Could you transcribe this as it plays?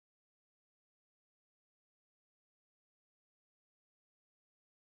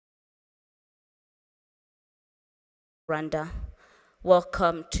Rwanda.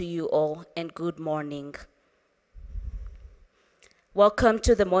 Welcome to you all and good morning. Welcome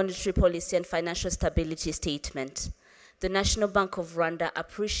to the Monetary Policy and Financial Stability Statement. The National Bank of Rwanda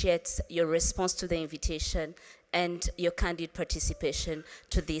appreciates your response to the invitation and your candid participation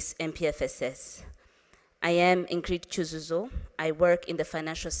to this MPFSS. I am Ingrid Chuzuzo. I work in the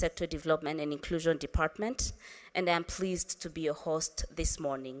Financial Sector Development and Inclusion Department, and I am pleased to be your host this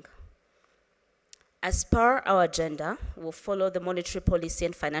morning. As per our agenda, we'll follow the Monetary Policy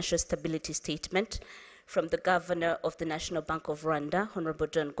and Financial Stability Statement from the Governor of the National Bank of Rwanda, Honorable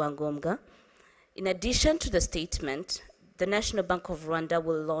John Rwangombwa. In addition to the statement, the National Bank of Rwanda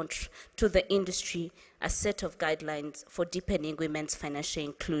will launch to the industry a set of guidelines for deepening women's financial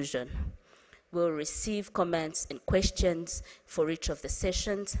inclusion. We'll receive comments and questions for each of the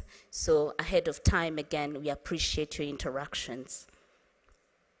sessions, so ahead of time, again, we appreciate your interactions.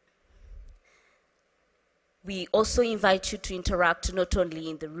 We also invite you to interact not only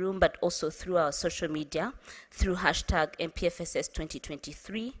in the room, but also through our social media, through hashtag MPFSS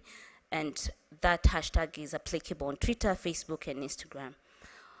 2023, and that hashtag is applicable on Twitter, Facebook, and Instagram.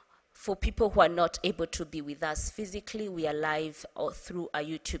 For people who are not able to be with us physically, we are live or through our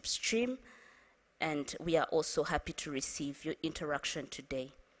YouTube stream, and we are also happy to receive your interaction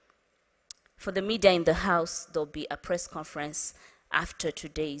today. For the media in the house, there'll be a press conference after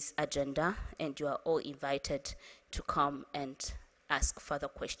today's agenda, and you are all invited to come and ask further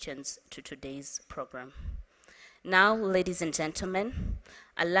questions to today's program. Now, ladies and gentlemen,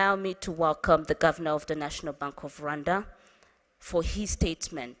 allow me to welcome the Governor of the National Bank of Rwanda for his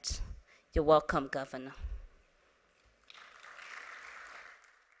statement. You're welcome, Governor.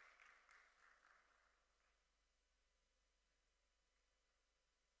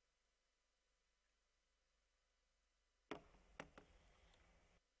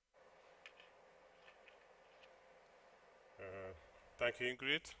 Thank you,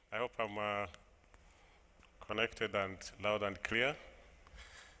 Ingrid. I hope I'm connected and loud and clear.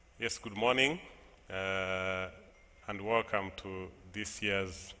 Yes, good morning, and welcome to this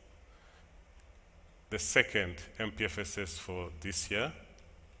year's, the second MPFSS for this year.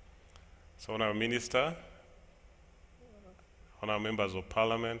 So, Honourable Minister, Honourable Members of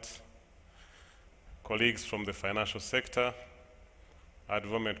Parliament, colleagues from the financial sector, our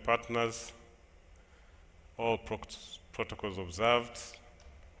development partners, all protocols observed,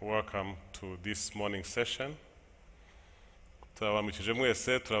 welcome to this morning session. Turabamukije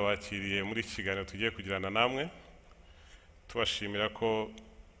mwese, turabakiriye muri iki kiganiro tugiye kugirana namwe, tubashimira ko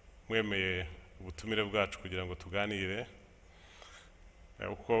mwemeye ubutumire bwacu kugira ngo tuganire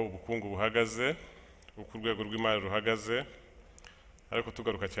uko ubukungu buhagaze, uko urwego rw'imari ruhagaze, ariko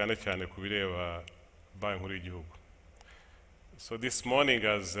tugaruka cyane cyane ku bireba Banki Nkuru y'Igihugu. So this morning,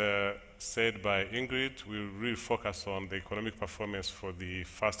 as said by Ingrid, we'll really focus on the economic performance for the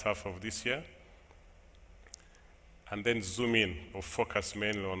first half of this year, and then zoom in or focus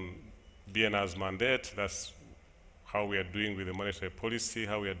mainly on BNR's mandate. That's how we are doing with the monetary policy,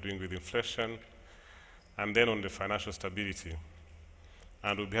 how we are doing with inflation, and then on the financial stability.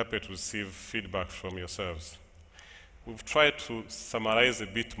 And we'll be happy to receive feedback from yourselves. We've tried to summarize a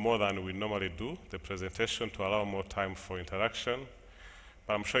bit more than we normally do, the presentation, to allow more time for interaction.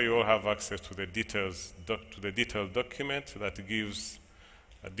 But I'm sure you all have access to the detailed document that gives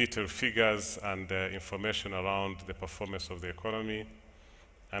detailed figures and information around the performance of the economy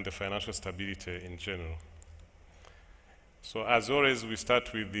and the financial stability in general. So as always, we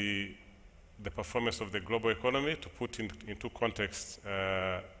start with the performance of the global economy to put into context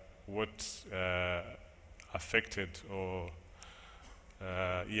what affected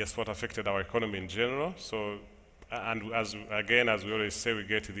what affected our economy in general. So, and as we always say, we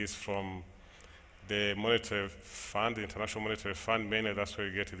get this from the monetary fund, the International Monetary Fund, mainly that's where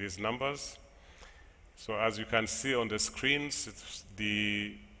we get these numbers. So as you can see on the screens,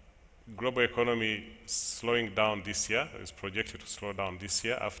 the global economy slowing down this year, is projected to slow down this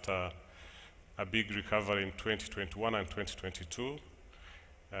year after a big recovery in 2021 and 2022.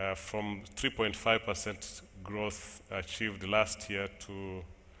 From 3.5% growth achieved last year to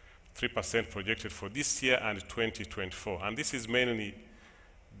 3% projected for this year and 2024. And this is mainly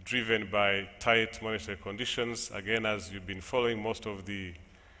driven by tight monetary conditions. Again, as you've been following, most of the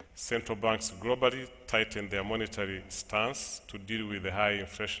central banks globally tightened their monetary stance to deal with the high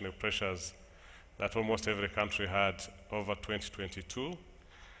inflationary pressures that almost every country had over 2022.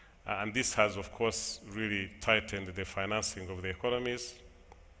 And this has, of course, really tightened the financing of the economies,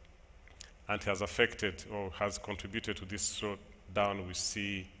 and has affected or has contributed to this slowdown we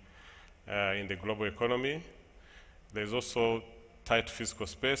see in the global economy. There's also tight fiscal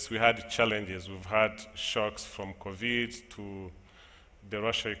space, we had challenges. We've had shocks from COVID to the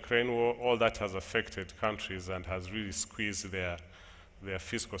Russia-Ukraine war. All that has affected countries and has really squeezed their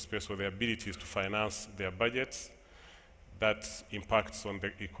fiscal space or their abilities to finance their budgets. That impacts on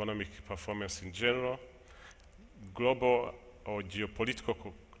the economic performance in general. Global or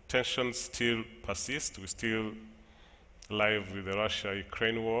geopolitical tensions still persist. We still live with the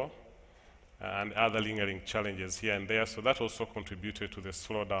Russia-Ukraine war and other lingering challenges here and there. So that also contributed to the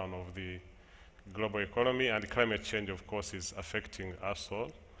slowdown of the global economy, and climate change, of course, is affecting us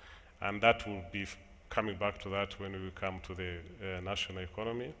all. And that will be coming back to that when we come to the national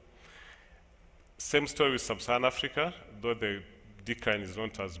economy. Same story with Sub-Saharan Africa, though the decline is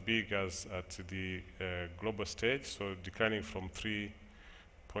not as big as at the global stage, so declining from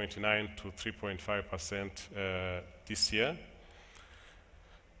 3.9 to 3.5% this year.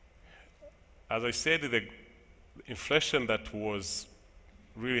 As I said, the inflation that was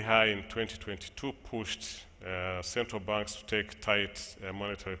really high in 2022 pushed central banks to take tight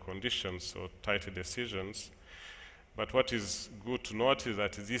monetary conditions or tighter decisions. But what is good to note is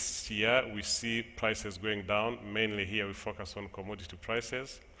that this year we see prices going down. Mainly here we focus on commodity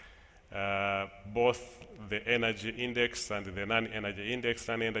prices. Both the energy index and the non-energy index.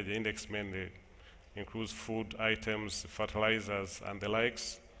 Non-energy index mainly includes food items, fertilizers, and the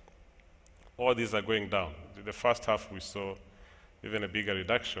likes. All these are going down. The first half we saw even a bigger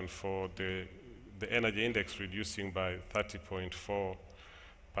reduction for the energy index reducing by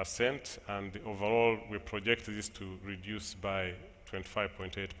 30.4%, and overall we project this to reduce by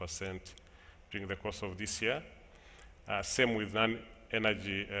 25.8% during the course of this year. Same with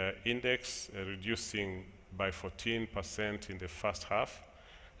non-energy index, reducing by 14% in the first half,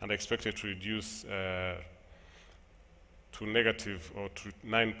 and expected to reduce to negative or to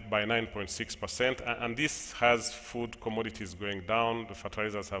by 9.6%, and this has food commodities going down. The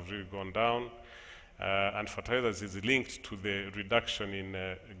fertilizers have really gone down, and fertilizers is linked to the reduction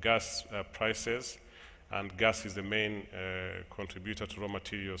in gas prices, and gas is the main contributor to raw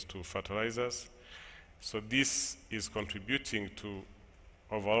materials to fertilizers. So this is contributing to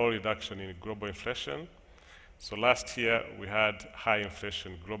overall reduction in global inflation. So last year we had high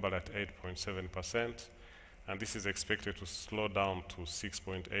inflation global at 8.7%. and this is expected to slow down to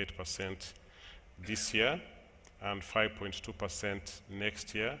 6.8% this year and 5.2%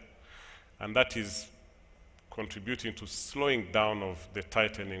 next year. And that is contributing to slowing down of the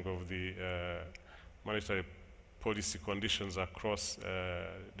tightening of the monetary policy conditions across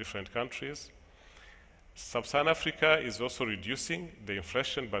different countries. Sub-Saharan Africa is also reducing the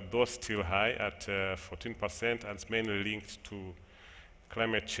inflation, but though still high at 14%, and it's mainly linked to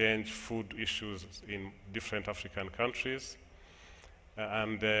climate change, food issues in different African countries.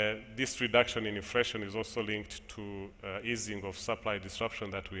 And this reduction in inflation is also linked to easing of supply disruption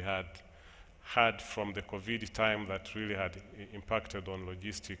that we had from the COVID time that really had impacted on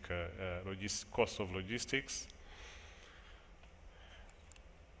cost of logistics.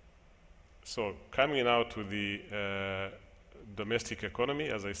 So coming now to the domestic economy,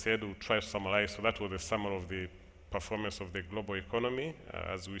 as I said, we'll try to summarize. So that was the summary of the performance of the global economy.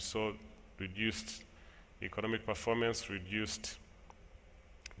 As we saw, reduced economic performance,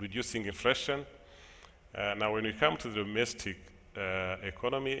 reducing inflation. Now when we come to the domestic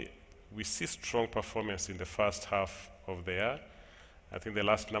economy, we see strong performance in the first half of the year. I think the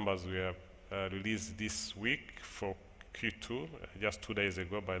last numbers were released this week for Q2, just 2 days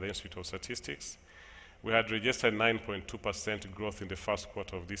ago by the Institute of Statistics. We had registered 9.2% growth in the first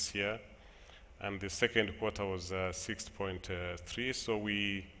quarter of this year, and the second quarter was 6.3%. So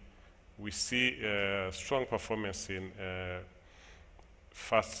we see strong performance in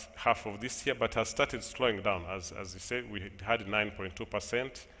first half of this year, but has started slowing down. As you said, we had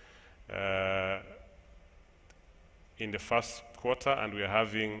 9.2% in the first quarter, and we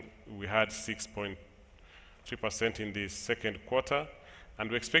had 6.3% in the second quarter,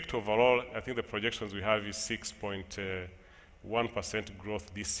 and we expect overall, I think the projections we have is 6.1%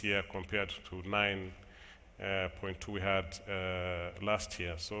 growth this year compared to 9.2% we had last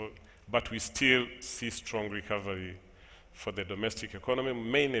year. So, but we still see strong recovery for the domestic economy,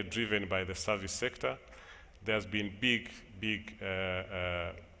 mainly driven by the service sector. There's been big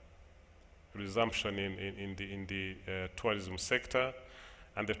resumption in the tourism sector,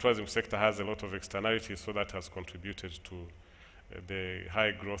 and the tourism sector has a lot of externalities, so that has contributed to the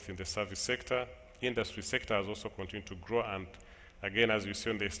high growth in the service sector. Industry sector has also continued to grow, and again, as we see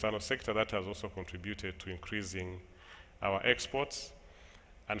in the external sector, that has also contributed to increasing our exports.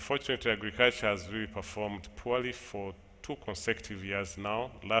 Unfortunately, agriculture has really performed poorly for 2 consecutive years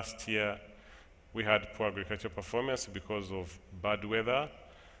now. Last year, we had poor agricultural performance because of bad weather.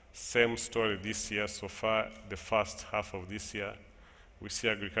 Same story this year so far. The first half of this year, we see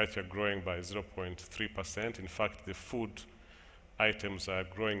agriculture growing by 0.3%. In fact, the food items are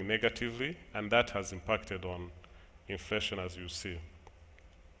growing negatively, and that has impacted on inflation, as you see.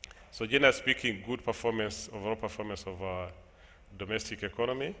 So generally speaking, good performance, overall performance of our domestic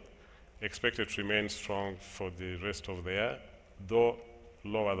economy, expected to remain strong for the rest of the year, though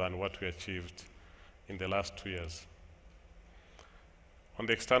lower than what we achieved in the last 2 years. On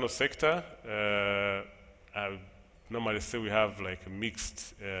the external sector, I normally say we have like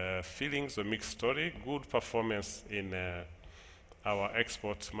mixed feelings or mixed story. Good performance in our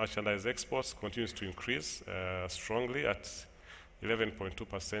exports, merchandise exports continues to increase strongly at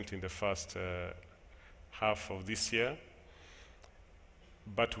 11.2% in the first half of this year.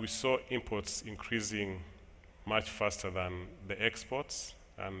 But we saw imports increasing much faster than the exports.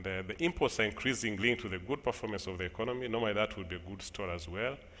 And the imports are increasing linked to the good performance of the economy. Normally that would be a good story as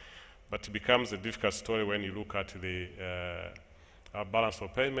well. But it becomes a difficult story when you look at the our balance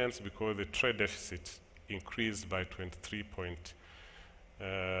of payments, because the trade deficit increased by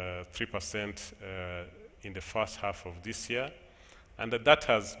 23.3% in the first half of this year. And that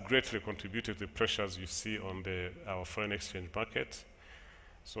has greatly contributed to the pressures you see on our foreign exchange market.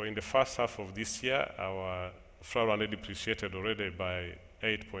 So in the first half of this year, our flour rand depreciated already by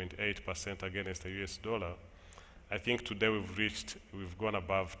 8.8% against the US dollar. I think today we've gone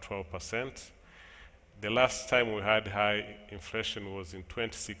above 12%. The last time we had high inflation was in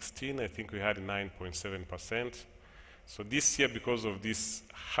 2016. I think we had 9.7%. So this year, because of this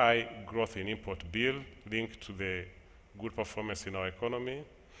high growth in import bill linked to the good performance in our economy,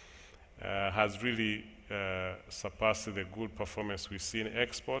 has really surpassed the good performance we see in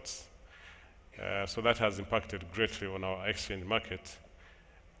exports. So that has impacted greatly on our exchange market.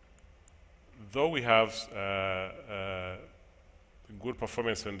 Though we have good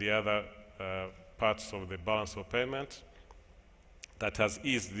performance on the other parts of the balance of payment, that has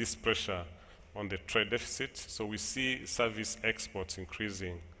eased this pressure on the trade deficit. So we see service exports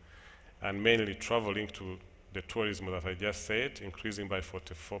increasing, and mainly travel linked to the tourism that I just said, increasing by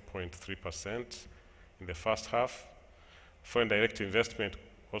 44.3% in the first half. Foreign direct investment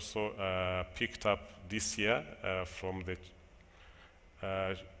also picked up this year from the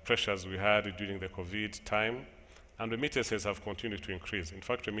pressures we had during the COVID time, and remittances have continued to increase. In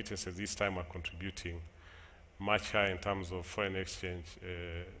fact, remittances this time are contributing much higher in terms of foreign exchange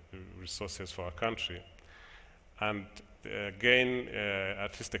resources for our country. And again,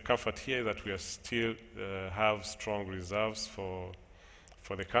 at least the comfort here is that we are still have strong reserves for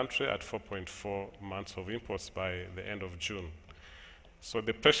the country at 4.4 months of imports by the end of June. So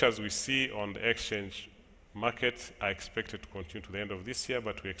the pressures we see on the exchange market are expected to continue to the end of this year,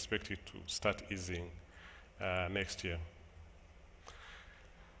 but we expect it to start easing next year.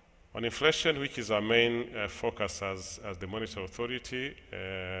 On inflation, which is our main focus as the Monetary Authority,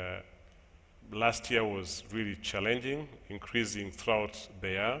 last year was really challenging, increasing throughout the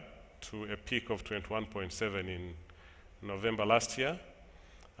year to a peak of 21.7 in November last year,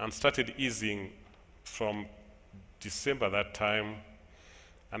 and started easing from December that time.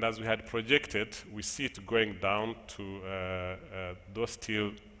 And as we had projected, we see it going down to, though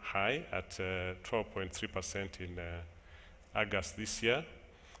still high, at 12.3% in August this year.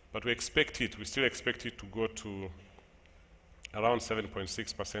 But we still expect it to go to around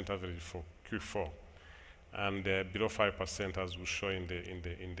 7.6% average for Q4, and below 5% as we show in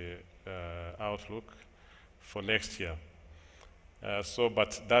the outlook for next year.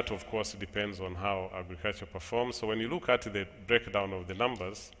 But that, of course, depends on how agriculture performs. So when you look at the breakdown of the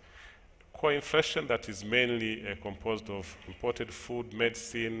numbers, core inflation that is mainly composed of imported food,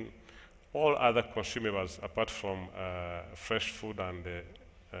 medicine, all other consumables apart from fresh food and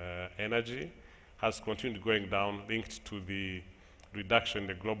energy, has continued going down, linked to the reduction in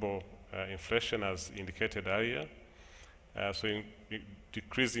the global inflation as indicated earlier.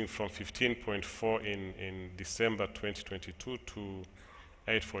 Decreasing from 15.4 in December 2022 to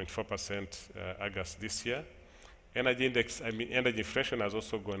 8.4% August this year. Energy inflation has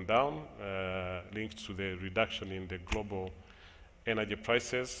also gone down, linked to the reduction in the global energy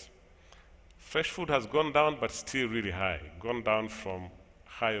prices. Fresh food has gone down, but still really high, gone down from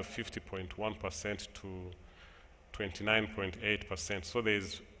high of 50.1% to 29.8%. So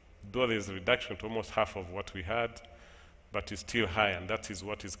though there's a reduction to almost half of what we had, but it's still high, and that is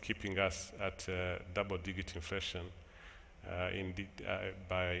what is keeping us at double-digit inflation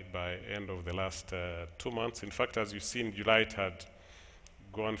by end of the last 2 months. In fact, as you see in July, it had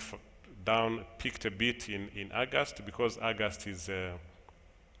gone down, peaked a bit in August, because August is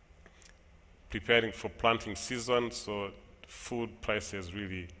preparing for planting season, so food prices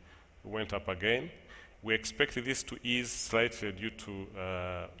really went up again. We expect this to ease slightly due to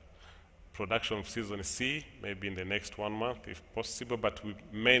production of season C, maybe in the next 1 month if possible, but we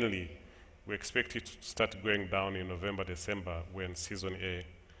expect it to start going down in November, December when season A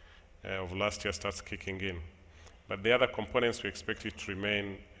of last year starts kicking in. But the other components we expect it to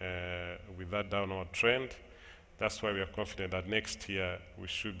remain with that downward trend. That's why we are confident that next year we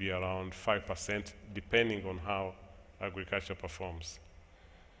should be around 5% depending on how agriculture performs.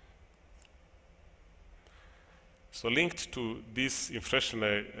 So linked to these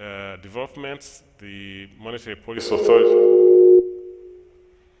inflationary developments, the Monetary Policy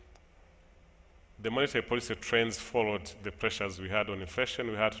trends followed the pressures we had on inflation.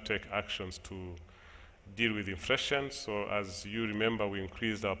 We had to take actions to deal with inflation. So as you remember, we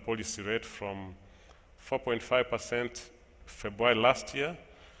increased our policy rate from 4.5% February last year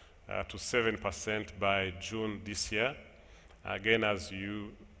to 7% by June this year. Again, as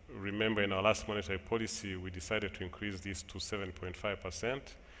you remember, in our last monetary policy, we decided to increase this to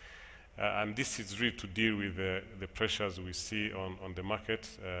 7.5%. And this is really to deal with the pressures we see on the market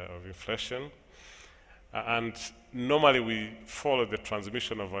of inflation. And normally we follow the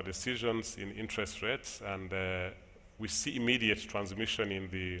transmission of our decisions in interest rates, and we see immediate transmission in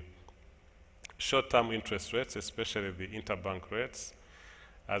the short-term interest rates, especially the interbank rates.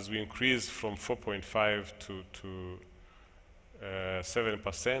 As we increase from 4.5 to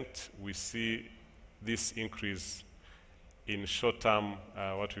 7%, we see this increase in short-term,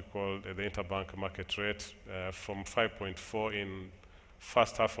 what we call the interbank market rate, from 5.4 in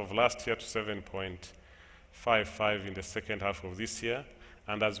first half of last year to 7.55 in the second half of this year.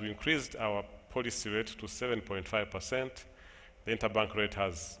 And as we increased our policy rate to 7.5%, the interbank rate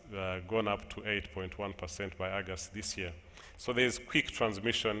has gone up to 8.1% by August this year. So there is quick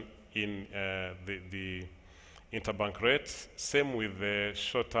transmission in the interbank rate. Same with the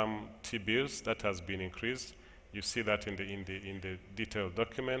short-term T-bills that has been increased. You see that in the detailed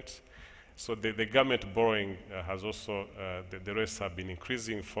document. So the government borrowing has also, the rates have been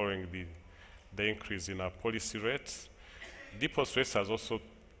increasing following the increase in our policy rates. Deposit rates has also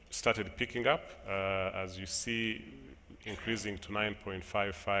started picking up, as you see, increasing to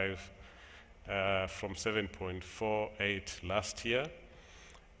 9.55 from 7.48 last year.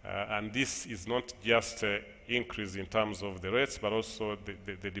 And this is not just an increase in terms of the rates, but also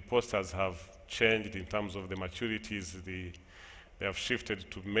the depositors have changed in terms of the maturities. They have shifted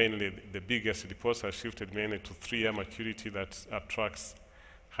to mainly, the biggest deposits have shifted mainly to 3-year maturity that attracts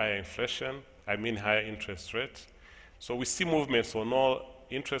higher inflation, higher interest rate. So we see movements on all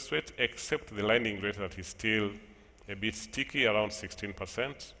interest rates except the lending rate that is still a bit sticky, around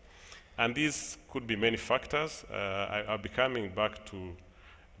 16%. And these could be many factors. I'll be coming back to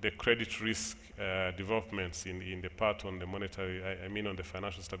the credit risk developments in the part on the monetary, on the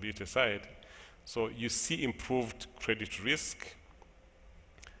financial stability side. So you see improved credit risk,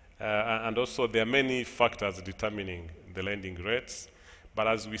 and also there are many factors determining the lending rates. But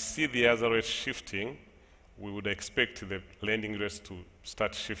as we see the other rates shifting, we would expect the lending rates to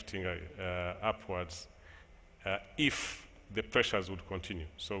start shifting upwards if the pressures would continue.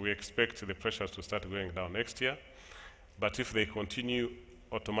 So we expect the pressures to start going down next year. But if they continue,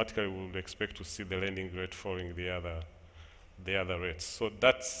 automatically we would expect to see the lending rate following the other rates. So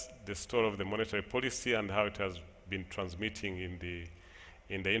that's the story of the monetary policy and how it has been transmitting in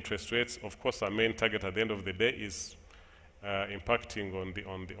the interest rates. Of course, our main target at the end of the day is impacting on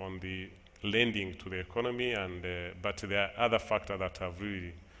the lending to the economy, and but there are other factors that have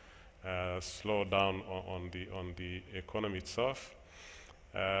really slowed down on the economy itself.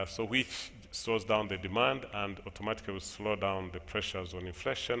 So which slows down the demand and automatically will slow down the pressures on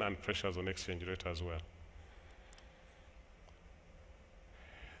inflation and pressures on exchange rate as well.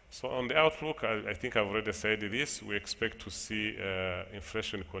 So on the outlook, I think I've already said this. We expect to see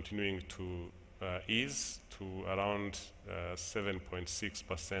inflation continuing to ease to around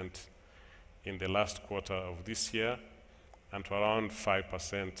 7.6% in the last quarter of this year and to around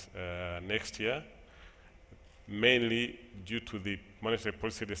 5% next year, mainly due to the monetary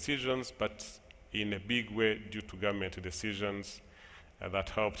policy decisions, but in a big way due to government decisions that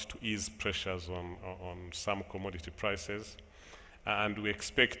helped to ease pressures on some commodity prices. And we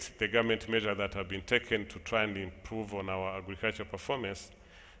expect the government measures that have been taken to try and improve on our agricultural performance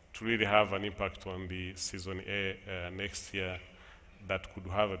to really have an impact on the season A next year that could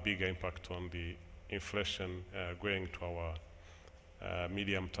have a bigger impact on the inflation going to our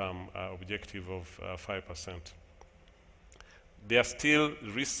medium-term objective of 5%. There are still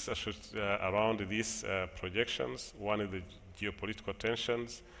risks around these projections. One is the geopolitical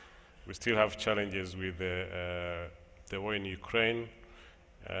tensions We still have challenges with the war in Ukraine,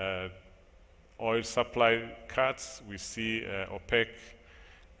 oil supply cuts. We see OPEC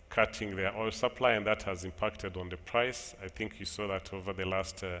cutting their oil supply, and that has impacted on the price. I think you saw that over the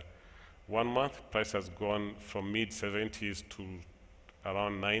last 1 month. Price has gone from mid-70s to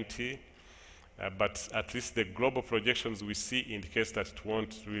around 90. But at least the global projections we see indicates that it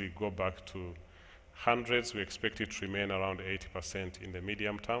won't really go back to hundreds. We expect it to remain around 80% in the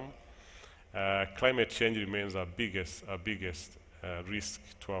medium term. Climate change remains our biggest risk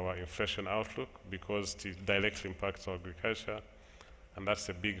to our inflation outlook because it directly impacts our agriculture, and that's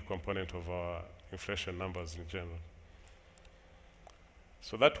a big component of our inflation numbers in general.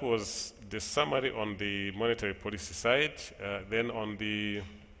 So that was the summary on the monetary policy side. Then on the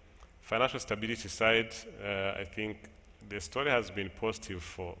financial stability side, I think the story has been positive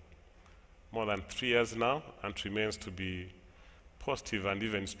for more than 3 years now and remains to be positive and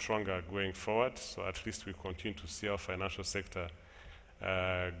even stronger going forward. So at least we continue to see our financial sector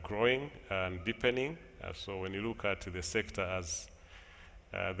growing and deepening. So when you look at the sector as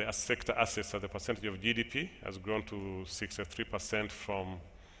the sector assets as a percentage of GDP has grown to 63% from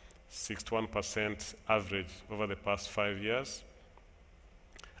 61% average over the past 5 years.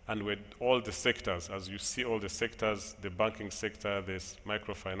 And with all the sectors, as you see all the sectors, the banking sector, the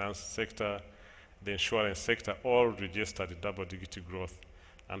microfinance sector, the insurance sector, all registered double-digit growth.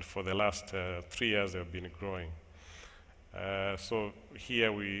 And for the last 3 years, they've been growing. So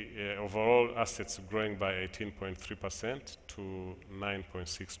here overall assets growing by 18.3% to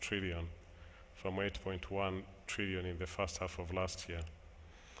 9.6 trillion from 8.1 trillion in the first half of last year.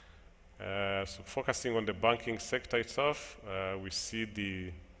 So focusing on the banking sector itself, we see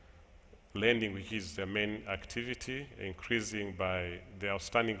the lending, which is the main activity, increasing by the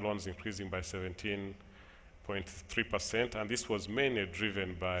outstanding loans increasing by 17.3%, and this was mainly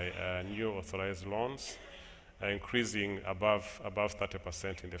driven by new authorized loans, increasing above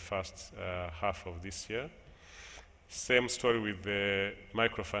 30% in the first half of this year. Same story with the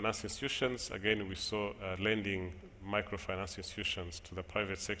microfinance institutions. Again, we saw lending microfinance institutions to the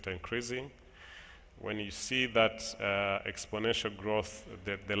private sector increasing. When you see that exponential growth,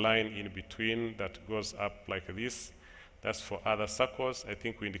 the line in between that goes up like this, that's for other circles. I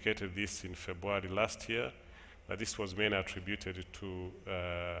think we indicated this in February last year, that this was mainly attributed to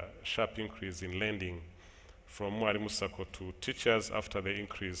sharp increase in lending from Mwalimu Sacco to teachers after the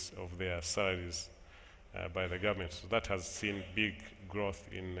increase of their salaries by the government. So that has seen big growth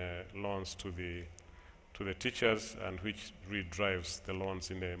in loans to the teachers, and which really drives the loans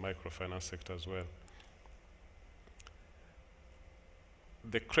in the microfinance sector as well.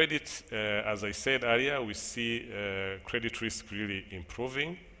 The credit, as I said earlier, we see credit risk really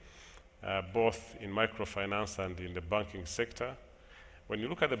improving, both in microfinance and in the banking sector. When you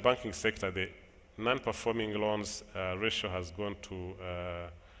look at the banking sector, the non-performing loans ratio has gone to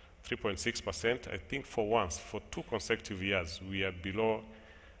 3.6%. I think for once, for 2 consecutive years, we are below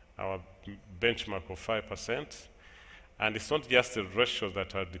our benchmark of 5%. And it's not just the ratios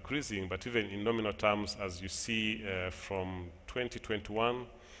that are decreasing, but even in nominal terms, as you see from 2021,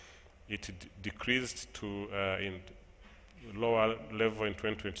 it decreased to in lower level in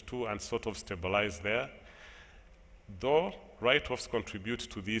 2022 and sort of stabilized there. Though write-offs contribute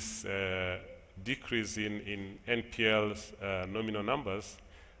to this decrease in NPL's nominal numbers,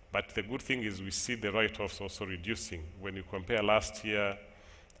 but the good thing is we see the write-offs also reducing. When you compare last year,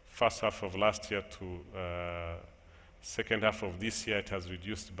 first half of last year to second half of this year, it has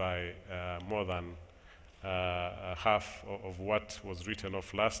reduced by more than half of what was written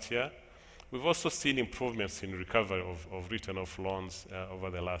off last year. We've also seen improvements in recovery of written off loans over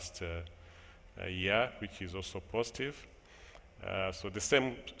the last year, which is also positive. So the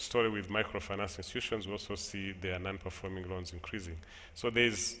same story with microfinance institutions. We also see their non-performing loans increasing. So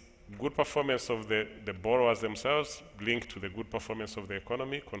there's good performance of the borrowers themselves linked to the good performance of the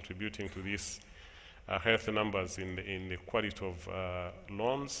economy, contributing to these healthy numbers in the quality of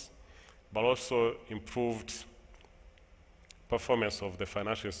loans, but also improved performance of the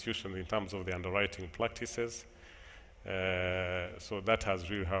financial institutions in terms of the underwriting practices. So that has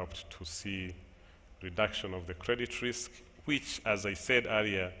really helped to see reduction of the credit risk, which, as I said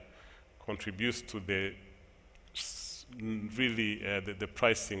earlier, contributes to the the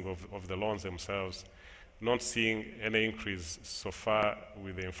pricing of the loans themselves. Not seeing any increase so far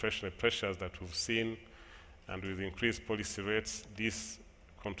with the inflationary pressures that we've seen, and with increased policy rates, this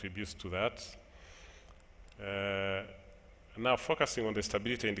contributes to that. Now, focusing on the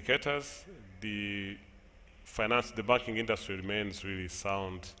stability indicators, the banking industry remains really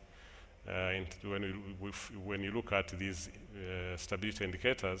sound when you look at these stability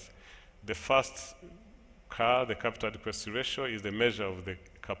indicators, the first CAR, the capital adequacy ratio, is the measure of the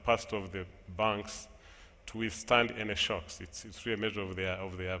capacity of the banks to withstand any shocks. It's really a measure of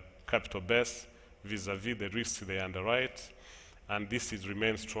their capital base vis-a-vis the risks they underwrite, and this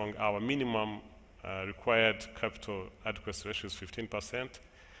remains strong. Our minimum required capital adequacy ratio is 15%,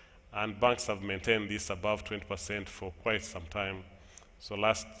 and banks have maintained this above 20% for quite some time. So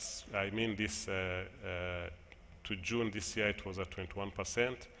to June this year, it was at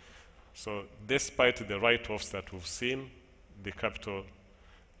 21%. So despite the write-offs that we've seen, the capital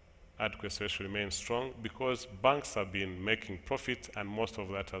adequacy ratio remains strong because banks have been making profit, and most of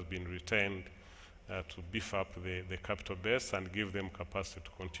that has been retained to beef up the capital base and give them capacity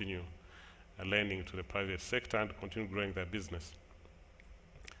to continue lending to the private sector and continue growing their business.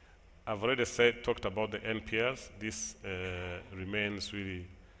 I've already talked about the NPLs. This remains really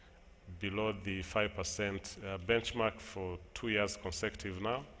below the 5% benchmark for 2 years consecutive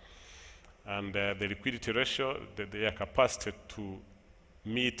now. And the liquidity ratio, their capacity to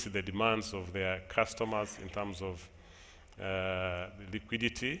meet the demands of their customers in terms of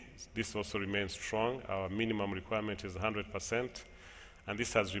liquidity, this also remains strong. Our minimum requirement is 100%, and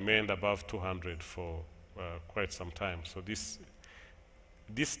this has remained above 200 for quite some time. So this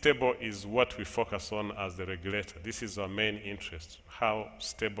table is what we focus on as the regulator. This is our main interest. How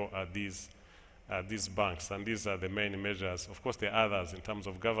stable are these banks? And these are the main measures. Of course, there are others in terms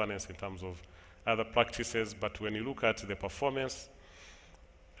of governance, in terms of other practices, but when you look at the performance,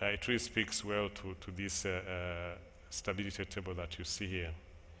 it really speaks well to this stability table that you see here.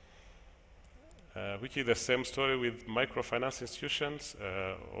 Which is the same story with microfinance institutions,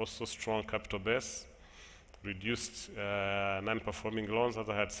 also strong capital base, reduced non-performing loans, as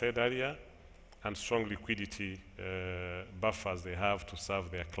I had said earlier, and strong liquidity buffers they have to serve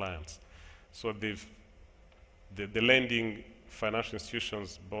their clients. So the lending financial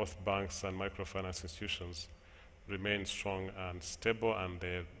institutions, both banks and microfinance institutions, remain strong and stable, and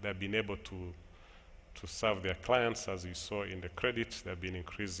they've been able to serve their clients. As you saw in the credit, they've been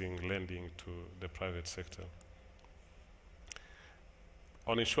increasing lending to the private sector.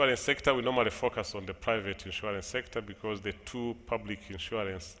 On insurance sector, we normally focus on the private insurance sector because the two public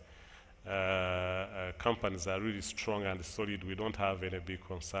insurance companies are really strong and solid. We don't have any big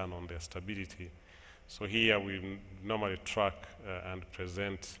concern on their stability. So here we normally track and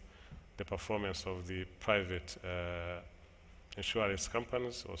present the performance of the private insurance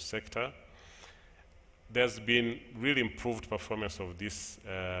companies or sector. There's been really improved performance of this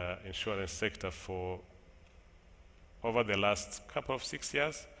insurance sector for over the last couple of 6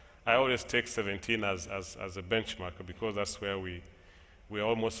 years. I always take 17 as a benchmark because that's where we're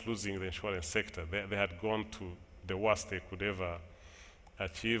almost losing the insurance sector. They had gone to the worst they could ever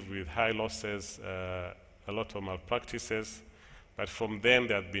achieve with high losses, a lot of malpractices. But from then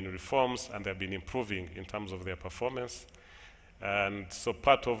there have been reforms and they've been improving in terms of their performance. And so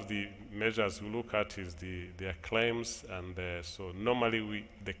part of the measures we look at is their claims. And so normally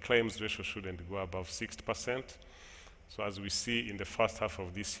the claims ratio shouldn't go above 60%. So as we see in the first half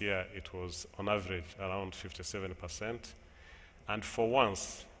of this year, it was on average around 57%. And for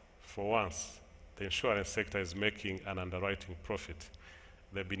once, the insurance sector is making an underwriting profit.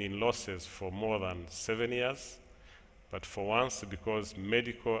 They've been in losses for more than 7 years, but for once, because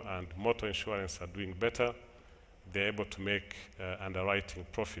medical and motor insurance are doing better, they're able to make underwriting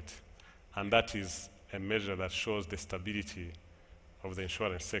profit. And that is a measure that shows the stability of the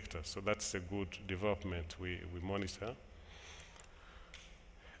insurance sector. So that's a good development we monitor.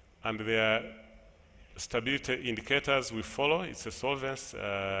 And their stability indicators we follow, it's a solvency,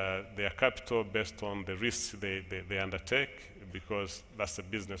 their capital based on the risks they undertake, because that's the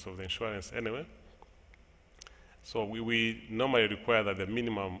business of the insurance anyway. So we normally require that the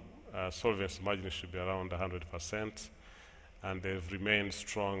minimum solvency margin should be around 100%, and they've remained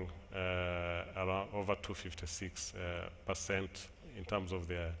strong around over 256% in terms of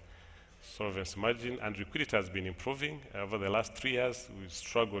their solvency margin. And liquidity has been improving. Over the last 3 years, we've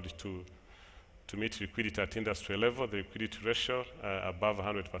struggled to meet liquidity at industry level, the liquidity ratio above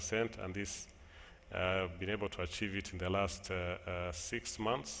 100%, and this been able to achieve it in the last 6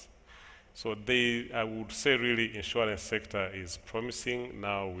 months. So I would say really insurance sector is promising.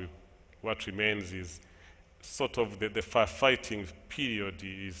 Now what remains is sort of the fighting period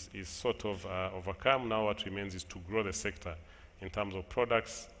is sort of overcome. Now what remains is to grow the sector in terms of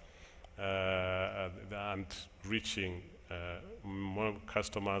products and reaching more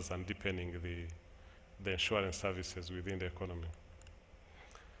customers and deepening the insurance services within the economy.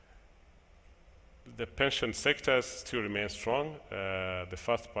 The pension sector still remains strong. The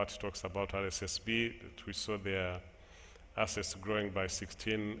first part talks about RSSB. We saw their assets growing by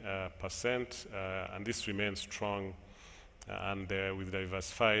 16%, and this remains strong, and with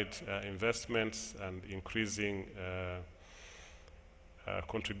diversified investments and increasing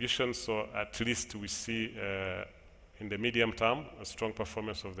contributions. So at least we see in the medium term a strong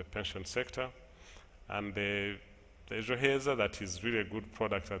performance of the pension sector. And the Ejoheza, that is really a good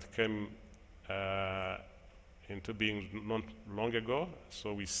product that came into being not long ago.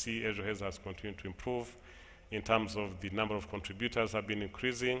 So we see Ejoheza has continued to improve in terms of the number of contributors have been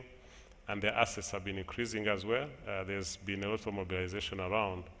increasing, and their assets have been increasing as well. There's been a lot of mobilization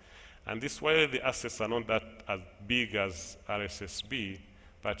around. And this, while the assets are not that as big as RSSB,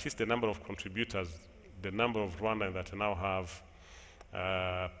 but at least the number of contributors, the number of Rwandans that now have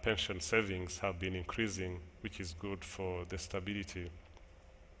pension savings have been increasing, which is good for the stability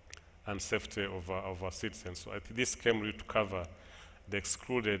and safety of our citizens. So I think this came really to cover the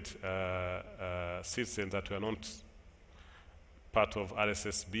excluded citizens that were not part of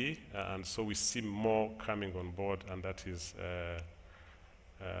RSSB, and so we see more coming on board, and that is a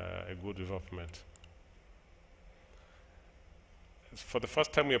good development. For the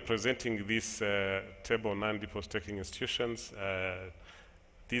first time, we are presenting this table on non-deposit-taking institutions.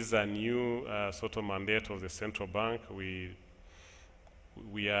 These are new sort of mandate of the central bank.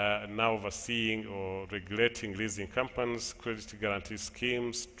 We are now overseeing or regulating leasing companies, credit guarantee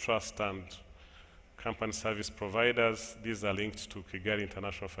schemes, trust and company service providers. These are linked to Kigali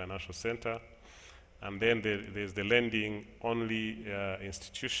International Financial Center. And then there's the lending-only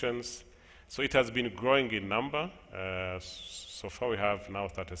institutions. So it has been growing in number. So far we have now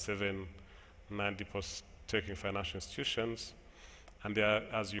 37 non-deposit-taking financial institutions. And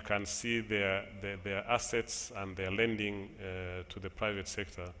as you can see, their assets and their lending to the private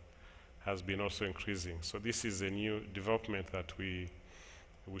sector has been also increasing. So this is a new development that we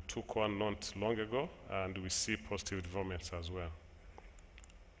took on not long ago, and we see positive developments as well.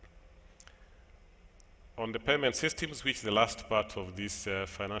 On the payment systems, which is the last part of this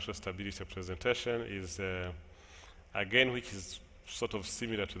financial stability presentation, is again, which is sort of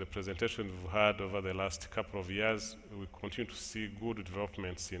similar to the presentation we've had over the last couple of years. We continue to see good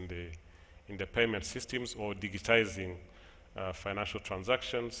developments in the payment systems or digitizing financial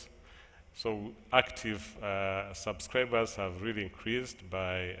transactions. So active subscribers have really increased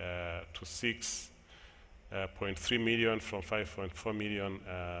by to 6.3 million from 5.4 million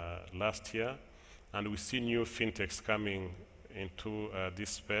last year. And we see new fintechs coming into this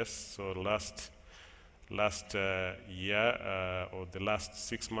space. So last year, or the last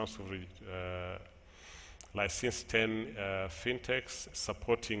 6 months, we've licensed 10 fintechs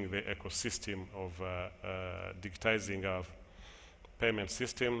supporting the ecosystem of digitizing our payment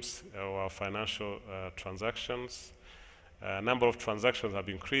systems or our financial transactions. Number of transactions have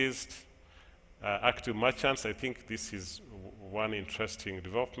increased. Active merchants, I think this is one interesting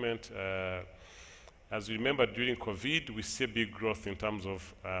development. As you remember, during COVID, we see a big growth in terms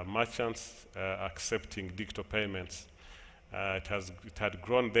of merchants accepting digital payments. It had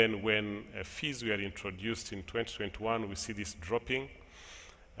grown then when fees were introduced in 2021. We see this dropping.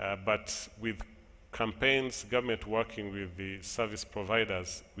 But with campaigns, government working with the service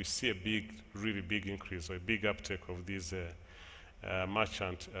providers, we see a big, really big increase, or a big uptake of these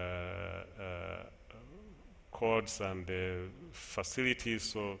merchant codes and facilities.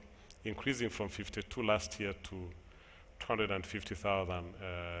 So increasing from 52 last year to 250,000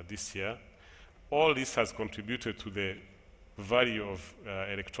 this year. All this has contributed to the value of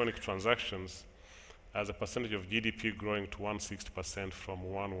electronic transactions as a percentage of GDP growing to 160% from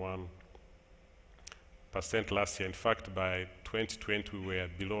 11% last year. In fact, by 2020, we were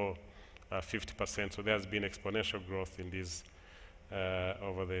below 50%. So there has been exponential growth in these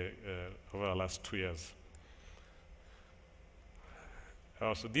over the last 2 years.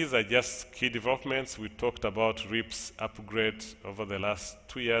 So these are just key developments. We talked about RIPS upgrade over the last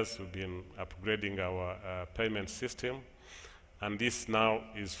 2 years. We've been upgrading our payment system. And this now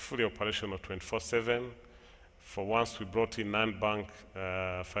is fully operational 24/7. For once, we brought in non-bank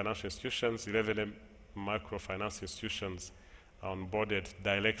financial institutions. 11 microfinance institutions are onboarded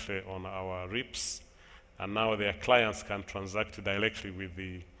directly on our RIPS. And now their clients can transact directly with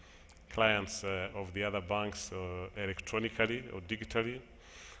the clients of the other banks electronically or digitally.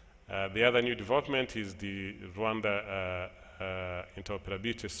 The other new development is the Rwanda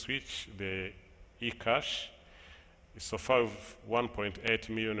interoperability switch, the eCash. So far, 1.8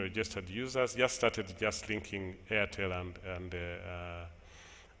 million registered users. Just started linking Airtel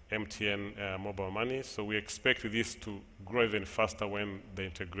and MTN mobile money. So we expect this to grow even faster when they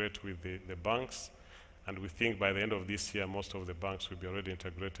integrate with the banks. And we think by the end of this year, most of the banks will be already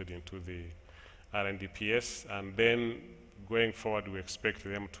integrated into the RNDPS. And then going forward, we expect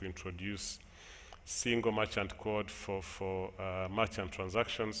them to introduce single merchant code for merchant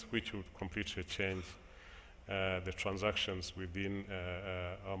transactions, which would completely change the transactions within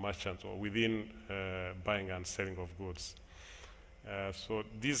our merchants or within buying and selling of goods. So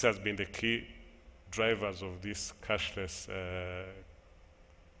this has been the key drivers of this cashless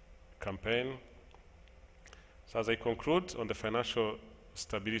campaign. So as I conclude on the financial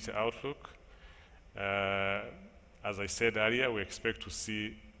stability outlook, as I said earlier, we expect to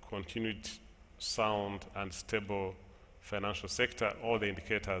see continued sound and stable financial sector. All the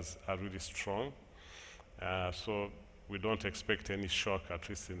indicators are really strong. So we don't expect any shock, at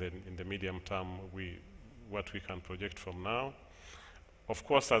least in the medium term, what we can project from now. Of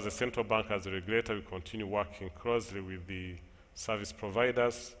course, as a central bank, as a regulator, we continue working closely with the service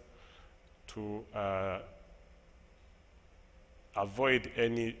providers to avoid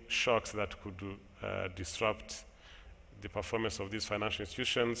any shocks that could disrupt the performance of these financial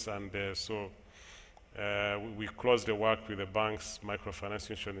institutions. And so we closely work with the banks, microfinance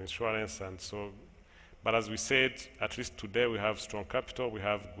insurance, and so. But as we said, at least today we have strong capital, we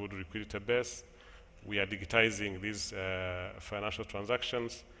have good liquidity base, we are digitizing these financial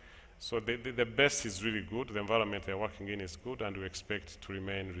transactions. So the base is really good, the environment they're working in is good, and we expect to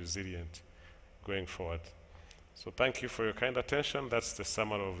remain resilient going forward. So thank you for your kind attention. That's the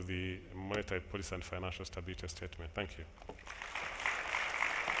summary of the monetary policy and financial stability statement. Thank you.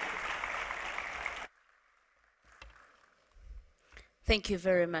 Thank you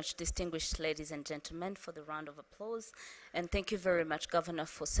very much, distinguished ladies and gentlemen, for the round of applause. And thank you very much, Governor,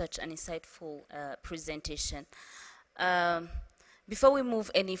 for such an insightful presentation. Before we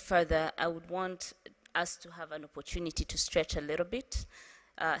move any further, I would want us to have an opportunity to stretch a little bit.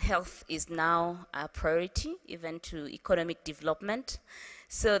 Health is now a priority, even to economic development.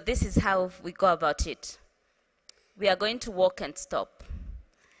 So this is how we go about it. We are going to walk and stop.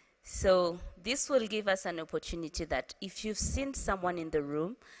 So this will give us an opportunity that if you've seen someone in the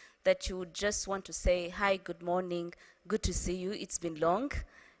room that you would just want to say, hi, good morning, good to see you, it's been long,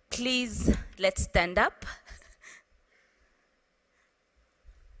 please, let's stand up.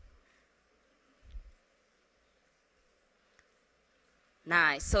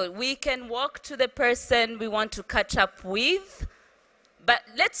 Nice. So we can walk to the person we want to catch up with, but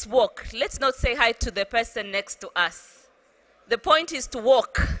let's walk. Let's not say hi to the person next to us. The point is to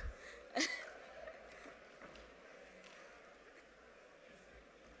walk.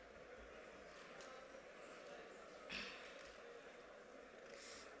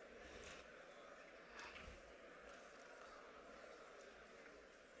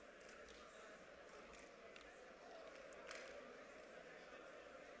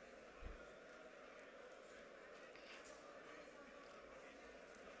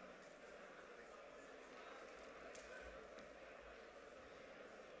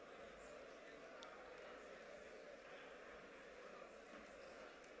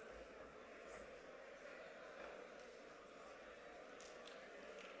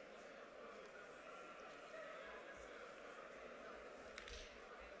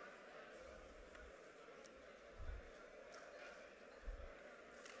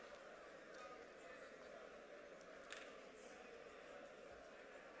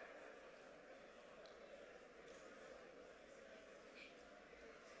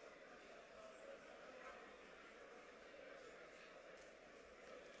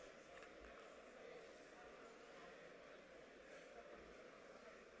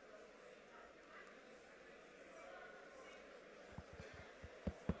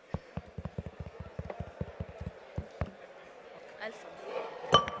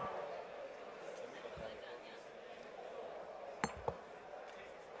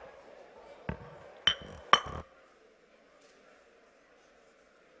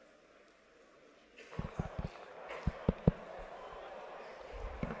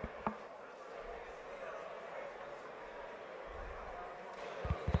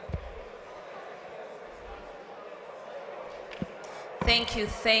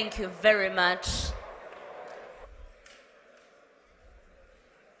 Thank you very much.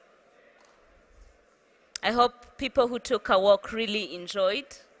 I hope people who took a walk really enjoyed.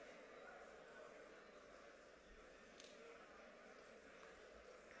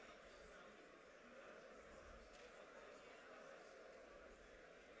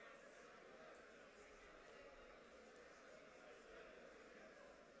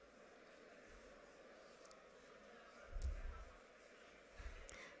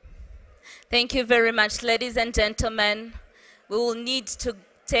 Thank you very much, ladies and gentlemen. We will need to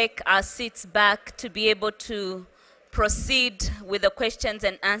take our seats back to be able to proceed with the questions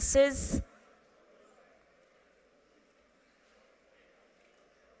and answers.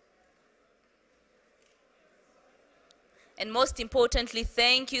 And most importantly,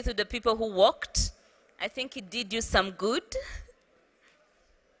 thank you to the people who walked. I think it did you some good.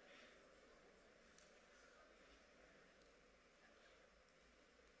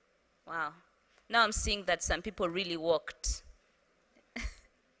 Wow. Now I'm seeing that some people really walked.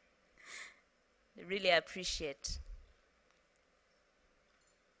 Really appreciate.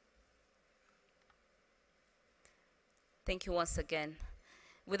 Thank you once again.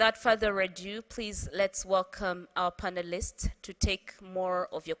 Without further ado, please let's welcome our panelists to take more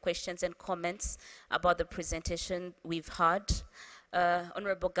of your questions and comments about the presentation we've had.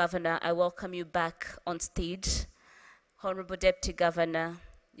 Honorable Governor, I welcome you back on stage. Honorable Deputy Governor,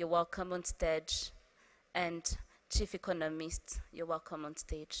 you're welcome on stage. And Chief Economist, you're welcome on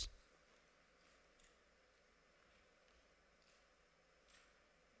stage.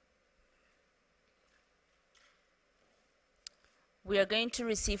 We are going to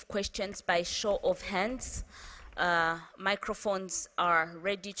receive questions by show of hands. Microphones are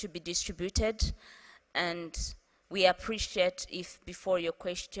ready to be distributed, and we appreciate if before your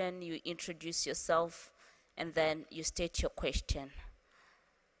question you introduce yourself and then you state your question.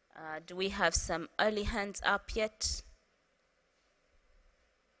 Do we have some early hands up yet?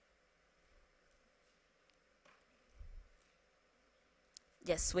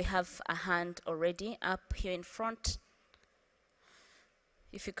 Yes, we have a hand already up here in front.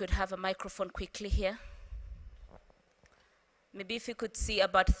 If you could have a microphone quickly here. Maybe if you could see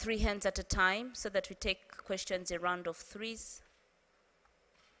about 3 hands at a time so that we take questions a round of 3s.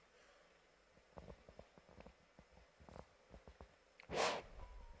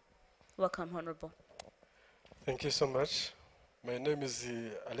 Welcome, Honorable. Thank you so much. My name is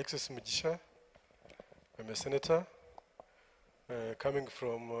Alexis Mujisha. I'm a senator coming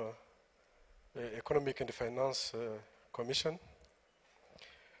from Economic and Finance Commission.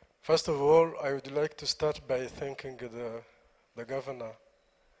 First of all, I would like to start by thanking the governor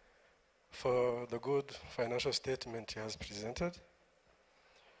for the good financial statement he has presented.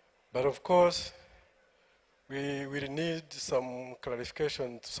 But of course, we will need some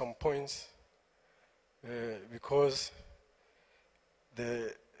clarification to some points because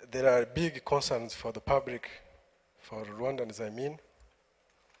there are big concerns for the public, for Rwandans, I mean.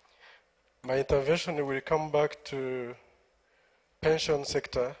 My intervention will come back to pension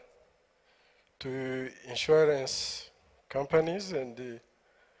sector, to insurance companies and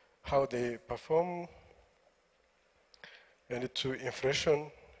how they perform, and to inflation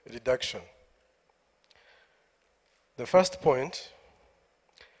reduction. The first point,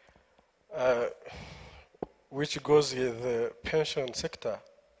 which goes with the pension sector,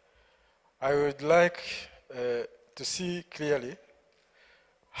 I would like to see clearly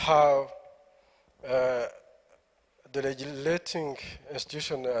how the regulating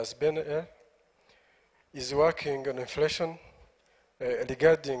institution as BNR is working on inflation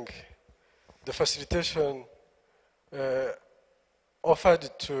regarding the facilitation offered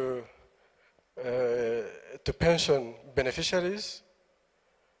to pension beneficiaries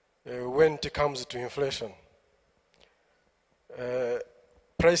when it comes to inflation.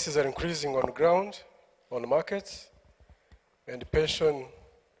 Prices are increasing on the ground, on the markets, and pension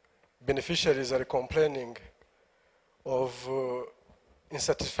beneficiaries are complaining of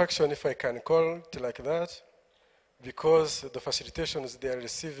insatisfaction, if I can call it like that, because the facilitations they are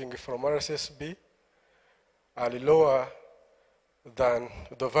receiving from RSSB are lower than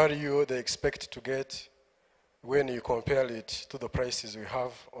the value they expect to get when you compare it to the prices we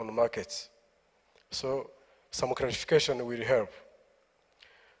have on the markets. So some clarification will help.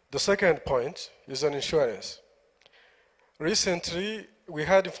 The second point is on insurance. Recently, we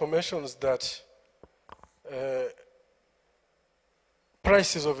had information that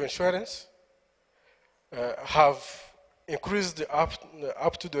prices of insurance have increased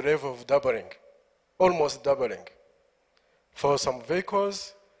up to the level of doubling, almost doubling. For some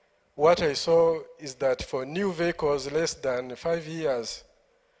vehicles, what I saw is that for new vehicles less than 5 years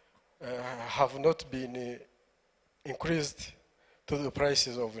have not been increased to the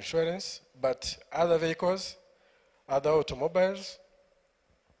prices of insurance, but other vehicles, other automobiles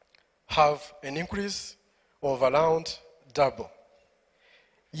have an increase of around double.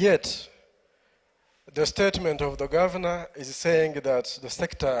 Yet, the statement of the governor is saying that the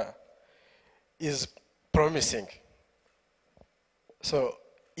sector is promising. So,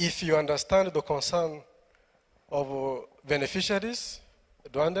 if you understand the concern of beneficiaries,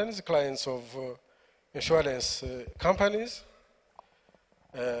 Rwandans, clients of insurance companies.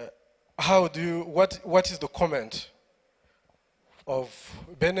 What is the comment of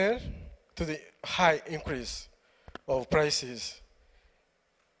Benin to the high increase of prices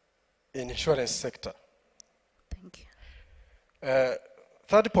in insurance sector? Thank you.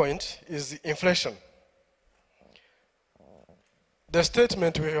 Third point is the inflation. The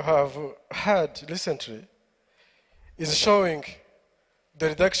statement we have had recently is showing the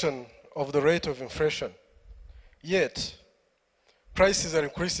reduction of the rate of inflation. Yet, prices are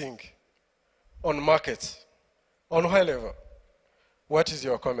increasing on markets. On high level, what is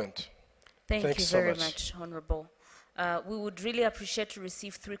your comment? Thank you very much, Honorable. We would really appreciate to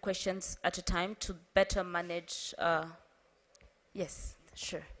receive 3 questions at a time to better manage. Yes,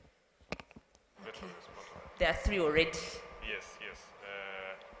 sure. Okay. There are 3 already. Yes, yes.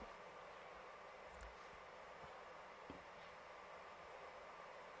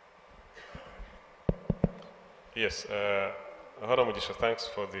 Yes, Honorable Mugisha, thanks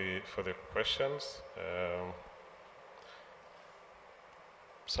for the questions.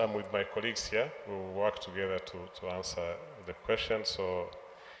 So I'm with my colleagues here. We'll work together to answer the question. So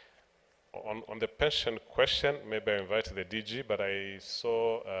on the pension question, maybe I invited the DG, but I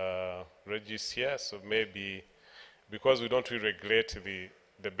saw Regis here, so maybe because we don't really regulate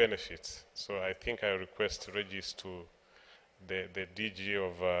the benefits, so I think I request Regis to the DG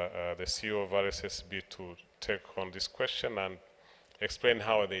of the CEO of RSSB to take on this question and explain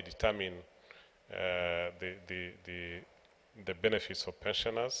how they determine the benefits of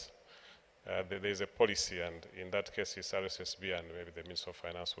pensioners. There is a policy, and in that case, it's RSSB, and maybe the Minister of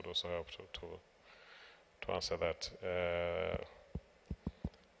Finance would also help to answer that.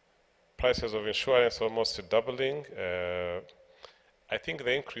 Prices of insurance almost doubling. I think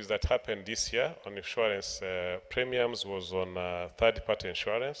the increase that happened this year on insurance premiums was on third-party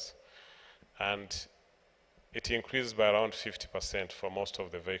insurance, and it increased by around 50% for most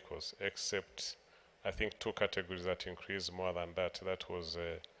of the vehicles, except I think 2 categories that increased more than that. That was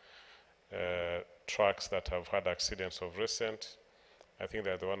trucks that have had accidents of recent. I think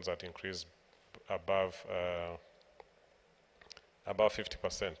they're the ones that increased above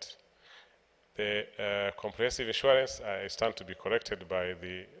 50%. The comprehensive insurance, I stand to be corrected by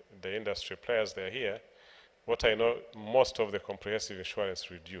the industry players. They're here. What I know, most of the comprehensive insurance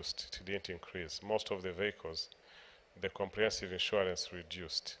reduced. It didn't increase. Most of the vehicles, the comprehensive insurance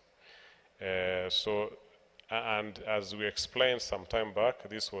reduced. And as we explained some time back,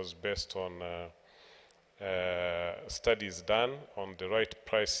 this was based on studies done on the right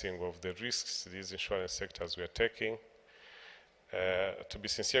pricing of the risks these insurance sectors were taking. To be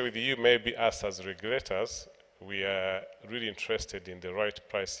sincere with you, maybe us as regulators, we are really interested in the right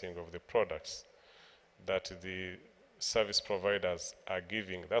pricing of the products that the service providers are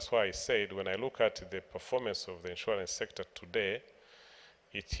giving. That's why I said when I look at the performance of the insurance sector today,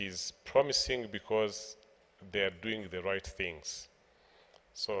 it is promising because they are doing the right things.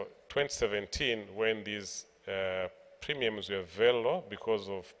 So 2017, when these premiums were very low because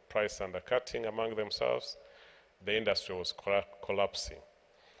of price undercutting among themselves, the industry was collapsing.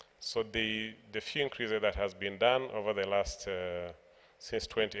 So the fee increase that has been done over the last, since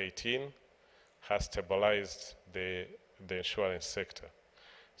 2018, has stabilized the insurance sector.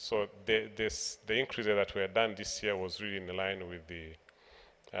 So the increase that were done this year was really in line with the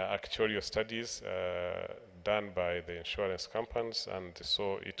actuarial studies done by the insurance companies, and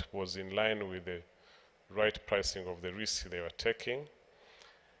so it was in line with the right pricing of the risks they were taking.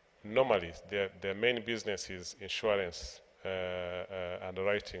 Normally, their main business is insurance,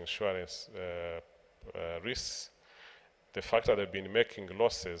 underwriting insurance risks. The fact that they've been making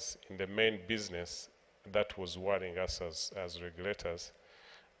losses in the main business, that was worrying us as regulators.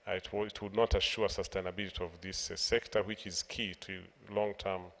 It would not assure sustainability of this sector, which is key to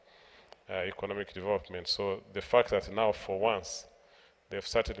long-term economic development. So the fact that now, for once, they've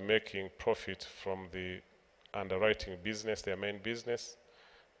started making profit from the underwriting business, their main business,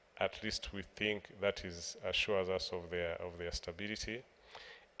 at least we think that assures us of their stability.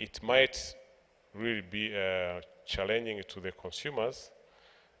 It might really be challenging to the consumers,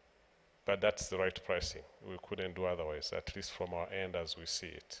 but that's the right pricing. We couldn't do otherwise, at least from our end as we see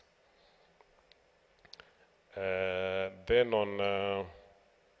it. Then on,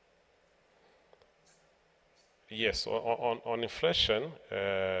 yes, on inflation,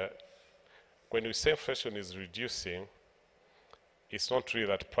 when we say inflation is reducing, it's not really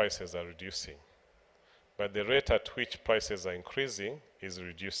that prices are reducing, but the rate at which prices are increasing is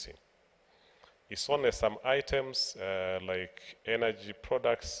reducing. It's only some items like energy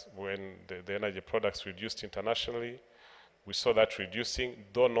products. When the energy products reduced internationally, We saw that reducing,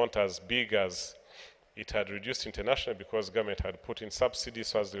 though not as big as it had reduced internationally because government had put in subsidies,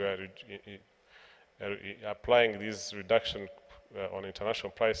 so as they were applying this reduction on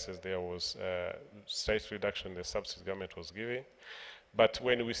international prices, there was a slight reduction in the subsidy government was giving. But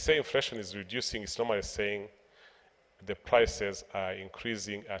when we say inflation is reducing, it's normally saying the prices are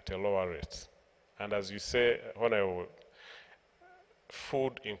increasing at a lower rate. And as you say, Honorable,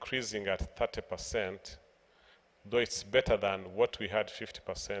 food increasing at 30%, though it's better than what we had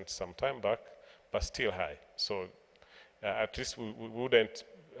 50% some time back, but still high. So at least we wouldn't,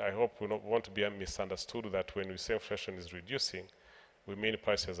 I hope we don't want to be misunderstood that when we say inflation is reducing, we mean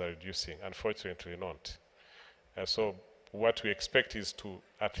prices are reducing. Unfortunately not. So what we expect is to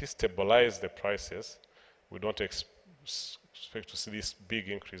at least stabilize the prices. We don't expect to see these big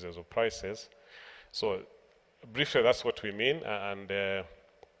increases of prices. So briefly, that's what we mean. And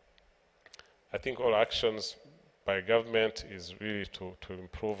I think all actions by government is really to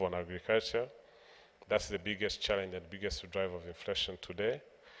improve on agriculture. That's the biggest challenge and biggest driver of inflation today.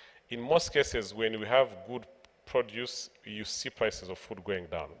 In most cases, when we have good produce, you see prices of food going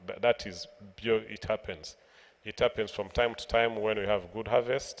down. That is, it happens. It happens from time to time when we have good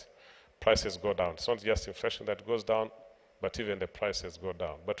harvest, prices go down. It's not just inflation that goes down, but even the prices go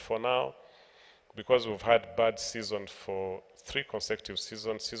down. But for now, because we've had bad season for 3 consecutive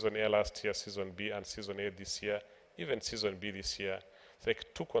seasons, season A last year, season B, and season A this year, even season B this year, it's like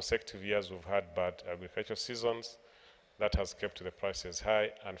 2 consecutive years we've had bad agricultural seasons. That has kept the prices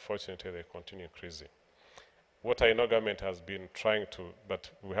high. Unfortunately, they continue increasing. What I know government has been trying to, but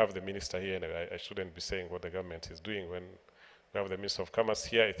we have the minister here, and I shouldn't be saying what the government is doing. When we have the Minister of Commerce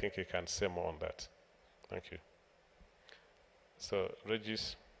here, I think he can say more on that. Thank you. So,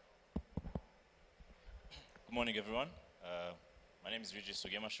 Regis. Good morning, everyone. My name is Regis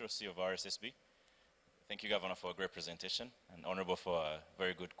Sugemasho, CEO of RSSB. Thank you, Governor, for a great presentation, and Honorable for a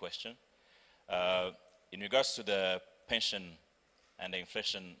very good question. In regards to the pension and the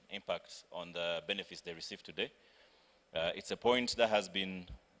inflation impact on the benefits they receive today, it's a point that has been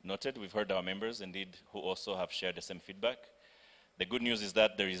noted. We've heard our members, indeed, who also have shared the same feedback. The good news is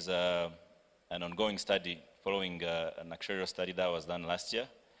that there is an ongoing study following an actuarial study that was done last year.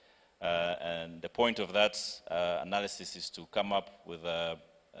 And the point of that analysis is to come up with a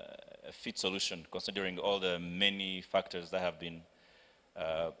fit solution, considering all the many factors that have been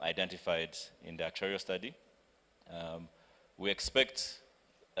identified in the actuarial study. We expect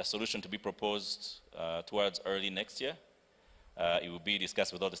a solution to be proposed towards early next year. It will be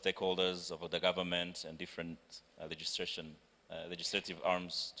discussed with all the stakeholders of the government and different legislative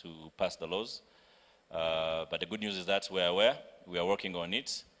arms to pass the laws. But the good news is that we're aware, we are working on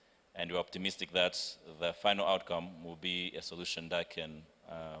it, and we're optimistic that the final outcome will be a solution that can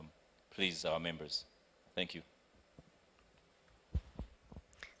please our members. Thank you.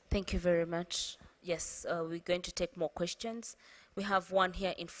 Thank you very much. Yes, we're going to take more questions. We have one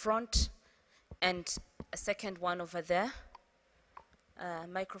here in front and a second one over there.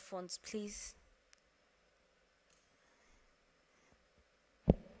 Microphones, please.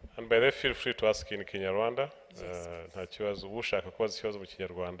 And by the way, feel free to ask in Kinyarwanda. Yes. Nta kibazo. Ushaka kubaza ikibazo mu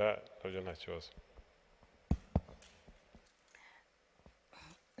Kinyarwanda, nabyo nta kibazo.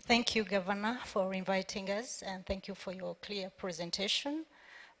 Thank you, Governor, for inviting us, and thank you for your clear presentation.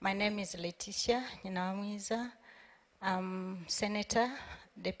 My name is Leticia Nyinawamwiza. I'm Senator,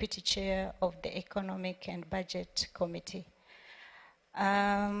 Deputy Chair of the Economic and Budget Committee.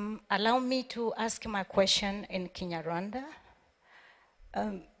 Allow me to ask my question in Kinyarwanda.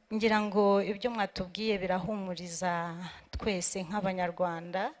 Ngira ngo ibyo mwatubwiye birahumuriza twese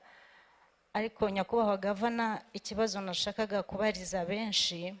nk'abanyarwanda, ariko nyakubahwa Governor, ikibazo nashakaga kubariza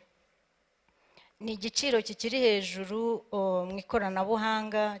benshi ni igiciro kikiri hejuru mu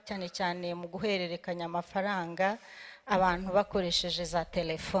ikoranabuhanga, cyane cyane mu guhererekanya amafaranga abantu bakoresheje za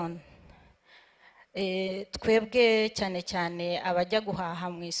telefone. Twebwe cyane cyane abajya guhaha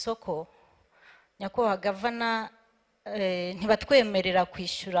mu isoko, nyakubahwa Governor, ntibatwemerera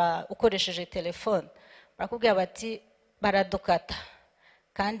kwishyura ukoresheje telefone. Barakubwira bati baradukata,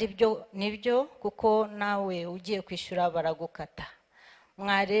 kandi ibyo nibyo kuko nawe ugiye kwishyura baragukata.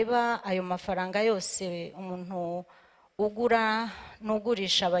 Mwareba ayo mafaranga yose umuntu ugura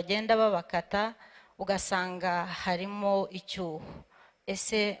n'ugurisha bagenda babakata, ugasanga harimo icyuho.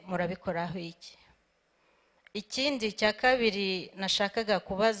 Ese murabikoraho iki? Ikindi cya kabiri nashakaga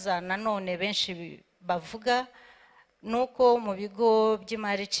kubaza, nanone benshi bavuga nuko mu bigo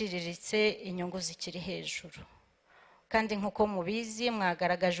by'imari iciriritse inyungu zikiri hejuru, kandi nkuko mubizi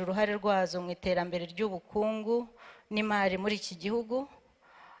mwagaragaje uruhare rwazo mu iterambere ry'ubukungu n'imari muri iki gihugu.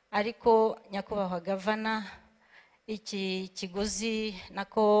 Ariko nyakubahwa Governor, iki kiguzi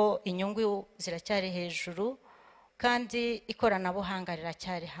nako inyungu ziracyari hejuru kandi ikoranabuhanga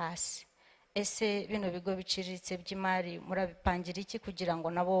riracyari hasi. Ese bino bigo biciriritse by'imari murabipangira iki kugira ngo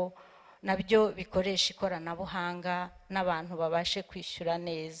nabyo bikoresha ikoranabuhanga n'abantu babashe kwishyura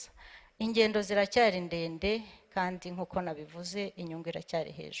neza? Ingendo ziracyari ndende kandi nkuko nabivuze inyungu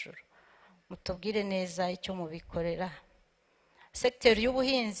iracyari hejuru. Mutubwire neza icyo mubikorera. Sector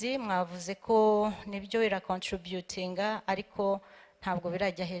y'ubuhinzi mwavuze ko nibyo iracontributinga ariko ntabwo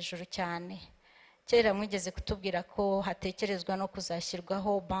birajya hejuru cyane. Kera mwigeze kutubwira ko hatekerezwa no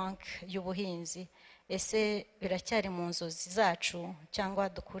kuzashyirwaho bank y'ubuhinzi. Ese biracyari mu nzozi zacu cyangwa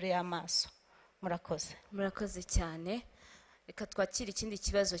dukure amaso? Murakoze. Murakoze cyane. Reka twakira ikindi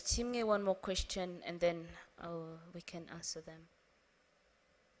kibazo kimwe, one more question and then we can answer them.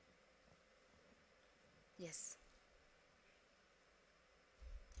 Yes.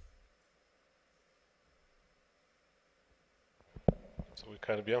 So we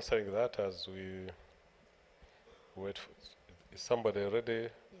can be answering that as we wait for, is somebody ready?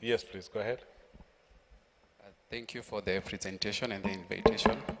 Yes, please, go ahead. Thank you for the presentation and the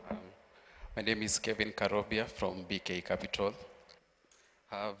invitation. My name is Kevin Karobia from BK Capital.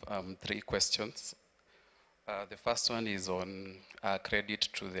 I have 3 questions. The first one is on credit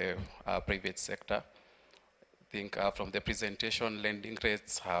to the private sector. I think from the presentation, lending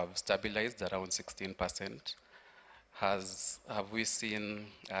rates have stabilized around 16%. Have we seen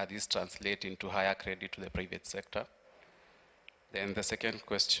this translate into higher credit to the private sector? Then the second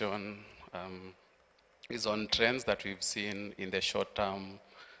question is on trends that we've seen in the short-term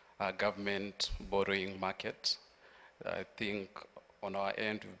government borrowing market. I think on our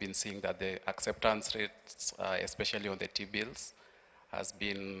end, we've been seeing that the acceptance rates, especially on the T-bills, has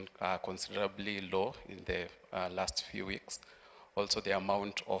been considerably low in the last few weeks. Also, the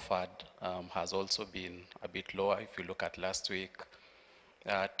amount offered has also been a bit lower. If you look at last week,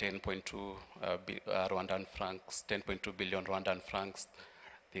 10.2 Rwandan francs, 10.2 billion Rwandan francs.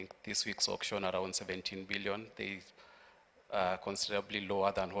 I think this week's auction around 17 billion. They are considerably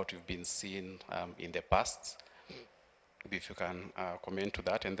lower than what we've been seeing in the past. If you can comment to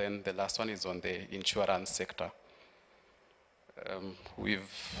that. And then the last one is on the insurance sector. We've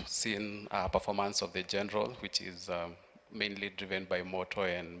seen performance of the general, which is mainly driven by motor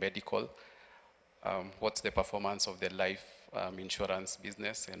and medical. What's the performance of the life insurance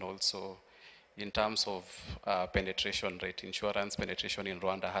business, and also in terms of penetration rate, insurance penetration in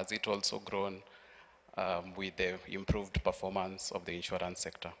Rwanda, has it also grown with the improved performance of the insurance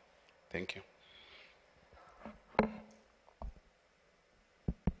sector? Thank you.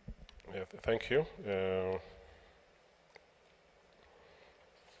 Yeah, thank you.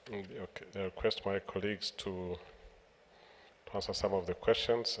 Okay, I request my colleagues to answer some of the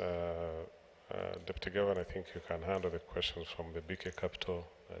questions. Deputy Governor, I think you can handle the questions from the BK Capital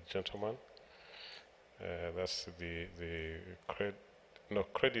gentleman. That's the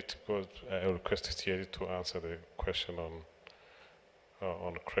credit goes. I request Thierry to answer the question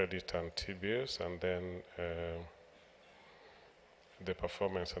on credit and T-bills, and then the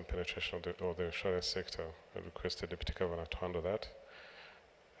performance and penetration of the insurance sector. I request the Deputy Governor to handle that,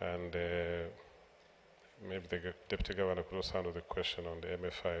 and maybe the Deputy Governor could also handle the question on the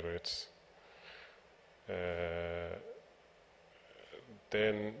MFI rates.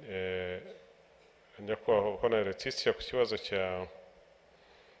 Then nyakubahwa Hon. Letitia, ku kibazo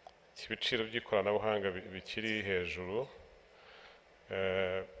cy'ibiciro by'ikoranabuhanga bikiri hejuru,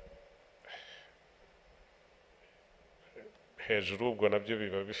 hejuru ubwo nabyo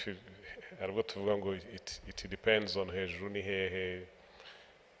biba aribwo tuvuga ngo it depends on hejuru ni hehe,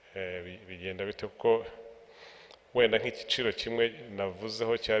 bigenda bite, kuko wenda nk'igiciro kimwe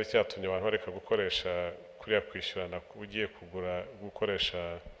navuzeho cyari cyatumye abantu bareka gukoresha kuriya kwishyurana ugiye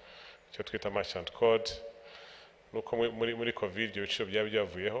gukoresha icyo twita merchant code, nuko muri covid ibyo biciro byaba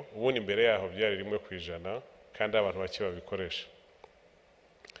byavuyeho. Ubundi imbere yaho byari 1% kandi abantu bake babikoresha.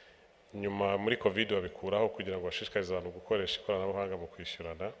 Nyuma muri covid babikuraho kugira ngo bashishikarize abantu gukoresha ikoranabuhanga mu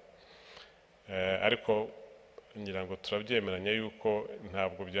kwishyurana, ariko ngira ngo turabyemeranya yuko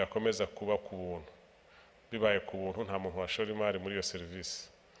ntabwo byakomeza kuba ku buntu. Bibaye ku buntu nta muntu washora imari muri iyo serivisi,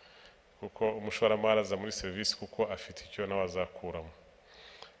 kuko umushoramari aza muri serivisi kuko afite icyo nawe azakuramo.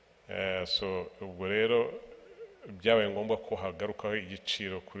 So ubwo rero byabaye ngombwa ko hagarukaho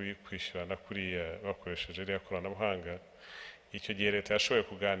igiciro kuri kwishyurana kuriya bakoresheje iriya koranabuhanga. Icyo gihe leta yashoboye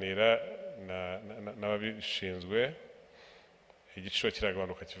kuganira n'ababishinzwe, igiciro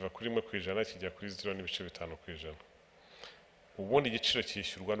kiragabanuka kiva kuri 1% kijya kuri 0.5%. Ubundi igiciro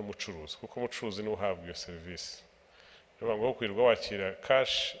cyishyurwa n'umucuruzi, kuko umucuruzi niwe uhabwa iyo serivisi. ngo kwirirwa wakira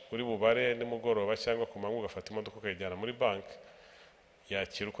cash uri bubare nimugoroba cyangwa ku manywa ugafata imodoka ukayijyana muri banki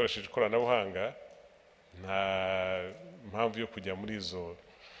yakira ukoresheje ikoranabuhanga, nta mpamvu yo kujya muri izo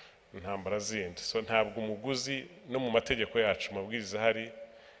ntambara zindi. So ntabwo umuguzi, no mu mategeko yacu mabwiriza hari,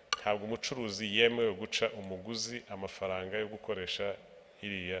 ntabwo umucuruzi yemewe guca umuguzi amafaranga yo gukoresha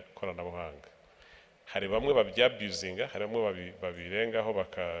iriya koranabuhanga. Hari bamwe babyabuzinga, hari bamwe babirengaho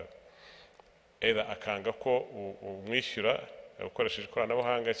akanga ko umwishyura ukoresheje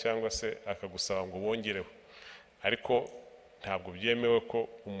ikoranabuhanga cyangwa se akagusaba ngo wongereho, ariko ntabwo byemewe ko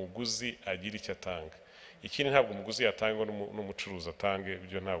umuguzi agira icyo atanga. Ikindi ntabwo umuguzi yatanga n'umucuruzi atange,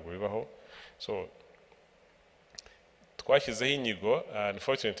 ibyo ntabwo bibaho. So twashyizeho inyigo,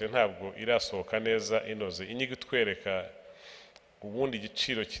 unfortunately ntabwo irasohoka neza inoze, inyigo itwereka ubundi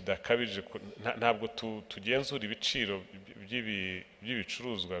igiciro kidakabije. Ntabwo tugenzura ibiciro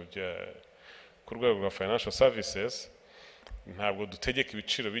by'ibicuruzwa ku rwego rwa financial services, ntabwo dutegeka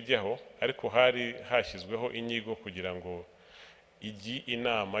ibiciro bijyaho, ariko hari hashyizweho inyigo kugira ngo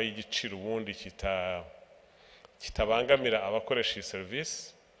inama y'igiciro ubundi kitabangamira abakoresha iyi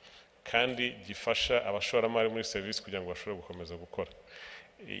serivisi, kandi gifasha abashoramari muri serivisi kugira ngo bashobore gukomeza gukora.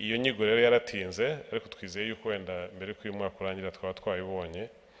 Iyo nyigo rero yaratinze, ariko twizeye yuko wenda mbere ko uyu mwaka urangira twaba twayibonye.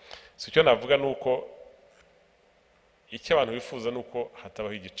 So icyo navuga ni uko icyo abantu bifuza ni uko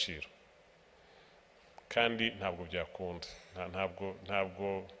hatabaho igiciro, kandi ntabwo byakunda.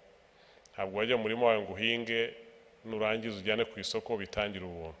 Ntabwo wajya mu murima wawe ngo uhinge, nurangiza ujyane ku isoko bitangira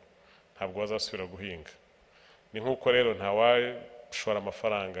ubuntu, ntabwo wazasubira guhinga. Ni nk'uko rero ntawashora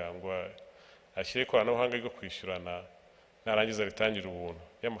amafaranga ngo ashyire ikoranabuhanga ryo kwishyurana narangiza ritangira ubuntu.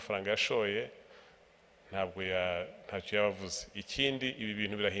 Y'amafaranga yashoye ntacyo yabavuze. Ikindi, ibi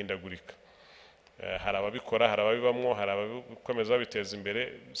bintu birahindagurika, hari ababikora, hari ababibamwo, hari ababikomeza babiteza imbere,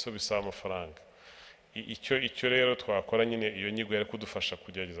 so bisaba amafaranga. Icyo rero twakora nyine, iyo nyigo yari kudufasha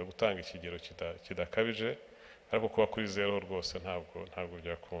kugerageza gutanga ikigero kidakabije, ariko kuba kuri zero rwose ntabwo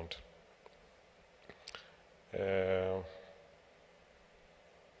byakunda.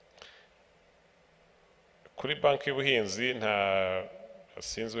 Kuri banki y'ubuhinzi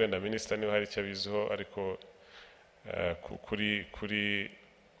sinzi wenda minisita niba hari icyo abiziho, ariko kuri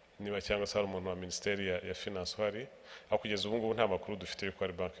niba cyangwa se hari umuntu wa minisiteri ya finance uhari, aho kugeza ubu ngubu nta makuru dufite yuko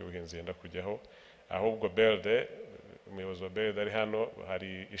hari banki y'ubuhinzi yenda kujyaho, ahubwo BRD, umuyobozi wa BRD ari hano,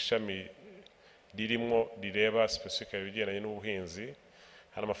 hari ishami ririmo rireba specific ibigendanye n'ubuhinzi.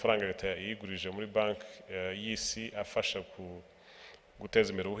 Hari amafaranga leta yigurije muri banki y'isi afasha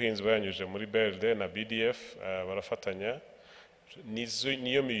guteza imbere ubuhinzi, bayanyujije muri BRD na BDF, barafatanya.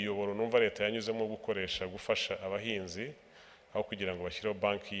 Niyo miyoboro numva leta yanyuzemo gukoresha gufasha abahinzi, aho kugira ngo bashyireho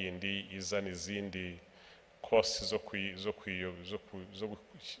banki yindi izana izindi costs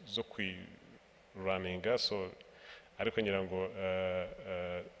zo kwiraninga. So ariko ngira ngo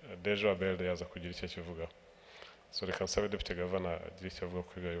deje wa BRD yaza kugira icyo kivugaho. So reka nsabe Depite Gavana agira icyo avuga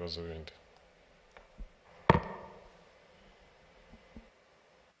kuri ibyo bibazo bindi.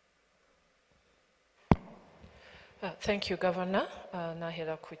 Thank you, Governor.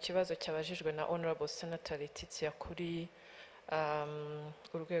 Nahera ku kibazo cyabajijwe na Honorable Senator Letitia kuri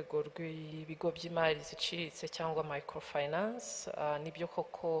urwego rw'ibigo by'imari ziciriritse cyangwa microfinance. Nibyo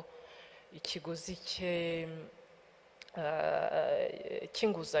koko ikiguzi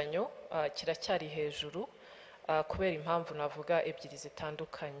cy'inguzanyo kiracyari hejuru kubera impamvu navuga ebyiri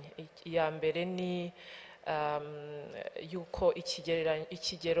zitandukanye. Iya mbere ni yuko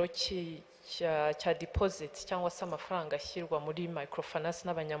ikigero cya deposit cyangwa se amafaranga ashyirwa muri microfinance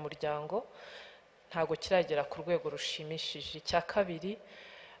n'abanyamuryango ntago kiragera ku rwego rushimishije. Icya kabiri,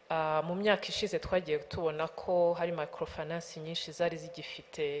 mu myaka ishize twagiye tubona ko hari microfinance nyinshi zari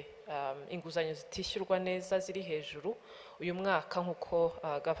zigifite inguzanyo zitishyurwa neza ziri hejuru. Uyu mwaka nk'uko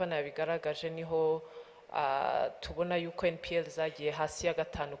Governor yabigaragaje niho tubona yuko NPL zagiye hasi ya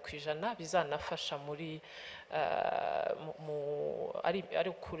 5%, bizanafasha muri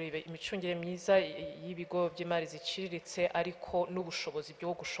ari kureba imicungire myiza y'ibigo by'imari ziciriritse, ariko n'ubushobozi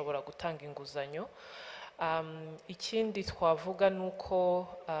bwo gushobora gutanga inguzanyo. Ikindi twavuga nuko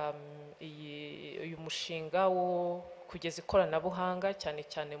uyu mushinga wo kugeza ikoranabuhanga cyane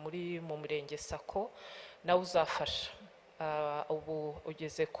cyane mu mirenge sako nawe uzafasha. Ubu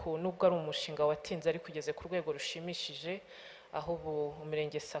ugeze nubwo ari umushinga watinze ariko ugeze ku rwego rushimishije, aho ubu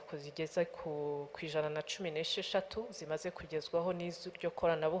umurenge sako zigeze ku 116 zimaze kugezwaho n'iryo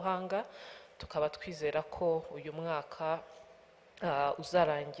koranabuhanga. Tukaba twizera ko uyu mwaka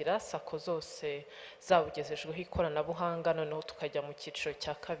uzarangira sako zose zabugezejweho ikoranabuhanga, noneho tukajya mu cyiciro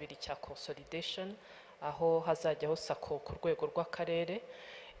cya kabiri cya consolidation, aho hazajyaho sako ku rwego rw'akarere.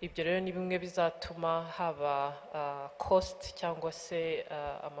 ibyo rero ni bimwe bizatuma haba cost cyangwa se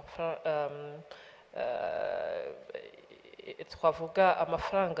twavuga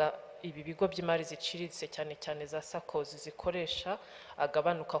amafaranga ibi bigo by'imari ziciriritse cyane cyane za sakozi zikoresha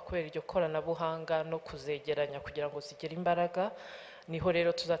agabanuka kubera iryo koranabuhanga no kuzegeranya kugira ngo zigire imbaraga. Niho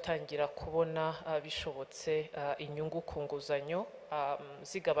rero tuzatangira kubona bishobotse inyungu ku nguzanyo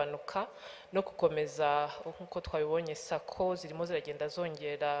zigabanuka no gukomeza nk'uko twabibonye sako zirimo ziragenda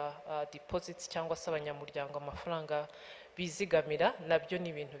zongera deposits cyangwa se abanyamuryango amafaranga bizigamira, nabyo ni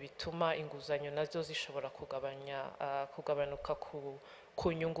ibintu bituma inguzanyo nazo zishobora kugabanuka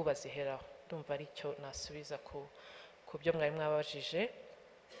ku nyungu baziheraho. Ndumva aricyo nasubiza ku byo mwari mwabajije.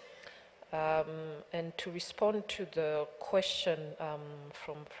 And to respond to the question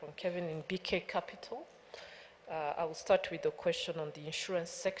from Kevin in BK Capital, I will start with the question on the insurance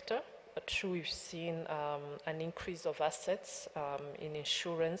sector. True, we've seen an increase of assets in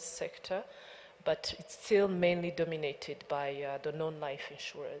insurance sector, but it's still mainly dominated by the non-life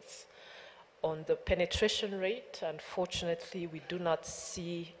insurers. On the penetration rate, unfortunately, we do not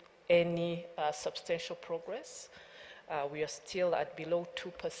see any substantial progress. We are still at below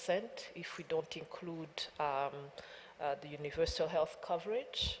 2% if we don't include the universal health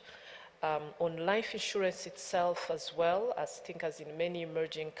coverage. On life insurance itself as well, as I think as in many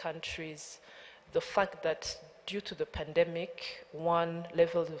emerging countries, the fact that due to the pandemic,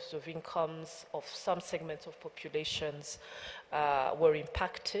 levels of incomes of some segments of populations were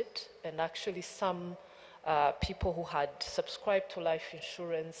impacted, and actually some people who had subscribed to life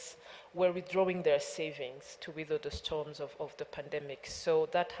insurance were withdrawing their savings to weather the storms of the pandemic. So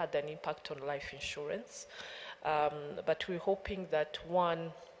that had an impact on life insurance. But we're hoping that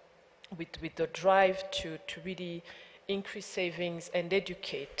with the drive to really increase savings and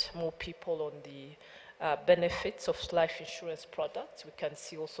educate more people on the benefits of life insurance products, we can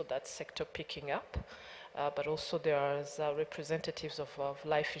see also that sector picking up. But also there are representatives of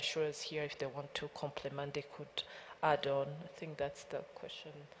life insurers here. If they want to complement, they could add on. I think that's the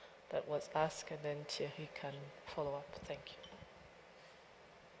question that was asked, and then Thierry can follow up. Thank you.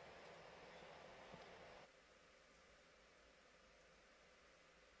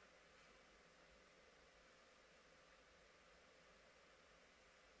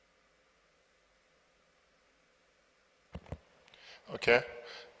 Okay.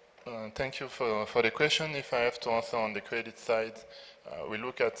 Thank you for the question. If I have to answer on the credit side, we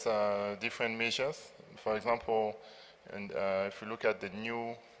look at different measures. For example, if we look at the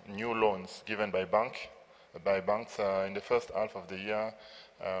new loans given by banks in the first half of the year,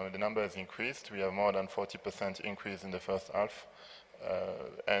 the number has increased. We have more than 40% increase in the first half,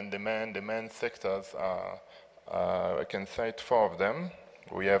 and the main sectors are I can cite 4 of them.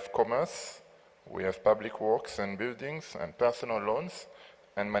 We have commerce, we have public works and buildings, and personal loans,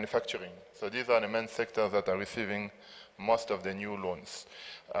 and manufacturing. So these are the main sectors that are receiving most of the new loans.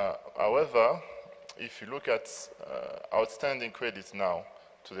 However, if you look at outstanding credits now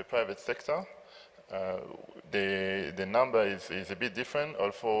to the private sector, the number is a bit different,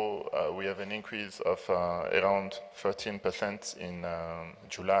 although we have an increase of around 13% in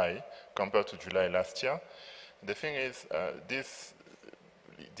July compared to July last year. The thing is,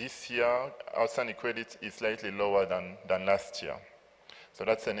 this year, outstanding credit is slightly lower than last year. So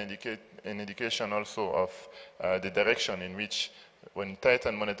that's an indication also of the direction in which, when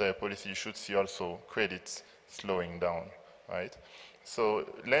tighten monetary policy, you should see also credits slowing down, right? So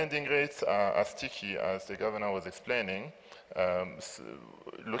lending rates are sticky, as the governor was explaining.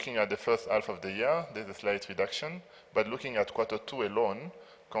 Looking at the first half of the year, there's a slight reduction, but looking at Q2 alone,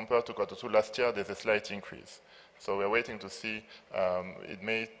 compared to Q2 last year, there's a slight increase. So we're waiting to see. It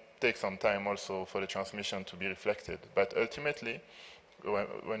may take some time also for the transmission to be reflected, but ultimately,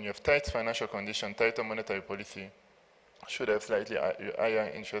 when you have tight financial condition, tighter monetary policy, should have slightly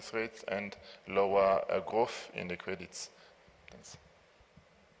higher interest rates and lower growth in the credits. Thanks.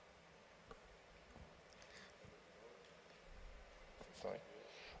 Sorry.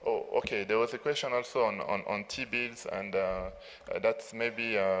 Oh, okay. There was a question also on T-bills, and that's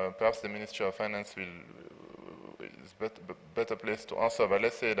maybe perhaps the Ministry of Finance is better place to answer. But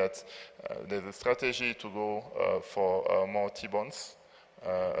let's say that there's a strategy to go for more T-bonds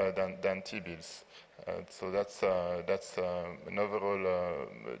than T-bills. So that's an overall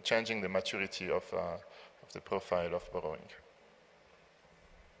changing the maturity of the profile of borrowing.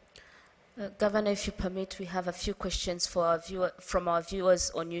 Governor, if you permit, we have a few questions from our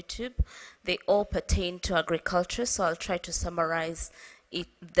viewers on YouTube. They all pertain to agriculture, so I'll try to summarize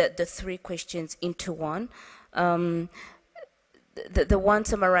the 3 questions into one. The one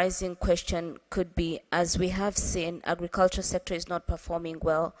summarizing question could be, as we have seen, agriculture sector is not performing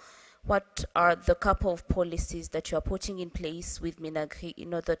well. What are the couple of policies that you are putting in place with Minagri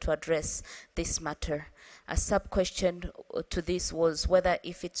in order to address this matter? A sub-question to this was whether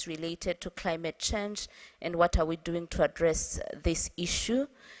if it's related to climate change and what are we doing to address this issue,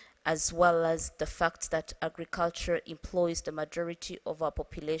 as well as the fact that agriculture employs the majority of our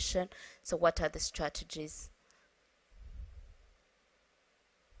population. So what are the strategies?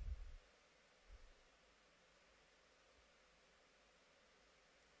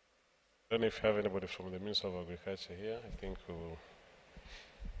 I don't know if you have anybody from the Ministry of Agriculture here. I think we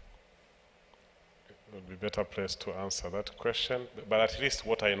would be better placed to answer that question. But at least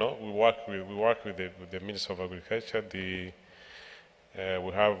what I know, we work with the Ministry of Agriculture. We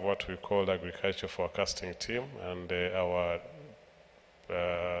have what we call the agriculture forecasting team, and our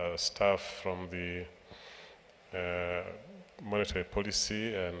staff from the monetary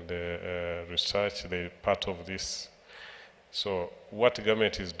policy and research, they're part of this. So what the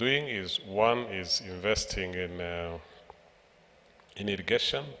government is doing is, one is investing in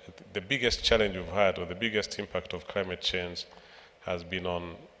irrigation. The biggest challenge we've had, or the biggest impact of climate change, has been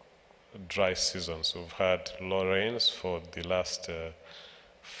on dry seasons. We've had low rains for the last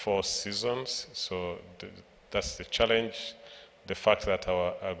 4 seasons, so that's the challenge. The fact that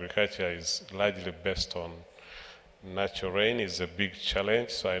our agriculture is largely based on natural rain is a big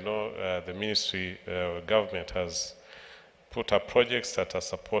challenge. So I know the ministry, government has put up projects that are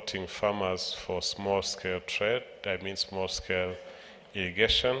supporting farmers for small-scale trade, I mean small-scale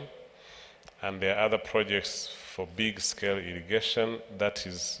irrigation, and there are other projects for big-scale irrigation. That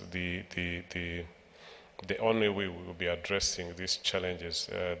is the only way we will be addressing these challenges,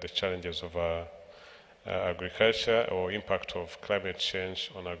 the challenges of agriculture, or impact of climate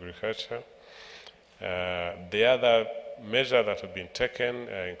change on agriculture. The other measure that have been taken,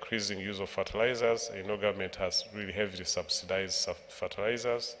 increasing use of fertilizers. You know, government has really heavily subsidized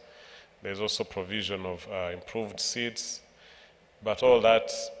fertilizers. There's also provision of improved seeds. But all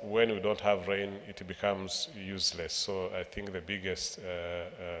that, when we don't have rain, it becomes useless. So I think the biggest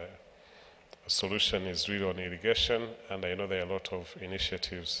solution is really on irrigation, and I know there are a lot of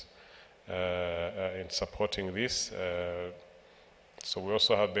initiatives in supporting this. So we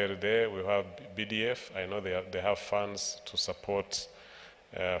also have BRD, we have BDF. I know they have funds to support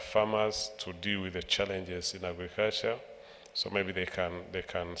farmers to deal with the challenges in agriculture. So maybe they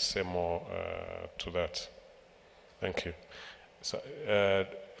can say more to that. Thank you. So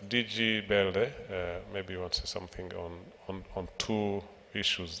DG BRD, maybe you want to say something on 2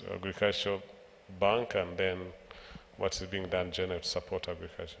 issues: agriculture bank, and then what is being done generally to support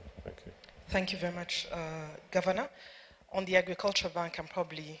agriculture. Thank you. Thank you very much, Governor. On the Agriculture Bank,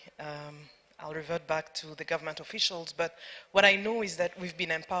 I'll revert back to the government officials, but what I know is that we've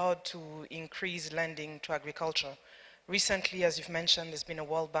been empowered to increase lending to agriculture. Recently, as you've mentioned, there's been a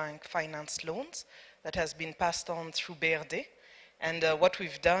World Bank financed loans that has been passed on through BRD. And what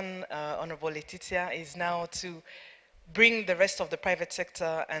we've done, Honorable Laetitia, is now to bring the rest of the private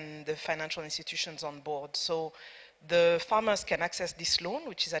sector and the financial institutions on board. So the farmers can access this loan,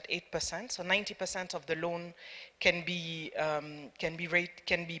 which is at 8%. So 90% of the loan can be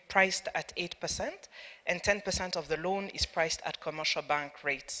priced at 8%, and 10% of the loan is priced at commercial bank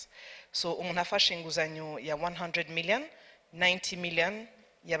rates. So umunafasha inguzanyo ya 100 million, 90 million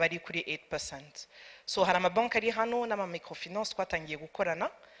yabari kuri 8%. So hari amabanki ari hano n'ama microfinance twatangiye gukorana.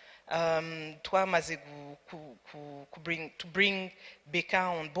 Twamaze to bring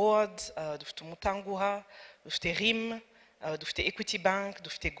Beka on board, dufite Umutanguha, dufite RIM, dufite Equity Bank,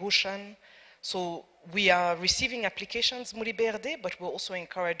 dufite Goshen. So we are receiving applications muri BRD, but we're also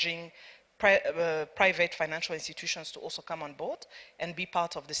encouraging private financial institutions to also come on board and be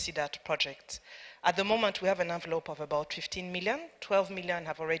part of the CDAT project. At the moment, we have an envelope of about 15 million. 12 million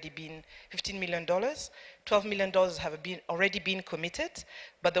have already been, $15 million. $12 million have already been committed,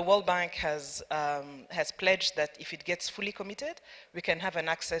 but the World Bank has pledged that if it gets fully committed, we can have an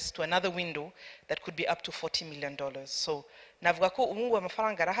access to another window that could be up to $40 million. So, navuga ko umungu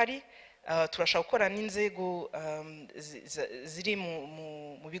amafaranga arahari, turashaka gukora n'inzego ziri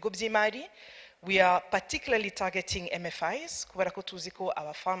mu bigo by'imari. We are particularly targeting MFIs, kubera ko tuzi ko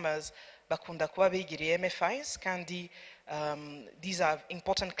our farmers bakunda kuba begiriye MFIs, kandi these are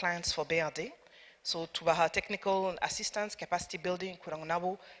important clients for BRD. So tubaha technical assistance, capacity building, kugira ngo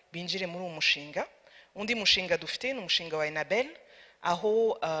nabo binjire muri uwo mushinga. Undi mushinga dufite ni umushinga wa Enabel,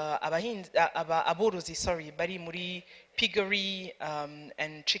 aho aborozi bari muri piggery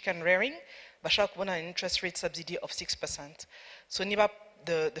and chicken rearing bashaka kubona an interest rate subsidy of 6%. So niba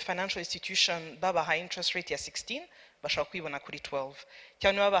the financial institution baba high interest rate ya 16, bashobora kwibona kuri 12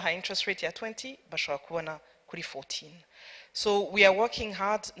 cyangwa niba baha interest rate ya 20 bashobora kubona kuri 14. So we are working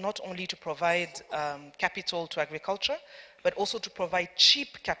hard not only to provide capital to agriculture, but also to provide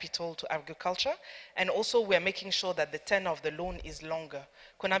cheap capital to agriculture, and also we are making sure that the tenor of the loan is longer.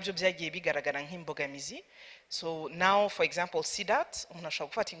 Konabyo byagiye bigaragara nk'imbogamizi. So now, for example, SIDAT, umuntu ashobora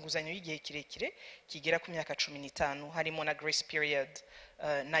gufata inguzanyo y'igihe kirekire kigera ku myaka 15 harimo na grace period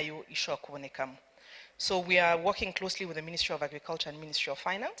nayo ishobora kubonekamo. So we are working closely with the Ministry of Agriculture and Ministry of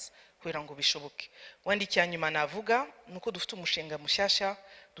Finance kugira ngo bishoboke. Wandi cyanyuma navuga nuko dufite umushinga mushasha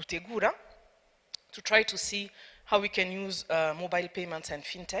dutegura to try to see how we can use mobile payments and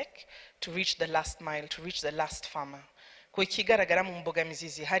fintech to reach the last mile, to reach the last farmer. Kwa ikigaragara mu mbogamizi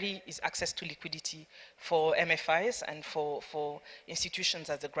zihari is access to liquidity for MFIs and for institutions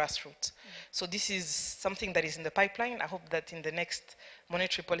at the grassroots. So this is something that is in the pipeline. I hope that in the next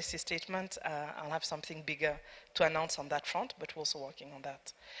monetary policy statement, I'll have something bigger to announce on that front, but we're also working on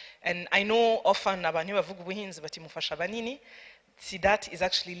that. And I know often abantu bavuga ubuhinzi bati mufasha banini. See, that is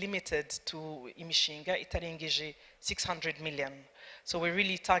actually limited to imishinga itarengeje 600 million. So we're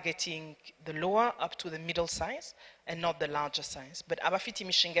really targeting the lower up to the middle size and not the larger size. But abafiti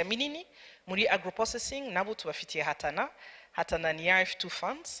imishinga minini, muri agro-processing, nabo tubafiti hatana ni RF2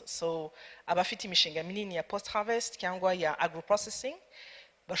 funds. So abafiti imishinga minini ya post-harvest, kyangwa ya agro-processing,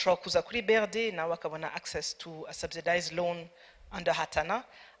 bashobora kuza kuri BRD, na wakabona access to a subsidized loan under hatana.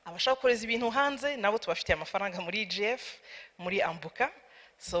 Abashaka gukoreza ibintu hanze nabo tubafitiye amafaranga muri EGF muri Ambuka.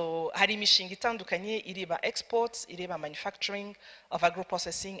 So hari imishinga itandukanye ireba exports, ireba manufacturing of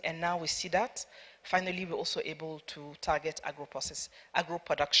agro-processing, and now we see that finally we're also able to target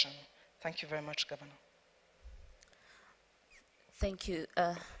agro-production. Thank you very much, Governor. Thank you.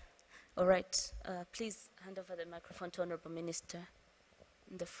 All right, please hand over the microphone to Honorable Minister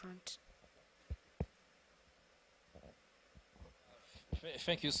in the front.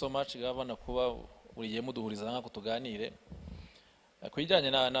 Thank you so much, Governor, kuba uriye muduhuriza nka kutuganire.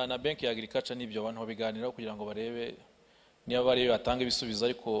 Kujyanye na bank ya agriculture nibyo abantu babiganiraho kugira ngo barebe niba bari batanga ibisubizo,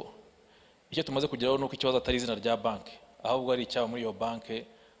 ariko icyo tumaze kugeraho nuko ikibazo atari izina rya bank, ahubwo ari icyaba muri iyo bank,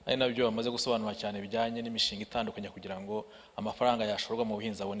 ari nabyo bamaze gusobanura cyane bijyanye n'imishinga itandukanye kugira ngo amafaranga yashorwa mu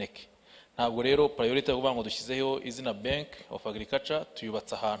buhinzi aboneke. Ntabwo rero priority yo kuvuga ngo dushyizeho izina Bank of Agriculture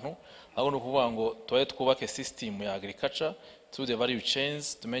tuyubatse ahantu, ahubwo no kuvuga ngo tubaye twubake system ya agriculture through the value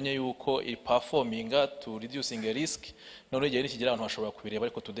chains, tumenye yuko i performinga to reducing a risk. None igihe nikigera abantu bashobora kubireba,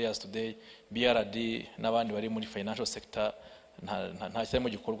 ariko today as today BRD n'abandi bari muri financial sector nta cyari mu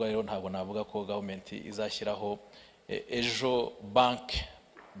gikorwa. Rero ntabwo navuga ko government izashyiraho ejo bank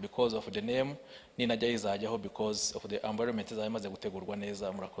because of the name, ni najya izajyaho because of the environment zamaze gutegurwa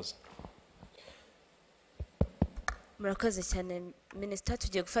neza. Murakoze. Murakoze cyane Minister.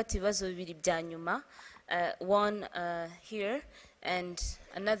 Tugiye gufata ibibazo bibiri bya nyuma. One here and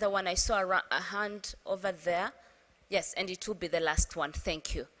another one. I saw a hand over there. Yes, and it will be the last one.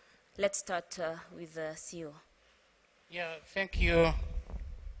 Thank you. Let's start with the CEO. Yeah, thank you,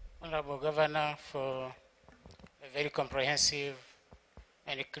 Honorable Governor, for a very comprehensive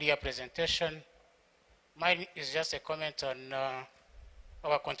and a clear presentation. Mine is just a comment on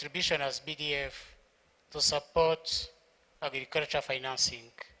our contribution as BDF to support agriculture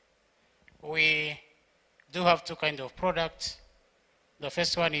financing. We do have two kinds of products. The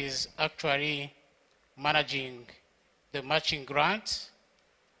first one is actually managing the matching grant,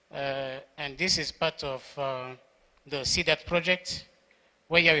 and this is part of the CDAT project,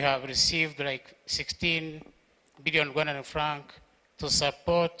 where we have received like 16 billion Rwandan franc to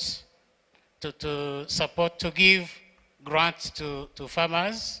support, to give grants to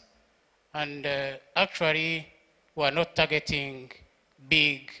farmers. And actually, we are not targeting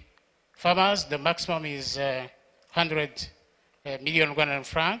big farmers. The maximum is 100 million Rwandan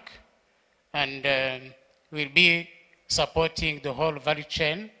franc, and we'll be supporting the whole value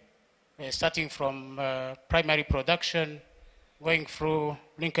chain, starting from primary production, going through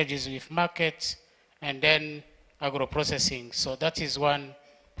linkages with markets, and then agro-processing. So that is one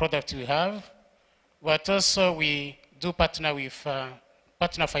product we have. But also we do partner with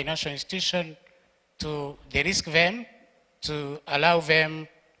partner financial institution to de-risk them, to allow them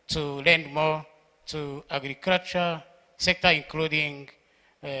to lend more to agriculture sector, including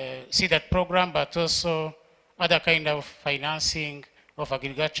CDAT program, but also other kind of financing of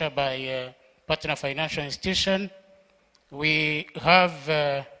agriculture by partner financial institution. We have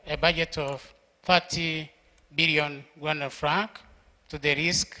a budget of 30 billion Rwandan franc to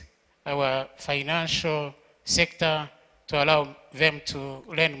de-risk our financial sector to allow them to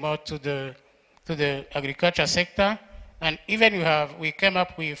lend more to the agriculture sector. And even we came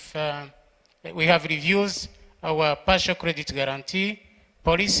up with, we have reviewed our partial credit guarantee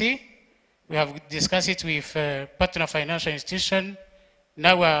policy. We have discussed it with partner financial institution.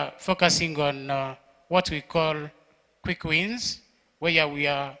 Now we're focusing on what we call quick wins, where we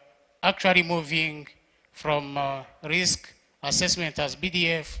are actually moving from risk assessment as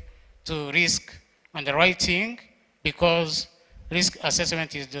BDF to risk underwriting, because risk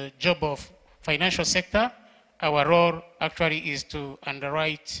assessment is the job of financial sector. Our role actually is to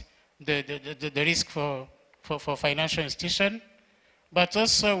underwrite the risk for financial institution. But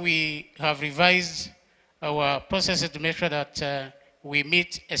also we have revised our processes to make sure that we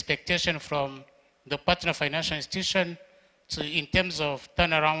meet expectation from the partner financial institution in terms of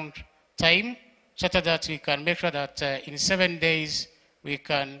turnaround time, so that we can make sure that in 7 days we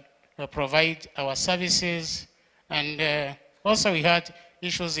can provide our services. And also we had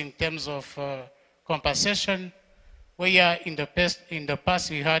issues in terms of compensation, where in the past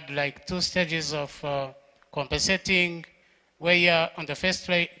we had like 2 stages of compensating, where on the first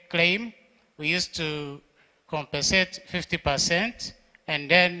claim we used to compensate 50%, and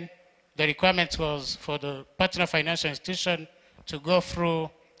then the requirement was for the partner financial institution to go through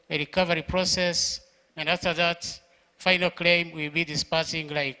a recovery process, and after that, final claim will be dispersing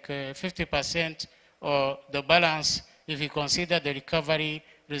like 50% or the balance if you consider the recovery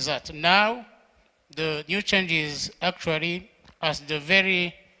result. Now, the new change is actually, as the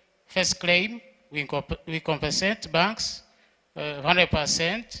very first claim, we compensate banks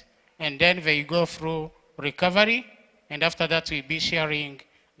 100%, and then they go through recovery, and after that we'll be sharing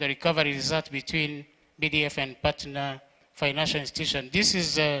the recovery result between BDF and partner financial institution. This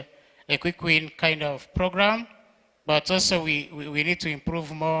is a quick win kind of program, but also we need to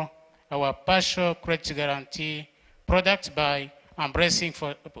improve more our partial credit guarantee product by embracing,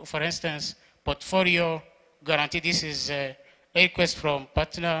 for instance, portfolio guarantee. This is a request from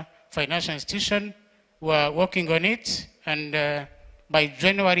partner financial institution. We are working on it, and by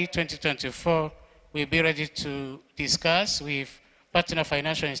January 2024, we'll be ready to discuss with partner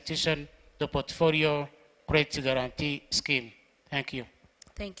financial institution the portfolio credit guarantee scheme. Thank you.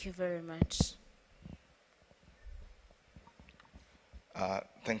 Thank you very much.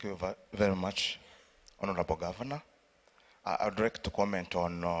 Thank you very much, Honorable Governor. I would like to comment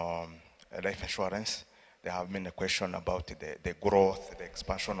on life insurance. There have been a question about the growth, the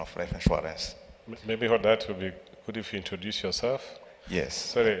expansion of life insurance. Maybe that would be good if you introduce yourself. Yes.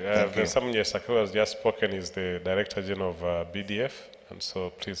 Sorry, Vesamnya Sakura has just spoken, is the Director General of BDF, and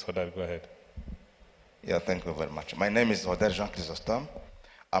so please, Hodar, go ahead. Yeah, thank you very much. My name is Hodar Jean Chrysostome.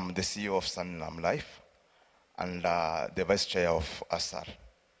 I'm the CEO of Sanlam Life and the Vice Chair of ASAR.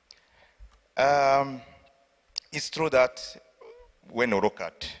 It's true that when we look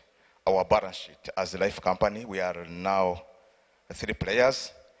at our balance sheet as a life company, we are now 3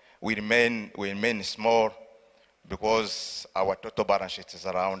 players. We remain small because our total balance sheet is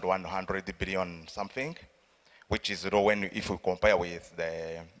around 100 billion something, which is low if we compare with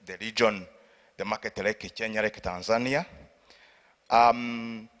the region, the market like Kenya, like Tanzania.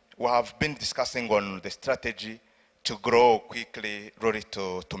 We have been discussing on the strategy to grow quickly, really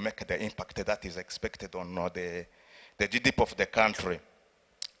to make the impact that is expected on the GDP of the country.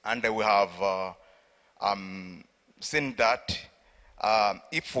 And we have seen that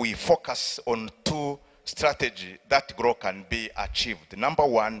if we focus on 2 strategies, that growth can be achieved. Number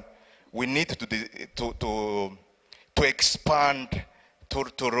 1, we need to expand, to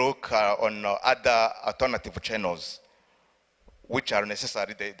look on other alternative channels, which are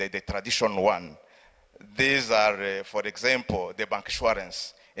necessary, the traditional one. These are, for example, the bank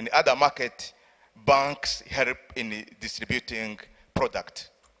insurance. In the other market, banks help in distributing product.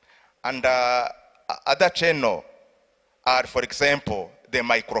 And other channel are, for example, the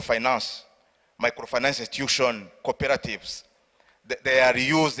microfinance institution, cooperatives. They are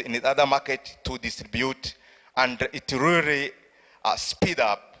used in the other market to distribute, and it really speed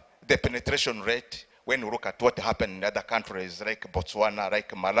up the penetration rate. When we look at what happened in other countries like Botswana, like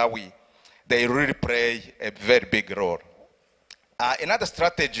Malawi, they really play a very big role. Another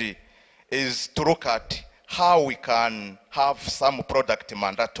strategy is to look at how we can have some product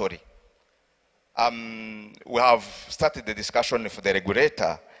mandatory. We have started the discussion with the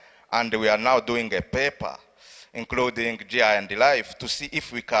regulator, and we are now doing a paper, including GI and Life, to see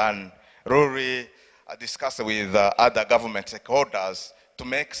if we can really discuss with other government stakeholders to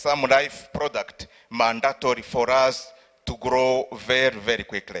make some life product mandatory for us to grow very, very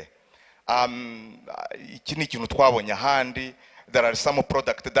quickly. There are some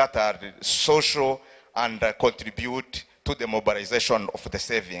products that are social and contribute to the mobilization of the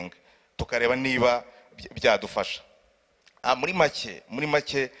saving. Tukareba niba byadufasha. Muri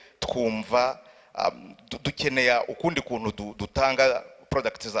make twumva dukeneye ukundi kuntu dutanga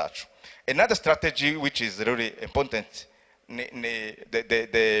products zacu. Another strategy which is really important,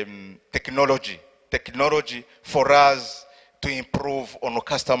 the technology for us to improve on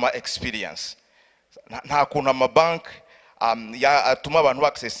customer experience. Nta kuntu amabank atuma abantu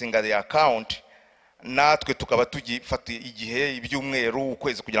accessinga the account natwe tukaba tugifata igihe ibyumweru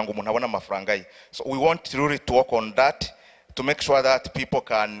ukwezi kugira ngo umuntu abone amafaranga ye. So we want really to work on that to make sure that people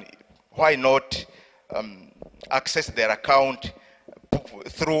can, why not, access their account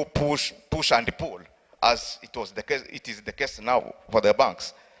through push and pull, as it is the case now for the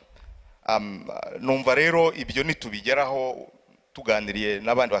banks. Numva rero ibyo nitubigeraho tuganiriye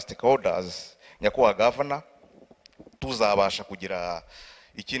n'abandi ba stakeholders, nyakubahwa governor, tuzabasha kugira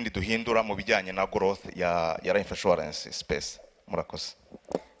ikindi duhindura mu bijyanye na growth ya life insurance space. Murakoze.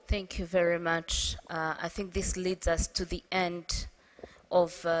 Thank you very much. I think this leads us to the end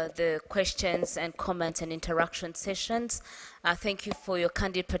of the questions and comments and interaction sessions. Thank you for your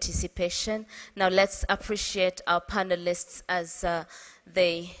candid participation. Now let's appreciate our panelists as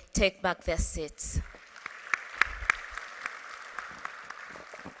they take back their seats.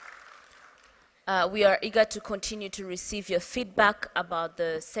 We are eager to continue to receive your feedback about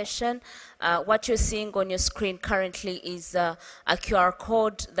the session. What you're seeing on your screen currently is a QR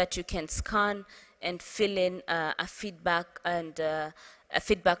code that you can scan and fill in a feedback and a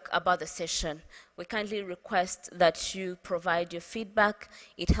feedback about the session. We kindly request that you provide your feedback.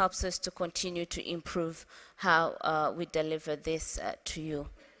 It helps us to continue to improve how we deliver this to you.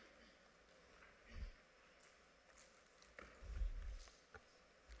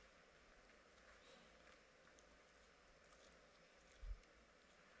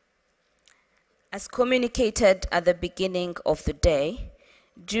 As communicated at the beginning of the day,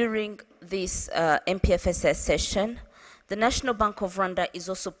 during this MPFSS session, the National Bank of Rwanda is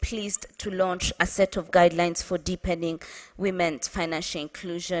also pleased to launch a set of guidelines for deepening women's financial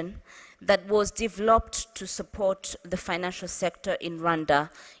inclusion that was developed to support the financial sector in Rwanda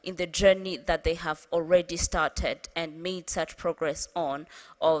in the journey that they have already started and made such progress on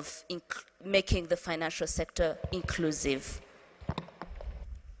of making the financial sector inclusive.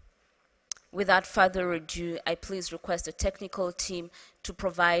 Without further ado, I please request the technical team to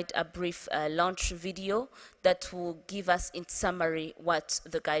provide a brief launch video that will give us in summary what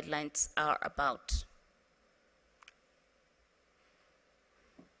the guidelines are about.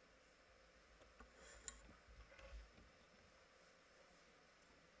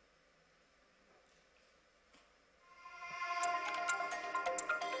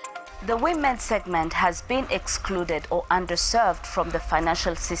 The women's segment has been excluded or underserved from the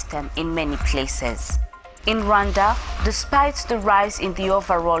financial system in many places. In Rwanda, despite the rise in the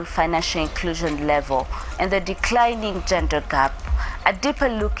overall financial inclusion level and the declining gender gap, a deeper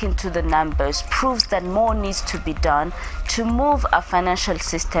look into the numbers proves that more needs to be done to move our financial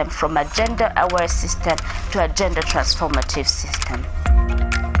system from a gender-aware system to a gender transformative system.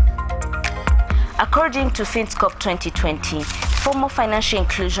 According to FinScope 2020, formal financial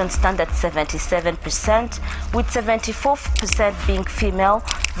inclusion stands at 77%, with 74% being female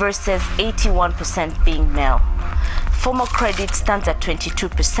versus 81% being male. Formal credit stands at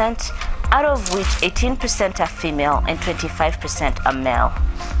 22%, out of which 18% are female and 25% are male.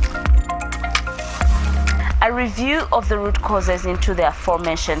 A review of the root causes into the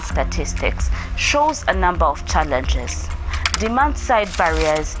aforementioned statistics shows a number of challenges. Demand-side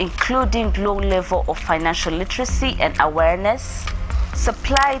barriers, including low level of financial literacy and awareness.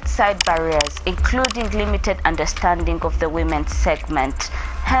 Supply-side barriers, including limited understanding of the women's segment,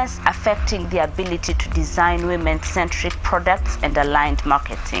 hence affecting the ability to design women-centric products and aligned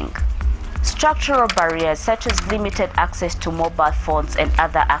marketing. Structural barriers such as limited access to mobile phones and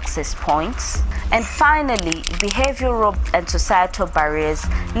other access points. And finally, behavioral and societal barriers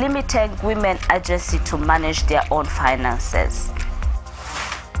limiting women's agency to manage their own finances.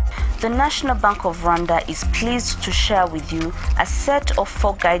 The National Bank of Rwanda is pleased to share with you a set of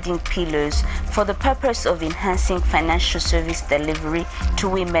 4 guiding pillars for the purpose of enhancing financial service delivery to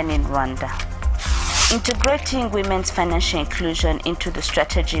women in Rwanda. Integrating women's financial inclusion into the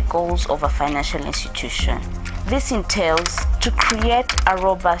strategic goals of a financial institution. This entails to create a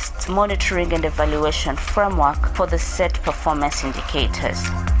robust monitoring and evaluation framework for the set performance indicators.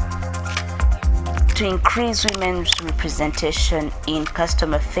 To increase women's representation in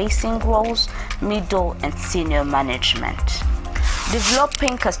customer-facing roles, middle and senior management.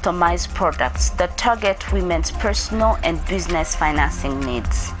 Developing customized products that target women's personal and business financing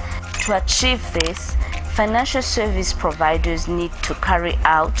needs. To achieve this, financial service providers need to carry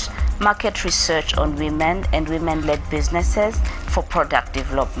out market research on women and women-led businesses for product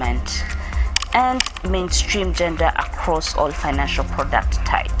development. and mainstream gender across all financial product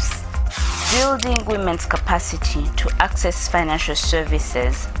types. Building women's capacity to access financial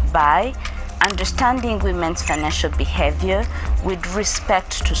services by understanding women's financial behavior with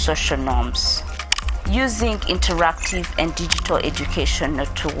respect to social norms, using interactive and digital educational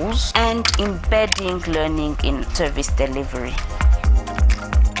tools, and embedding learning in service delivery.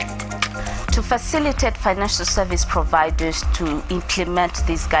 To facilitate financial service providers to implement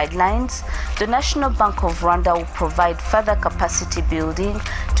these guidelines, the National Bank of Rwanda will provide further capacity building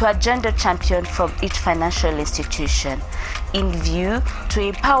to a gender champion from each financial institution in view to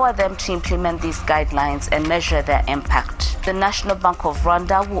empower them to implement these guidelines and measure their impact. The National Bank of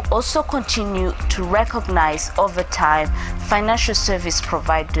Rwanda will also continue to recognize over time financial service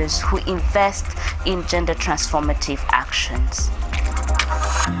providers who invest in gender transformative actions.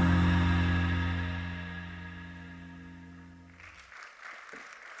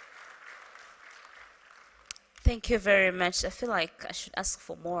 Thank you very much. I feel like I should ask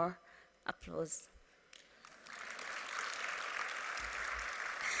for more applause.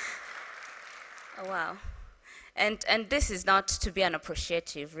 Oh, wow. And this is not to be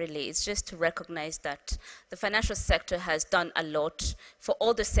unappreciative, really. It's just to recognize that the financial sector has done a lot for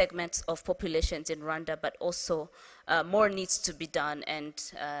all the segments of populations in Rwanda, but also more needs to be done. And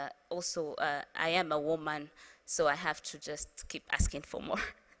also, I am a woman, so I have to just keep asking for more.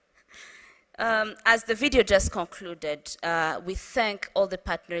 As the video just concluded, we thank all the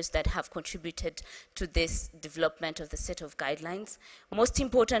partners that have contributed to this development of the set of guidelines. Most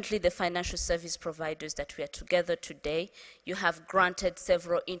importantly, the financial service providers that we are together today. You have granted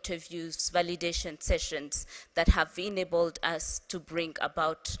several interviews, validation sessions that have enabled us to bring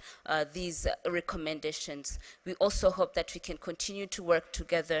about these recommendations. We also hope that we can continue to work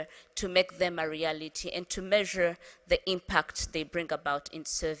together to make them a reality and to measure the impact they bring about in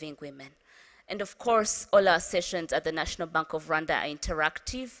serving women. And of course, all our sessions at the National Bank of Rwanda are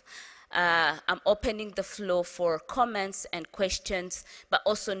interactive. I'm opening the floor for comments and questions, but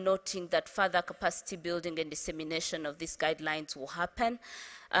also noting that further capacity building and dissemination of these guidelines will happen.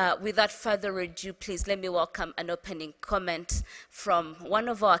 Without further ado, please let me welcome an opening comment from one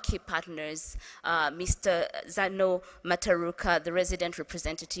of our key partners, Mr. Zano Mataruka, the resident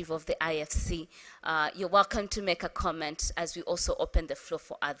representative of the IFC. You're welcome to make a comment as we also open the floor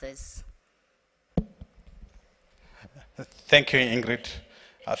for others. Thank you, Ingrid.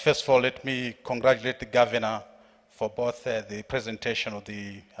 First of all, let me congratulate the governor for both the presentation of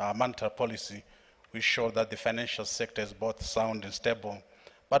the monetary policy, which showed that the financial sector is both sound and stable,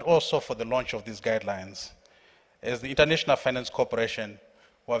 but also for the launch of these guidelines. As the International Finance Corporation,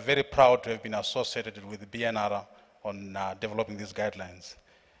 we are very proud to have been associated with the BNR on developing these guidelines.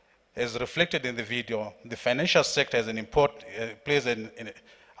 As reflected in the video, the financial sector has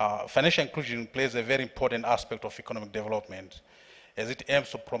financial inclusion plays a very important aspect of economic development, as it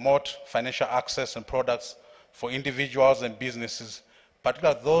aims to promote financial access and products for individuals and businesses,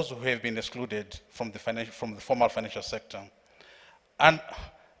 particularly those who have been excluded from the formal financial sector. And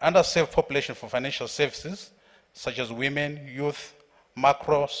underserved population for financial services, such as women, youth,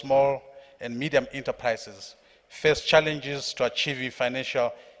 macro, small, and medium enterprises, face challenges to achieving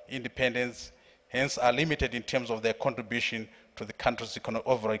financial independence, hence are limited in terms of their contribution to the country's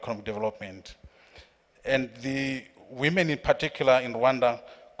overall economic development. And the women in particular in Rwanda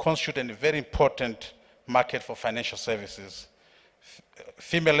constitute a very important market for financial services.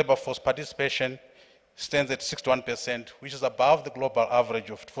 Female labor force participation stands at 61%, which is above the global average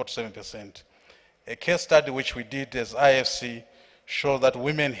of 47%. A case study which we did as IFC showed that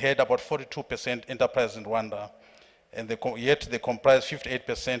women had about 42% enterprise in Rwanda, and yet they comprise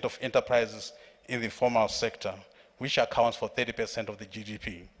 58% of enterprises in the formal sector, which accounts for 30% of the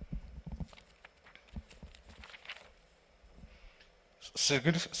GDP.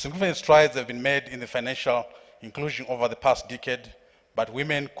 Significant strides have been made in the financial inclusion over the past decade, but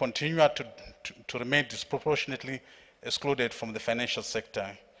women continue to remain disproportionately excluded from the financial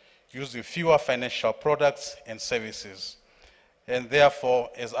sector, using fewer financial products and services. And therefore,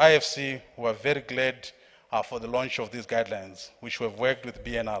 as IFC, we are very glad for the launch of these guidelines, which we have worked with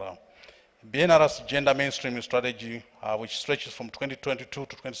BNR. BNR's gender mainstreaming strategy, which stretches from 2022 to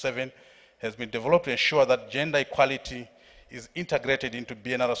 2027, has been developed to ensure that gender equality is integrated into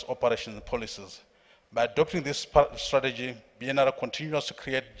BNR's operations and policies. By adopting this strategy, BNR continues to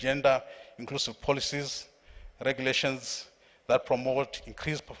create gender-inclusive policies, regulations that promote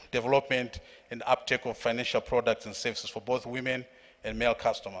increased development and uptake of financial products and services for both women and male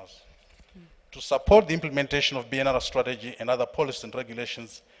customers. To support the implementation of BNR strategy and other policies and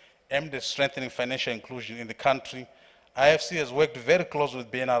regulations aimed at strengthening financial inclusion in the country, IFC has worked very closely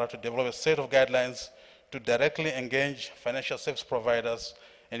with BNR to develop a set of guidelines to directly engage financial service providers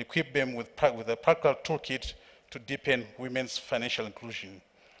and equip them with a practical toolkit to deepen women's financial inclusion.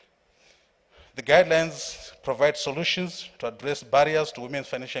 The guidelines provide solutions to address barriers to women's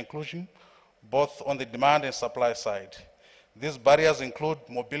financial inclusion, both on the demand and supply side. These barriers include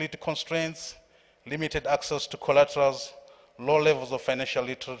mobility constraints, limited access to collaterals, low levels of financial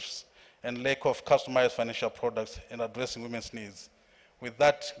literacy, and lack of customized financial products in addressing women's needs. With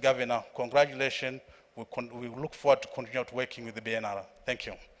that, Governor, congratulations. We look forward to continue working with the BNR. Thank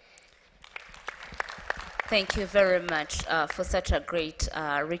you. Thank you very much for such a great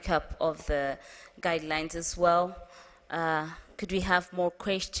recap of the guidelines as well. Could we have more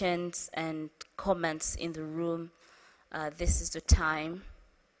questions and comments in the room? This is the time.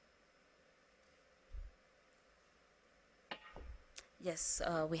 Yes,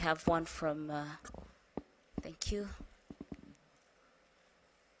 we have one from, thank you.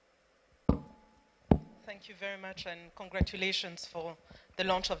 Thank you very much, and congratulations for the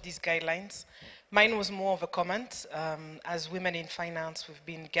launch of these guidelines. Mine was more of a comment. As Women in Finance, we've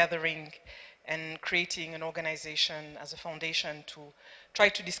been gathering and creating an organization as a foundation to try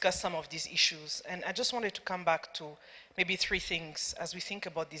to discuss some of these issues. And I just wanted to come back to maybe 3 things as we think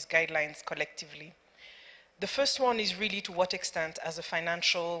about these guidelines collectively. The first one is really to what extent, as a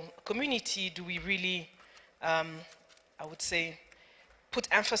financial community, do we really, I would say, put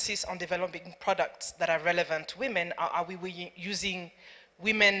emphasis on developing products that are relevant to women? Are we using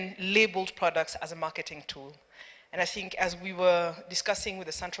women-labeled products as a marketing tool? And I think as we were discussing with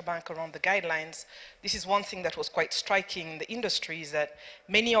the central bank around the guidelines, this is one thing that was quite striking in the industry, is that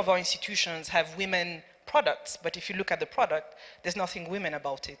many of our institutions have women products, but if you look at the product, there's nothing women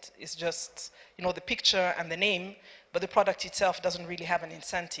about it. It's just, you know, the picture and the name, but the product itself doesn't really have an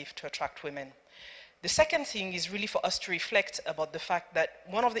incentive to attract women. The second thing is really for us to reflect about the fact that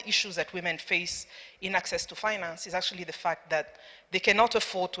one of the issues that women face in access to finance is actually the fact that they cannot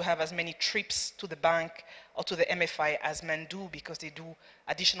afford to have as many trips to the bank or to the MFI as men do, because they do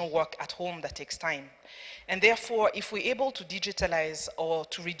additional work at home that takes time. And therefore, if we're able to digitalize or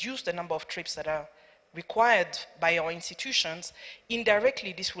to reduce the number of trips that are required by our institutions,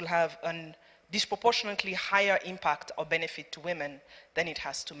 indirectly this will have a disproportionately higher impact or benefit to women than it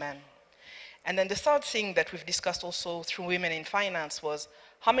has to men. And then the third thing that we've discussed also through Women in Finance was,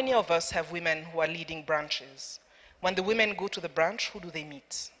 how many of us have women who are leading branches? When the women go to the branch, who do they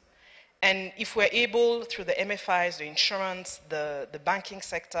meet? And if we're able, through the MFIs, the insurance, the banking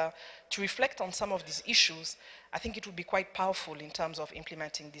sector, to reflect on some of these issues, I think it would be quite powerful in terms of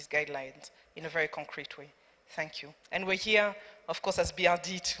implementing these guidelines in a very concrete way. Thank you. And we're here, of course, as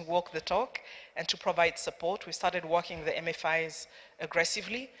BRD to walk the talk and to provide support. We started working with the MFIs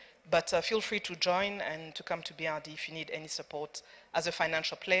aggressively, but feel free to join and to come to BRD if you need any support. As a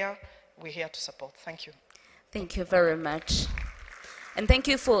financial player, we're here to support. Thank you. Thank you very much. And thank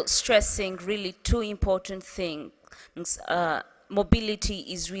you for stressing really 2 important things. Mobility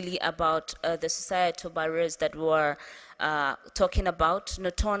is really about the societal barriers that we were talking about,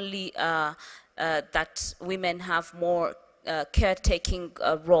 not only that women have more caretaking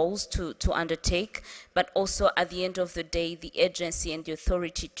roles to undertake, but also at the end of the day, the agency and the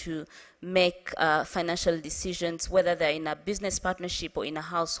authority to make financial decisions, whether they're in a business partnership or in a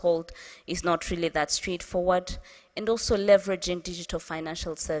household, is not really that straightforward. And also leveraging digital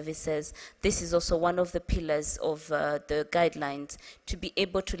financial services. This is also one of the pillars of the guidelines, to be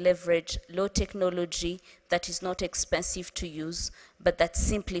able to leverage low technology that is not expensive to use, but that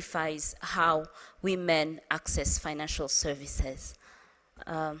simplifies how women access financial services.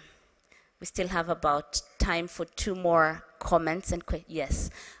 We still have about time for 2 more comments and yes,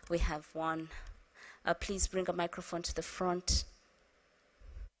 we have one. Please bring a microphone to the front.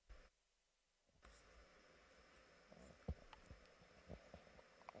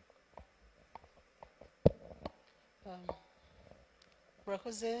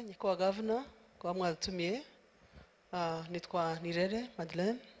 Murakoze nyakubahwa Governor kuba mwadutumiye. Nitwa Nirere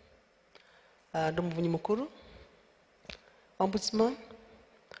Madeleine, ndi umuvunyi mukuru, Ombudsman.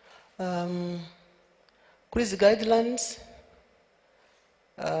 Kuri izi guidelines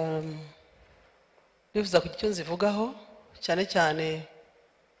nifuza kugira icyo nzivugaho, cyane cyane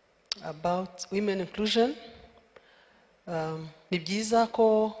about women inclusion. Ni byiza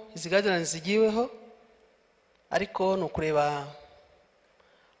ko izi guidelines zigiweho, ariko ni ukureba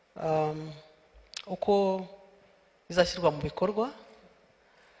uko bizashyirwa mu bikorwa,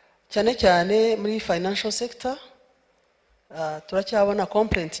 cyane cyane muri financial sector. Turacyabona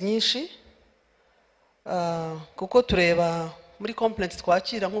complaint nyinshi, kuko tureba muri complaint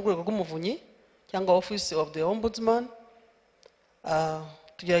twakira nk'urwego rw'umuvunyi cyangwa Office of the Ombudsman,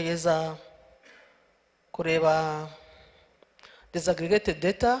 tugerageza kureba disaggregated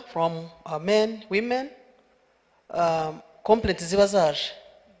data from men, women, complaints ziba zaje.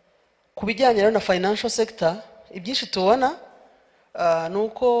 Ku bijyanye rero na financial sector, ibyinshi tubona ni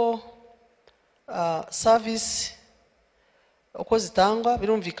uko service uko zitangwa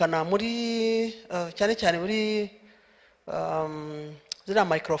birumvikana muri cyane cyane muri ziriya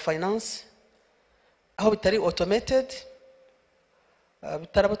microfinance aho bitari automated,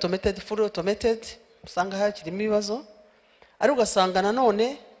 bitari automated, fully automated, usanga hakirimo ibibazo, ariko ugasanga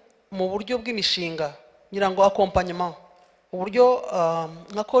nanone mu buryo bw'imishinga ngira ngo accompagnement, uburyo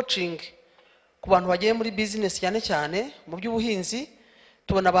nka coaching ku bantu bagiye muri business cyane cyane mu by'ubuhinzi.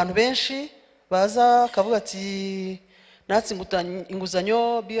 Tubona abantu benshi baza kavuga ati natsi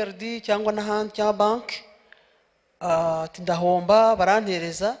inguzanyo BRD cyangwa n'ahandi cyangwa bank, ati ndahomba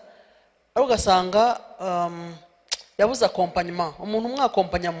barantereza, ariko ugasanga yabuze accompagnement, umuntu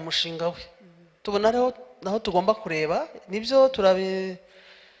umwakompanya mu mushinga we. Tubona rero naho tugomba kureba, nibyo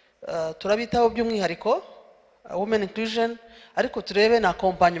turabitaho by'umwihariko women inclusion, ariko turebe na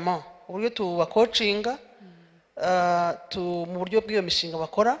accompagnement, uburyo tuba coachinga mu buryo bw'iyo mishinga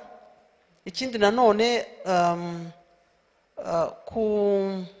bakora. Ikindi nanone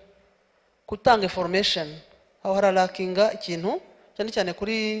gutanga information aho haralakinga ikintu cyane cyane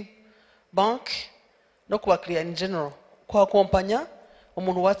kuri bank no ku bakiriya in general, kuhakompanya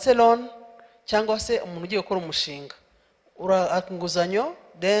umuntu watse loan cyangwa se umuntu ugiye gukora umushinga inguzanyo,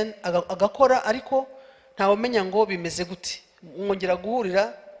 then agakora ariko ntawe umenya ngo bimeze gute. Mwongera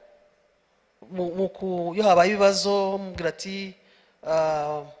guhurira iyo habaye ibibazo mubwira ati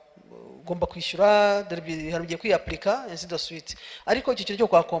ugomba kwishyura, hari ugiye kwiyaplika ainsi de suite. Ariko icyo kintu cyo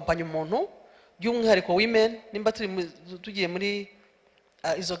kwakompanya umuntu by'umwihariko women, nimba tugiye muri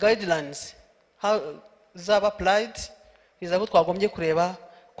izo guidelines zaba applied, biza ko twagombye kureba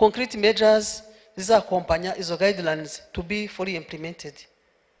concrete measures zizakompanya izo guidelines to be fully implemented.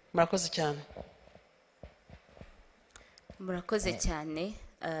 Murakoze cyane. Murakoze cyane.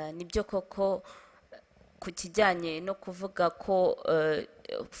 Nibyo koko ku kijyanye no kuvuga ko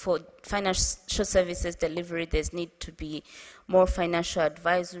for financial services delivery there's need to be more financial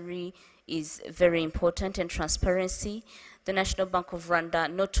advisory is very important, and transparency. The National Bank of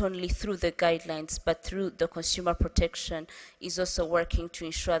Rwanda, not only through the guidelines but through the consumer protection, is also working to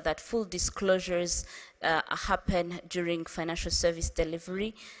ensure that full disclosures happen during financial service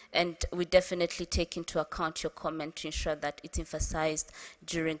delivery, and we definitely take into account your comment to ensure that it's emphasized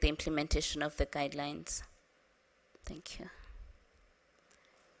during the implementation of the guidelines. Thank you.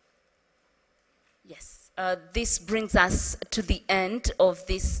 Yes, this brings us to the end of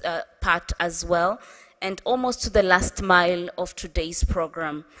this part as well, and almost to the last mile of today's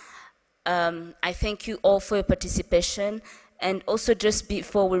program. I thank you all for your participation, and also just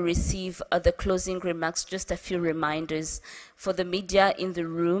before we receive the closing remarks, just a few reminders. For the media in the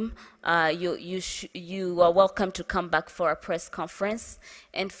room, you are welcome to come back for a press conference,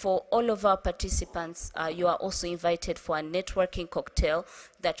 and for all of our participants, you are also invited for a networking cocktail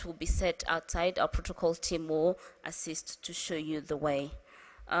that will be set outside. Our protocol team will assist to show you the way.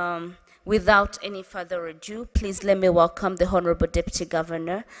 Without any further ado, please let me welcome the Honorable Deputy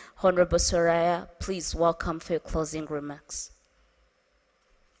Governor, Honorable Soraya. Please welcome for your closing remarks.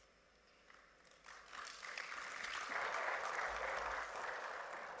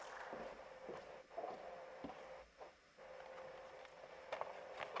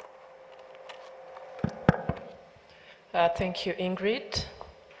 Thank you, Ingrid.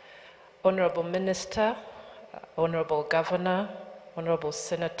 Honorable Minister, Honorable Governor, Honorable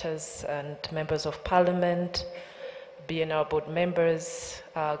Senators and Members of Parliament, BNR board members,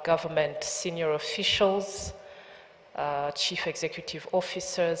 government senior officials, chief executive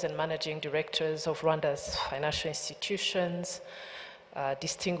officers and managing directors of Rwanda's financial institutions,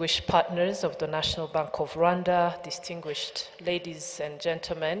 distinguished partners of the National Bank of Rwanda, distinguished ladies and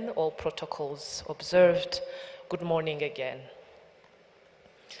gentlemen, all protocols observed, good morning again.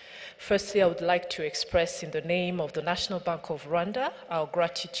 Firstly, I would like to express in the name of the National Bank of Rwanda our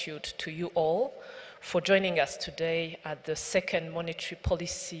gratitude to you all for joining us today at the second monetary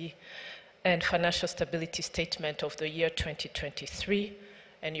policy and financial stability statement of the year 2023,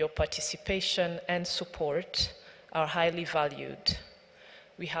 and your participation and support are highly valued.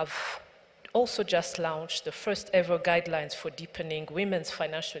 We have also just launched the first ever guidelines for deepening women's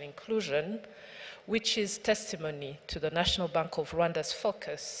financial inclusion, which is testimony to the National Bank of Rwanda's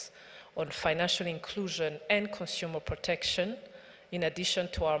focus on financial inclusion and consumer protection, in addition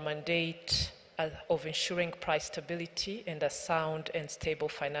to our mandate of ensuring price stability and a sound and stable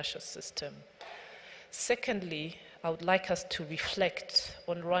financial system. Secondly, I would like us to reflect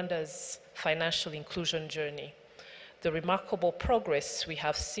on Rwanda's financial inclusion journey. The remarkable progress we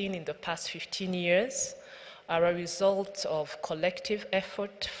have seen in the past 15 years are a result of collective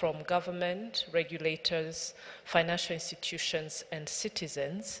effort from government, regulators, financial institutions, and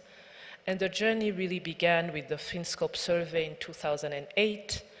citizens. And the journey really began with the FinScope survey in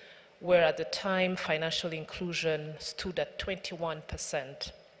 2008, where at the time financial inclusion stood at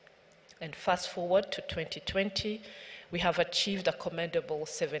 21%. And fast forward to 2020, we have achieved a commendable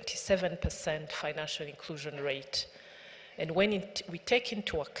 77% financial inclusion rate. And when we take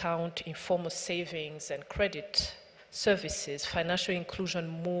into account informal savings and credit services, financial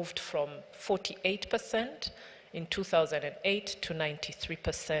inclusion moved from 48% in 2008 to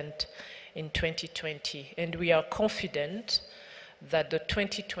 93% in 2020. And we are confident that the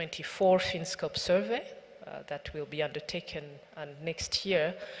 2024 FinScope survey that will be undertaken next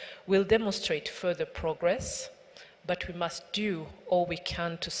year will demonstrate further progress, but we must do all we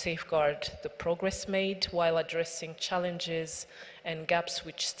can to safeguard the progress made while addressing challenges and gaps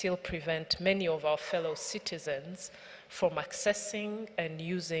which still prevent many of our fellow citizens from accessing and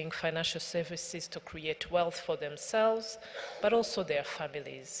using financial services to create wealth for themselves, but also their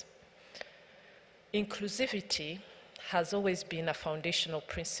families. Inclusivity has always been a foundational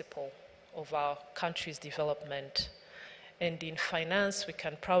principle of our country's development. And in finance, we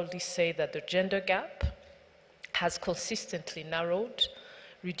can proudly say that the gender gap has consistently narrowed,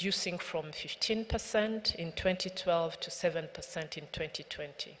 reducing from 15% in 2012 to 7% in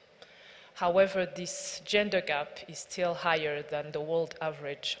 2020. However, this gender gap is still higher than the world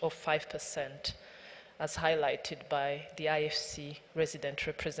average of 5%, as highlighted by the IFC resident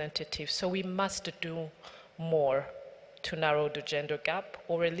representative. So we must do more to narrow the gender gap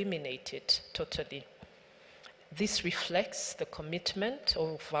or eliminate it totally. This reflects the commitment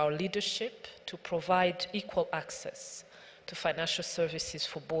of our leadership to provide equal access to financial services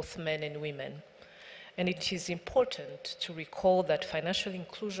for both men and women. And it is important to recall that financial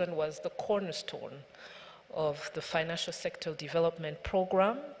inclusion was the cornerstone of the Financial Sector Development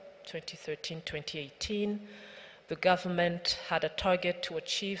Program, 2013-2018. The government had a target to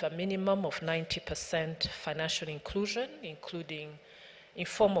achieve a minimum of 90% financial inclusion, including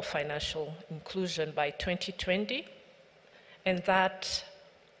informal financial inclusion by 2020. And that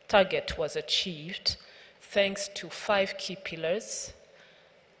target was achieved thanks to 5 key pillars.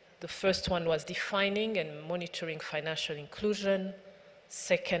 The first one was defining and monitoring financial inclusion.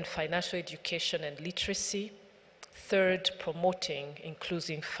 Second, financial education and literacy. Third, promoting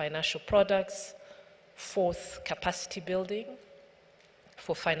inclusive financial products. Fourth, capacity building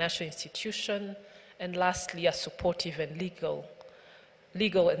for financial institutions. And lastly, a supportive and legal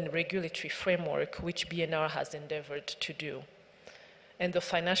and regulatory framework, which BNR has endeavored to do. And the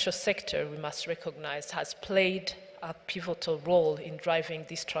financial sector, we must recognize, has played a pivotal role in driving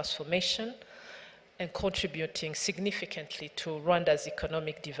this transformation and contributing significantly to Rwanda's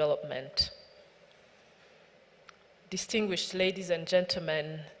economic development. Distinguished ladies and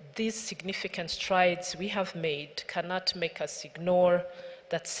gentlemen, these significant strides we have made cannot make us ignore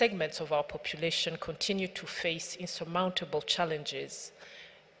that segments of our population continue to face insurmountable challenges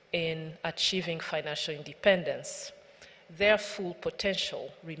in achieving financial independence. Their full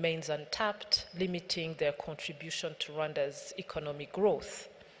potential remains untapped, limiting their contribution to Rwanda's economic growth.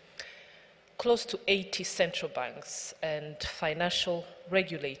 Close to 80 central banks and financial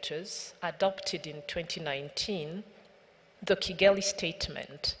regulators adopted in 2019 the Kigali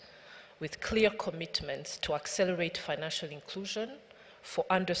Statement with clear commitments to accelerate financial inclusion for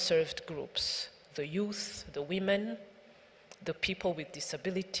underserved groups, the youth, the women, the people with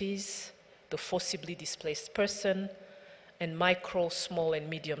disabilities, the forcibly displaced person, and micro, small, and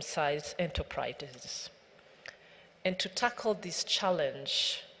medium-sized enterprises. And to tackle this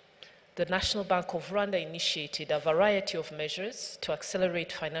challenge, the National Bank of Rwanda initiated a variety of measures to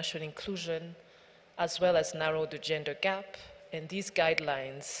accelerate financial inclusion as well as narrow the gender gap, and these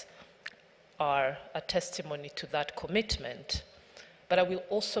guidelines are a testimony to that commitment. But I will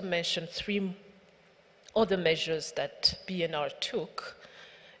also mention 3 other measures that BNR took,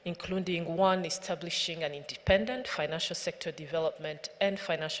 including 1, establishing an independent financial sector development and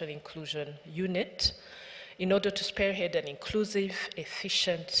financial inclusion unit in order to spearhead an inclusive,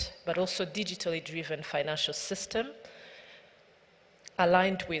 efficient, but also digitally driven financial system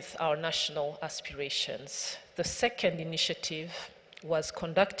aligned with our national aspirations. The second initiative was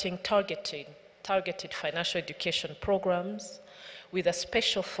conducting targeted financial education programs with a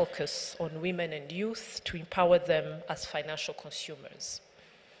special focus on women and youth to empower them as financial consumers.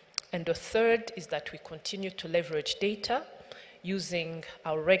 And the third is that we continue to leverage data using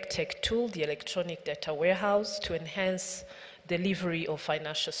our RegTech tool, the electronic data warehouse, to enhance delivery of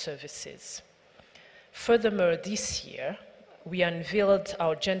financial services. Furthermore, this year, we unveiled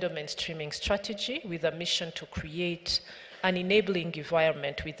our gender mainstreaming strategy with a mission to create an enabling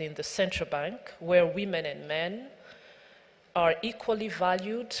environment within the central bank where women and men are equally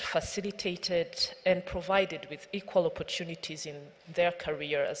valued, facilitated, and provided with equal opportunities in their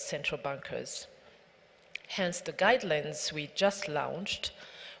career as central bankers. Hence, the guidelines we just launched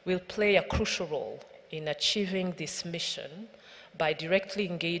will play a crucial role in achieving this mission by directly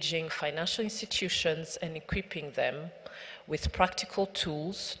engaging financial institutions and equipping them with practical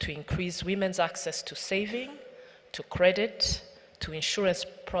tools to increase women's access to saving, to credit, to insurance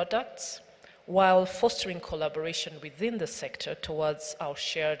products, while fostering collaboration within the sector towards our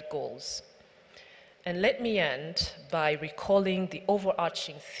shared goals. And let me end by recalling the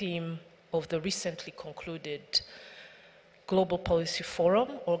overarching theme of the recently concluded Global Policy Forum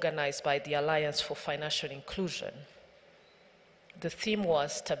organized by the Alliance for Financial Inclusion. The theme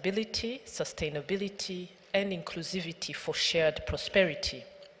was stability, sustainability, and inclusivity for shared prosperity.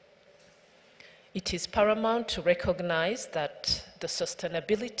 It is paramount to recognize that the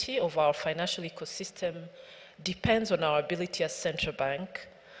sustainability of our financial ecosystem depends on our ability as central bank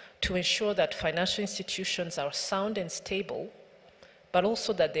to ensure that financial institutions are sound and stable, but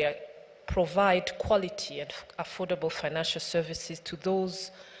also that they provide quality and affordable financial services to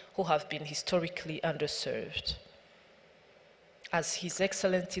those who have been historically underserved. As His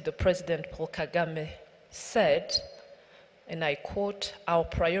Excellency the President Paul Kagame said, and I quote, "Our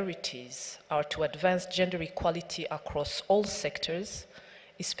priorities are to advance gender equality across all sectors,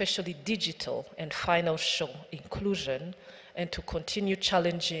 especially digital and financial inclusion, and to continue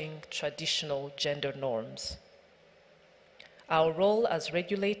challenging traditional gender norms." Our role as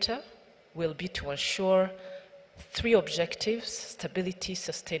regulator will be to ensure three objectives: stability,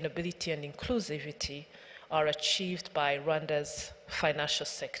 sustainability, and inclusivity are achieved by Rwanda's financial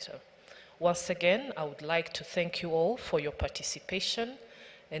sector. Once again, I would like to thank you all for your participation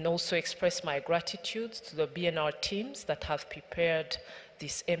and also express my gratitude to the BNR teams that have prepared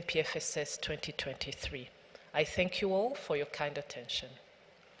this MPFSS 2023. I thank you all for your kind attention.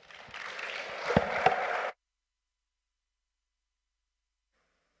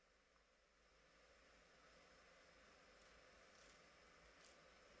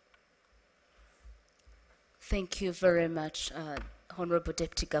 Thank you very much, Honorable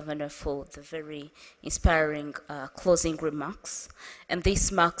Deputy Governor, for the very inspiring closing remarks. And this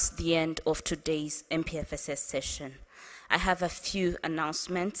marks the end of today's MPFSS session. I have a few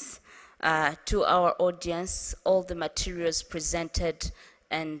announcements. To our audience, all the materials presented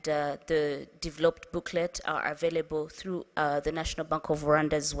and the developed booklet are available through the National Bank of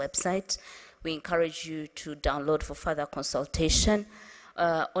Rwanda's website. We encourage you to download for further consultation.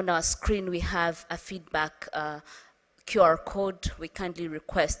 On our screen, we have a feedback QR code. We kindly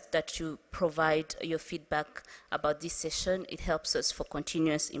request that you provide your feedback about this session. It helps us for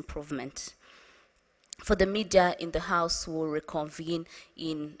continuous improvement. For the media in the House, we'll reconvene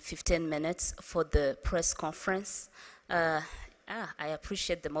in 15 minutes for the press conference. I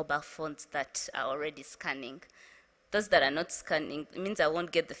appreciate the mobile phones that are already scanning. Those that are not scanning, it means I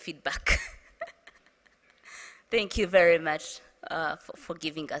won't get the feedback. Thank you very much for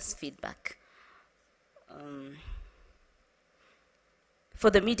giving us feedback. For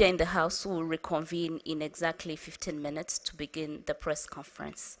the media in the House, we'll reconvene in exactly 15 minutes to begin the press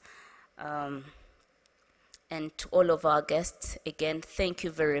conference. And to all of our guests, again, thank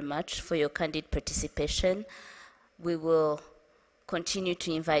you very much for your candid participation. We will continue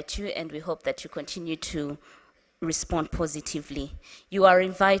to invite you, and we hope that you continue to respond positively. You are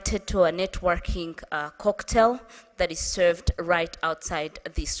invited to a networking cocktail that is served right outside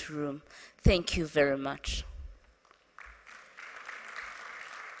this room. Thank you very much.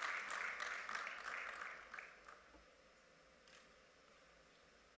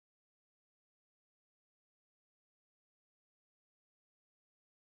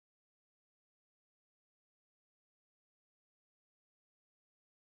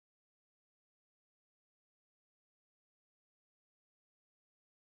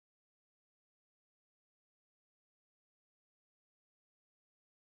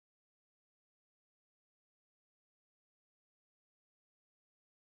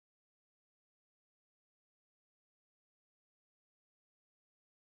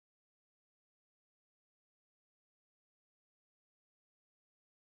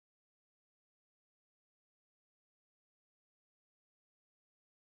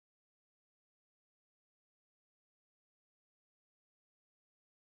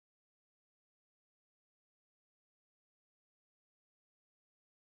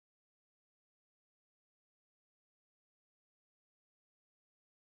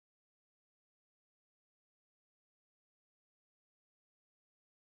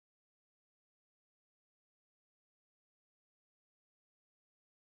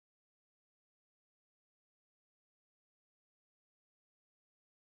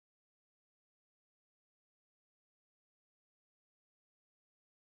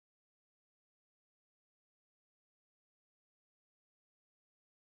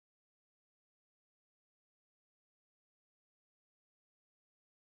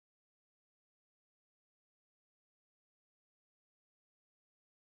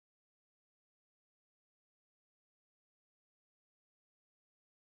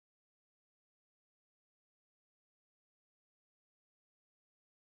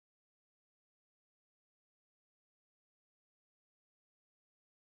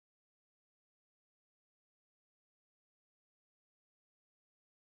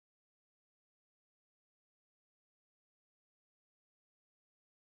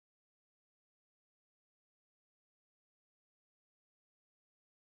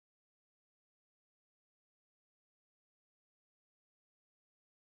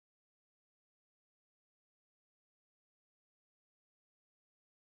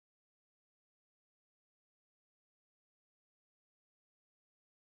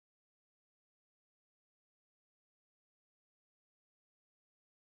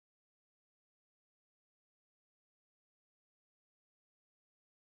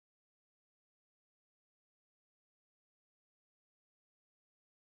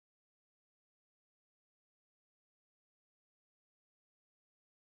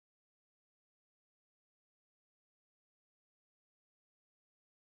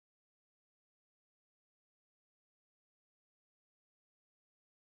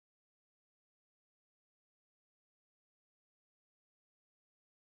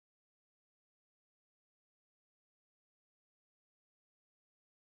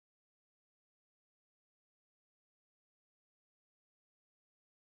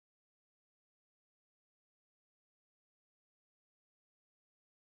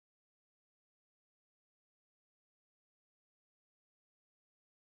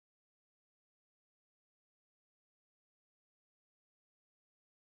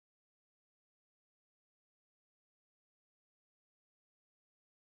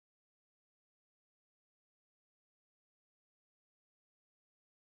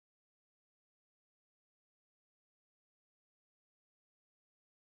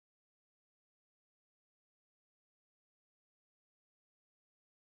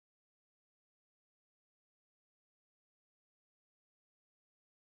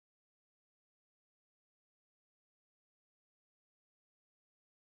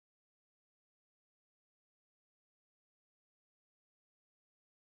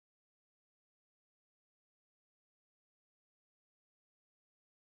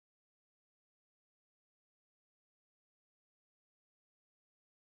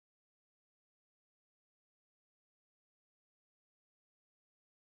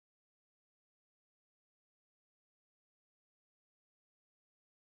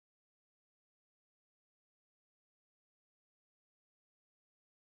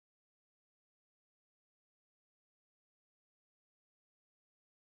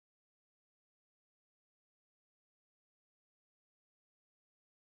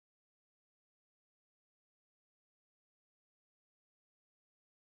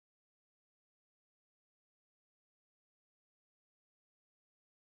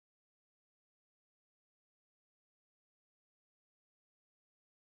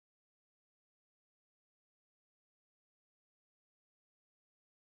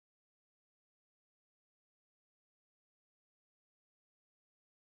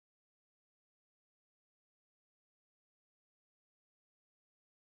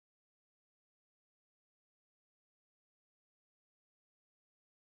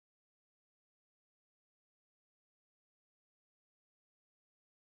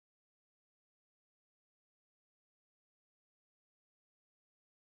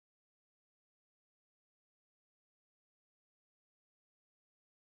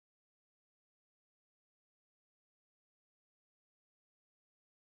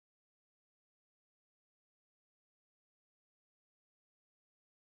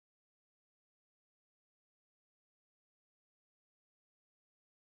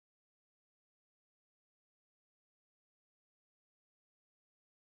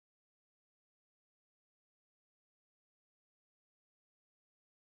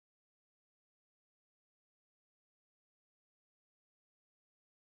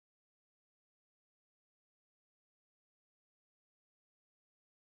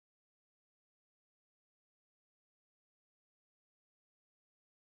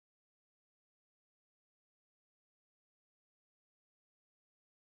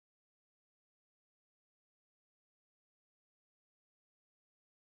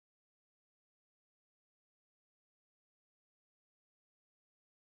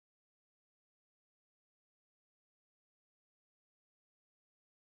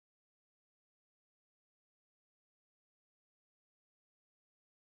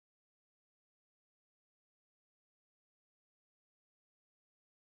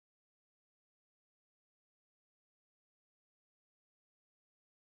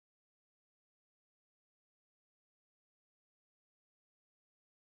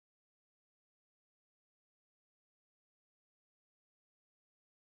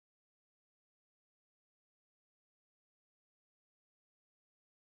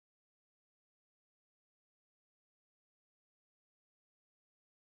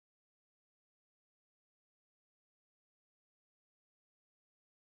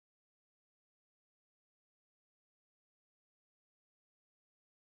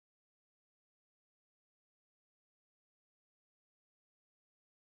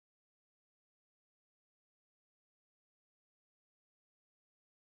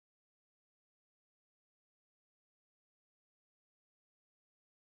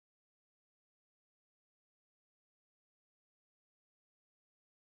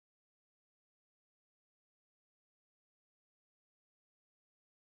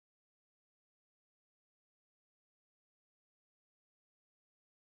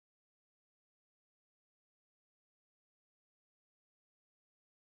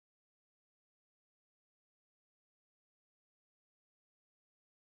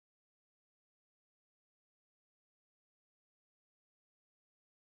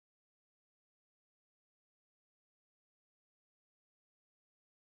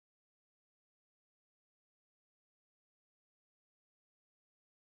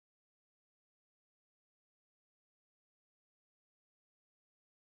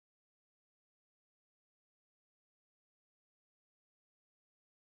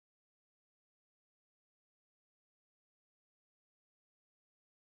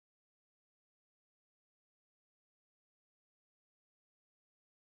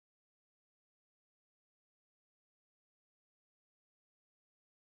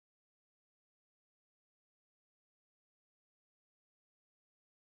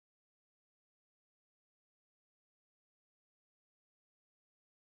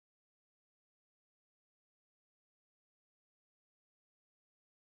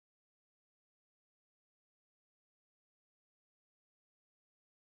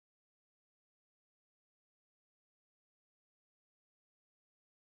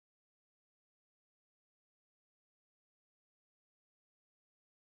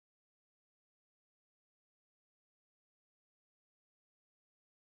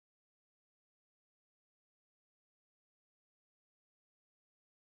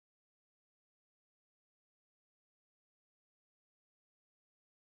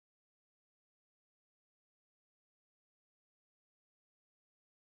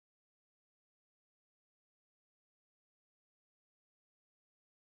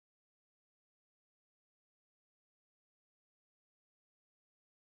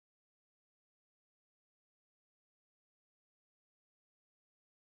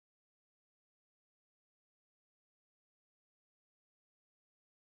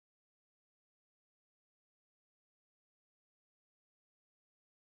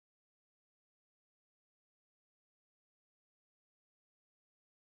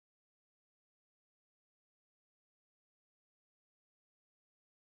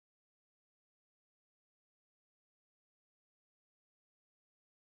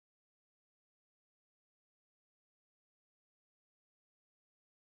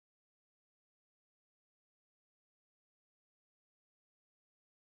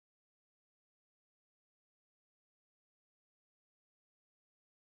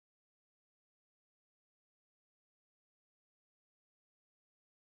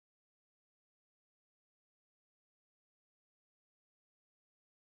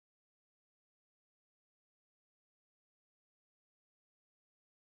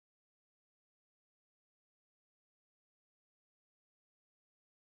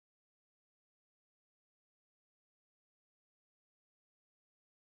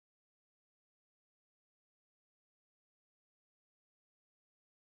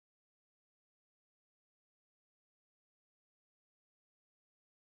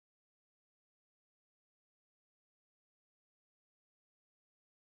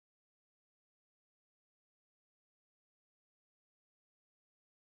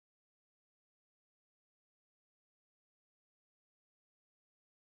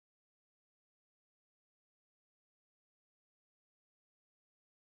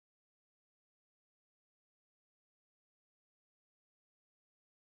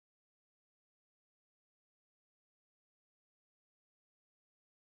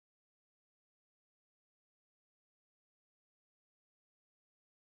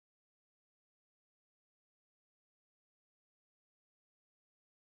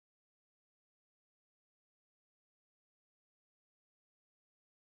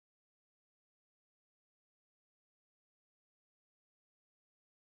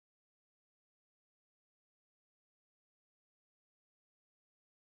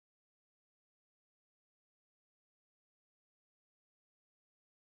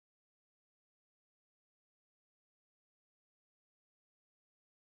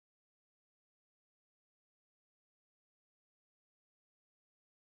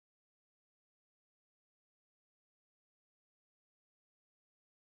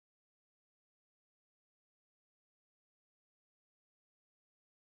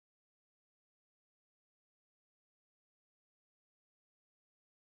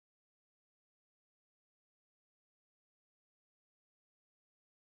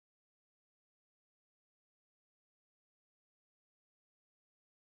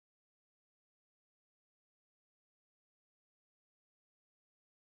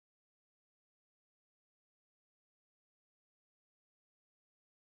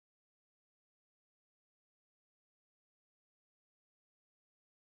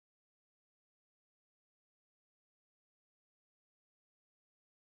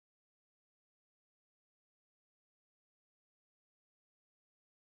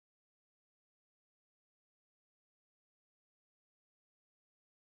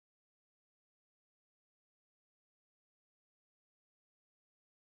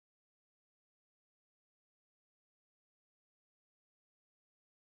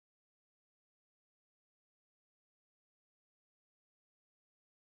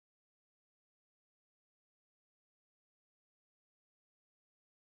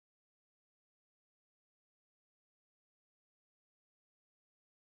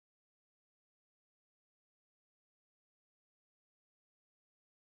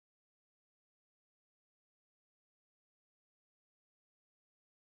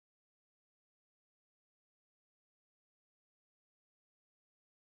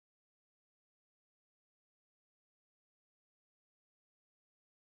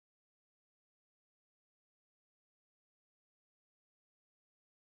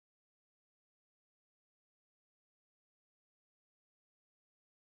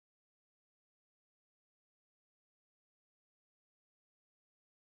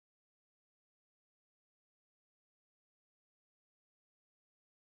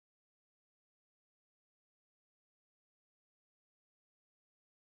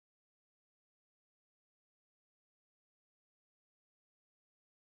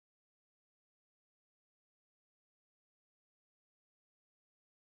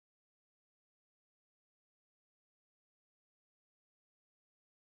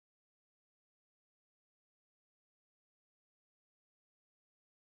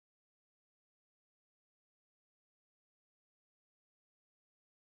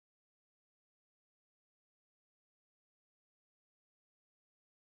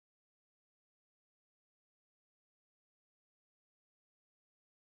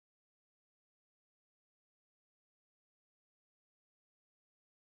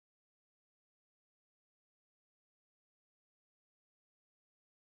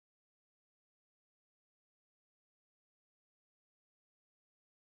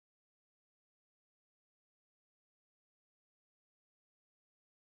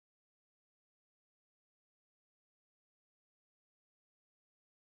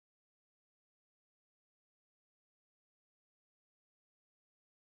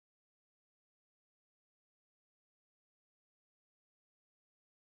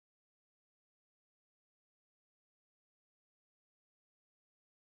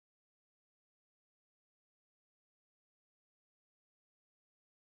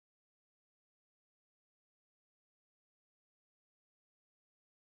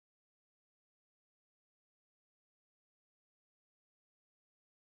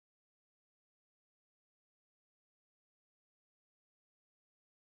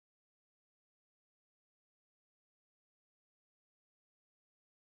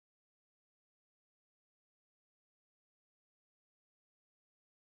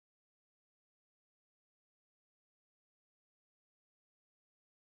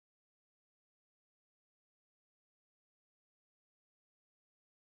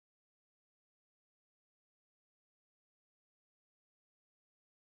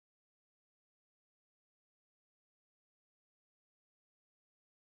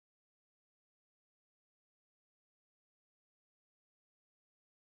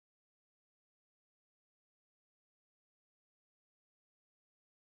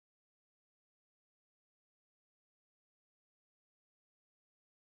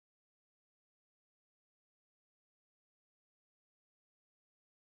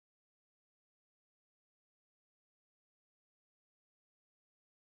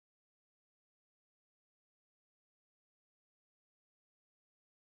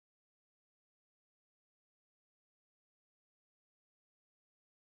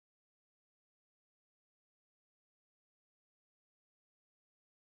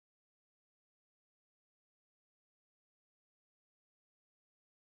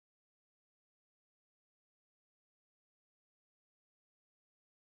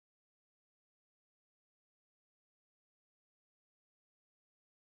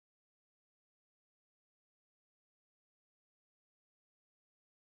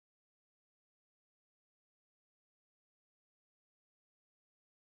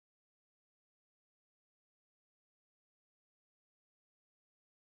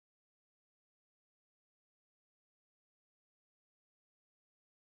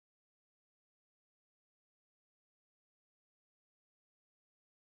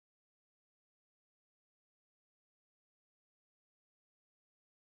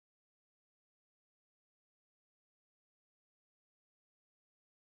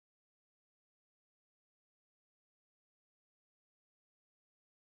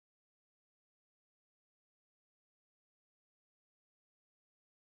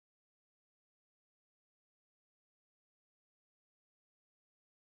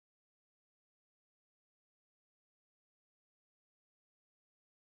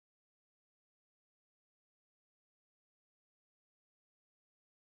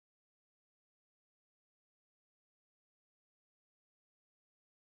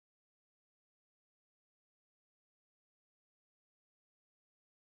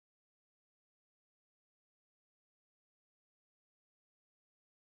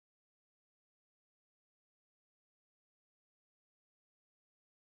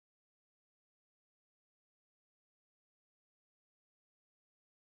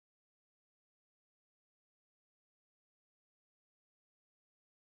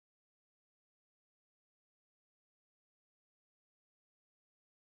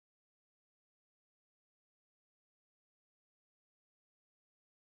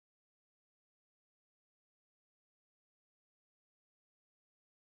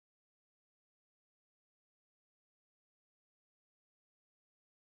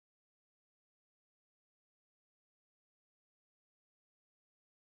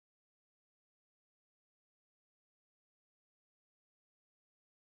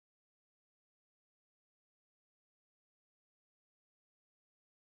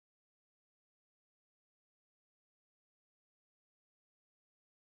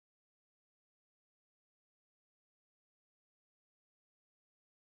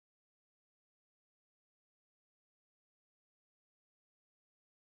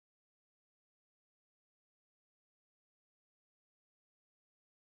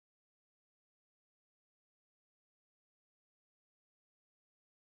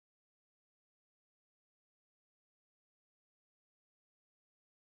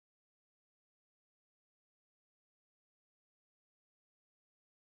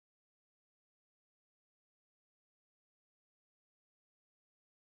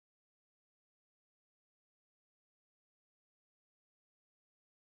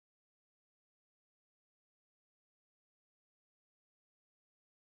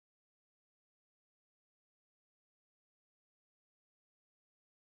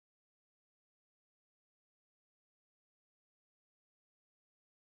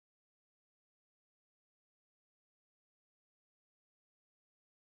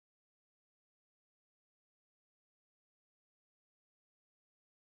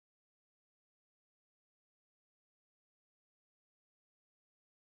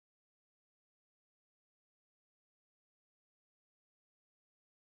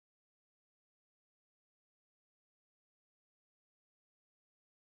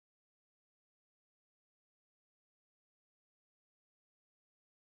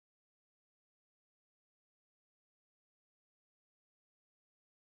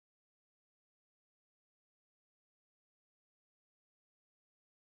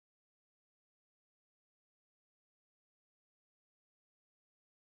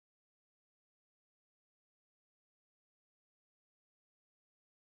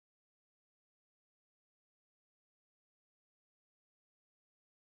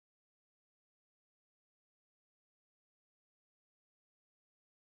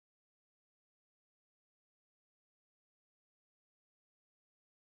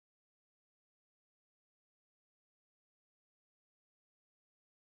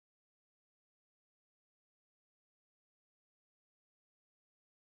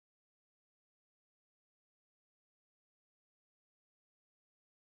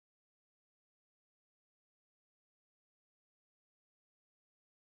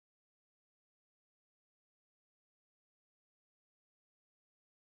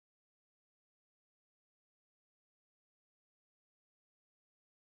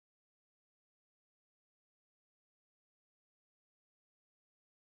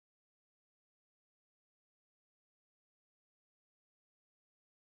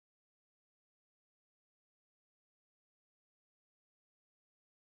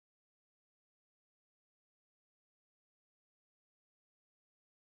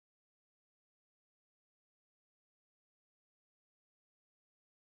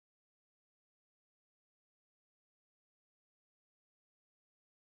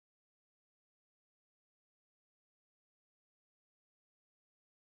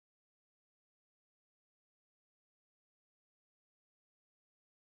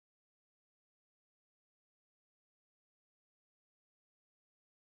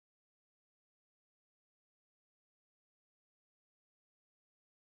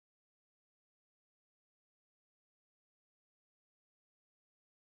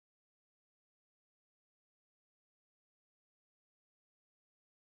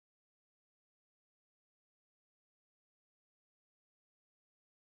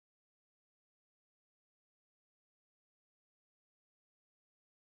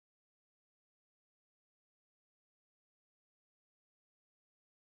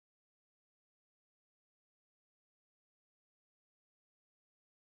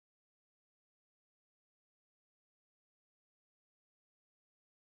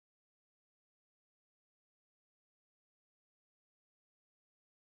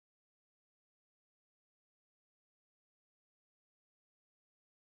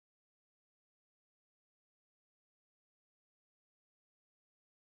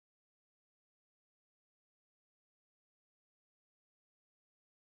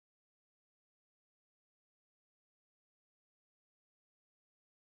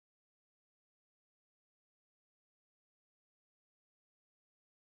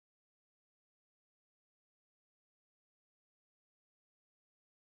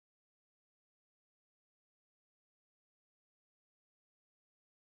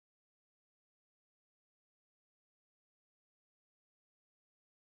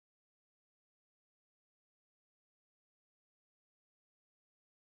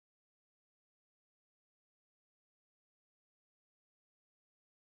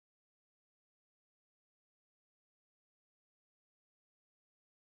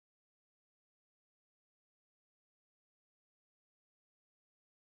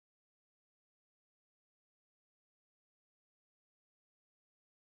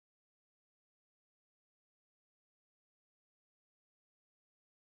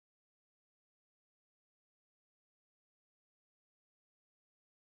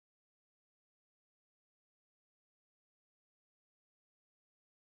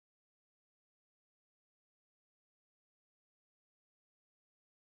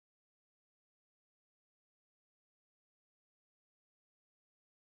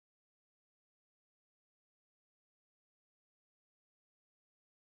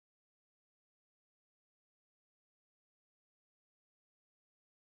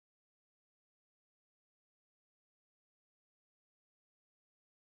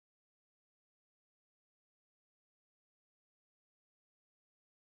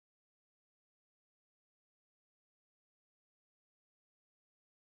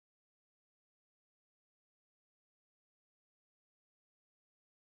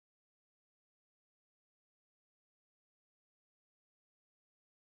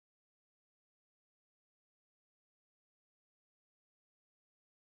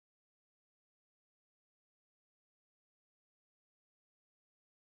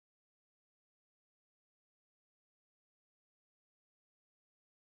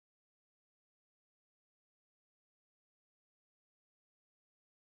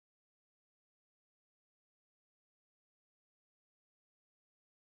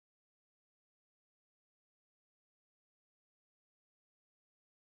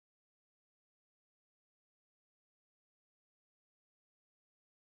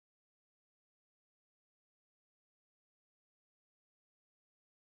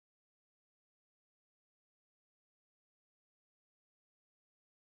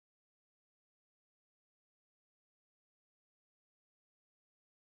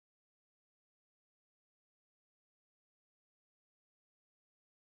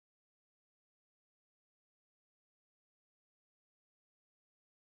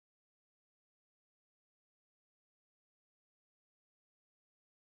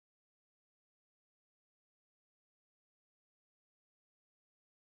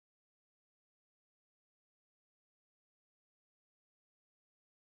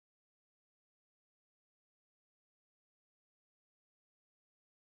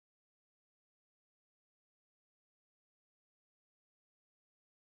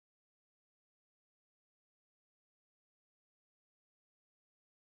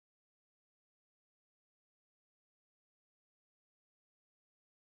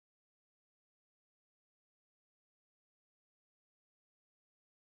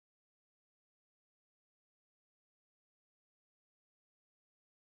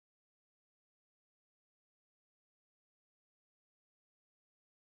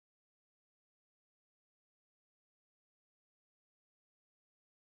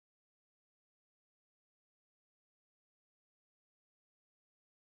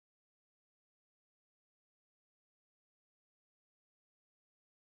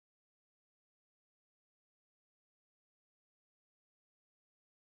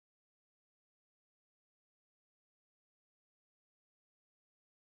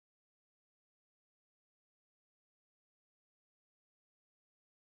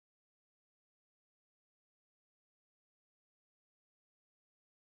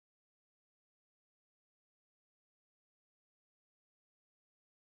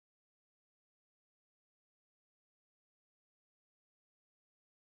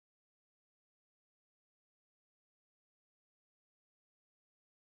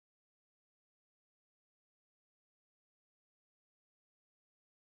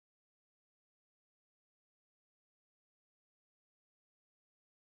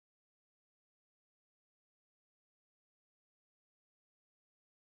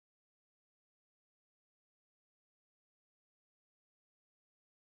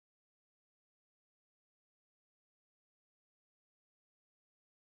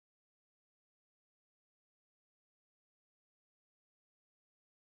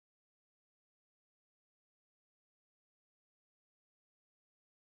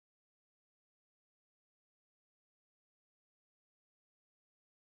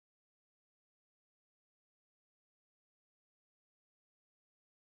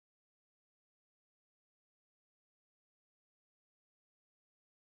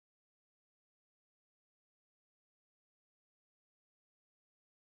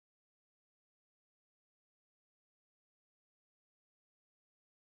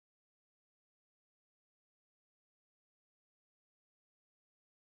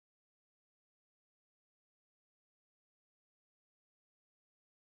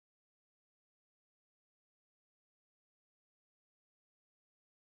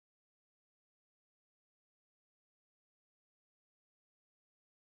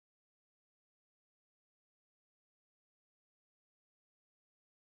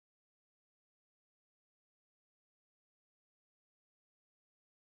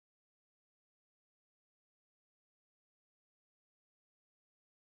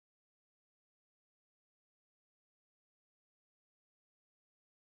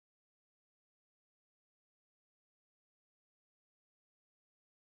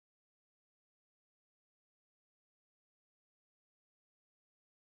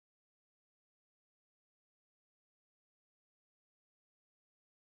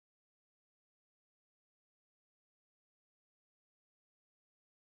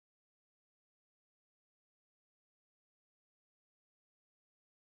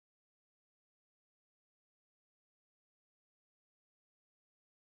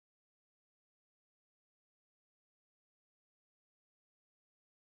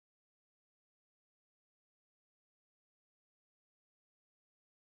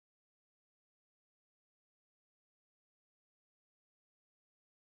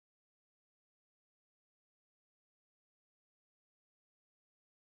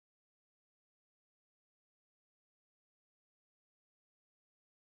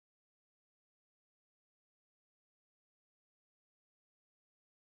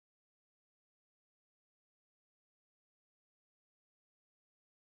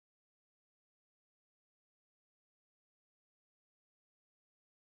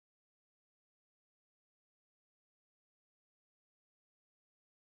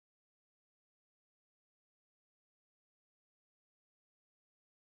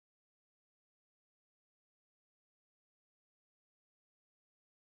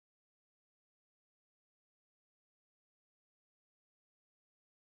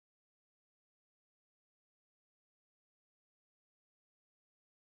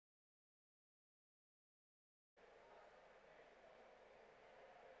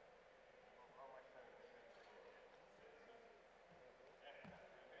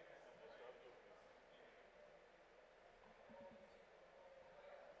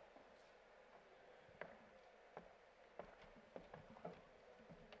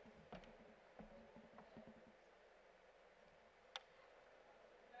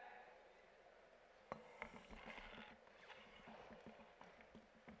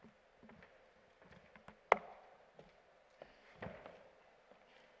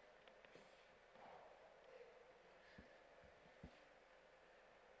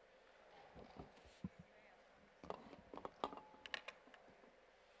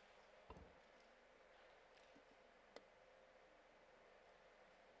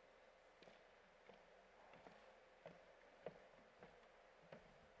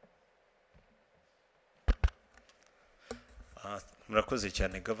 Murakoze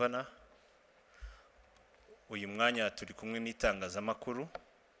cyane Governor. Uyu mwanya turi kumwe n'itangazamakuru,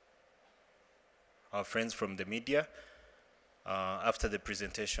 our friends from the media. After the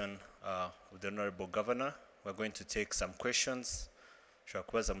presentation of the Honorable Governor, we're going to take some questions. Shall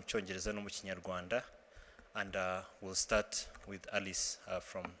kubaza mu Cyongereza no mu Kinyarwanda, and we'll start with Alice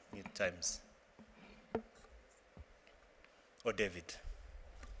from New Times. Or David.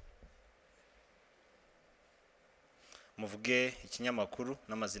 Muvuge ikinyamakuru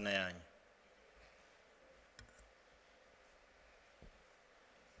n'amazina yanyu.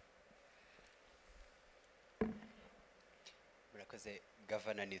 Murakoze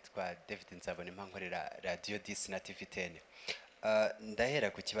Governor, nitwa David Nzabone nkorera Radio DC na TV 10.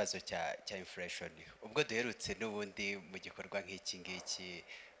 Ndahera ku kibazo cya inflation. Ubwo duherutse n'ubundi mu gikorwa nk'iki ngiki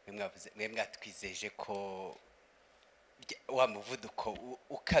mwe mwatwizeje ko wa muvuduko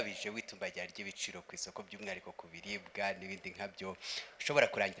ukabije w'itumbagira ry'ibiciro ku isoko by'umwihariko ku biribwa n'ibindi nkabyo ushobora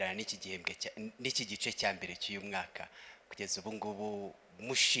kurangirana n'iki gice cya mbere cy'uyu mwaka. Kugeza ubu ngubu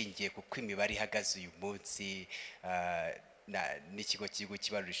mushingiye kuko imibare ihagaze uyu munsi n'ikigo cy'igihugu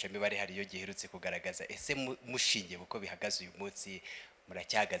kibarurisha imibare hari iyo giherutse kugaragaza, ese mushingiye kuko bihagaze uyu munsi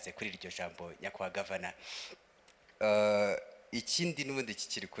muracyahagaze kuri iryo jambo nyakubahwa Governor? Ikindi n'ubundi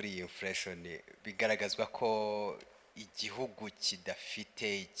kikiri kuri iyi inflation, bigaragazwa ko igihugu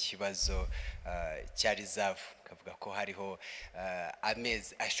kidafite ikibazo cya reserve, kavuga ko hariho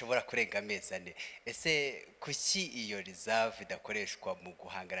amezi ashobora kurenga amezi 4. Ese kuki iyo reserve idakoreshwa mu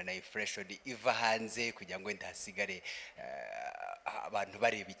guhangana na inflation iva hanze kugira ngo ndahasigare abantu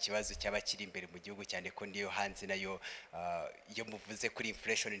bareba ikibazo cyaba kiri imbere mu gihugu, cyane ko niyo hanze nayo iyo muvuze kuri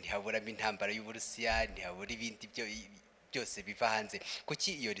inflation ntihaburamo intambara y'Uburusiya, ntihabura ibindi byose biva hanze.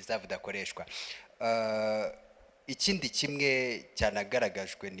 Kuki iyo reserve idakoreshwa? Ikindi kimwe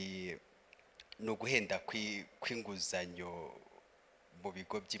cyanagaragajwe ni uguhenda kw'inguzanyo mu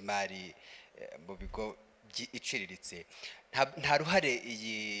bigo by'imari, mu bigo iciriritse. Nta ruhare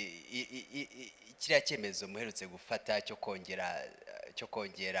kiriya cyemezo muherutse gufata cyo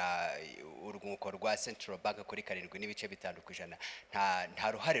kongera urwunguko rwa Central Bank kuri 7.5%,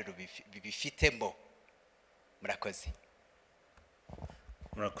 nta ruhare bibifitemo? Murakoze.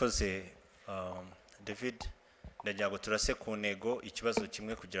 Murakoze David. Ndagira ngo turase ku ntego ikibazo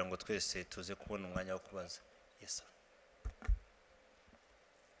kimwe kugira ngo twese tuze kubona umwanya wo kubaza. Yes sir.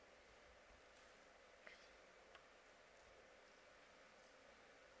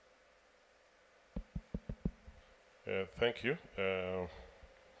 Thank you.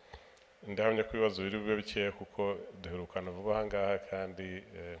 Ndahamya ko ibibazo biri bube bikeya kuko duherukana vuba ahangaha, kandi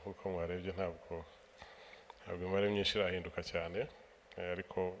nkuko mwarebye ntabwo imibare myinshi irahinduka cyane,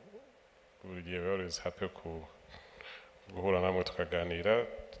 ariko buri gihe we always happy guhura namwe tukaganira,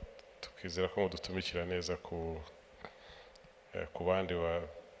 tukizera ko mudutumikira neza ku bandi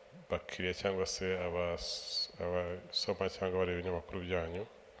bakiriya cyangwa se abasoma cyangwa bareba ibinyamakuru byanyu.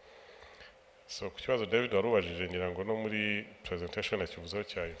 So ku kibazo David warubajije, ngira ngo no muri presentation akivuzeho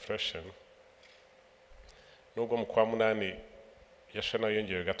cya inflation, nubwo mu kwa 8 yashana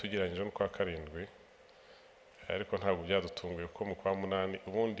yongewe gato ugereranyije no kwa 7, ariko ntabwo byadutunguye ko mu kwa 8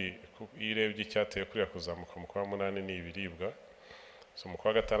 ubundi irebye icyateye kuriya kuzamuka mu kwa 8 ni ibiribwa. So mu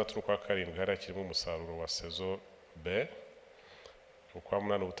kwa 6 no kwa 7 hari akirimo umusaruro wa saison B. Mu kwa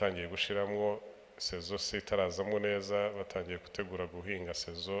 8 utangiye gushiramwo saison C itarazamo neza, batangiye gutegura guhinga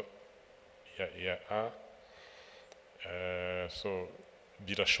saison ya A. So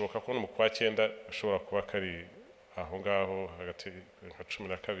birashoboka ko mu kwa 9 ashobora kuba kari aho ngaho hagati nka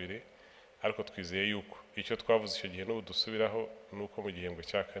 12, ariko twizeye yuko icyo twavuze icyo gihe n'ubu dusubiraho nuko mu gihembwe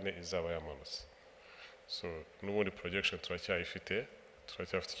cya 4 izaba yamanutse. So n'ubundi projection turacyayifite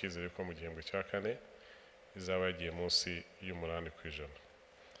icyizere ko mu gihembwe cya 4 izaba yagiye munsi y'8%.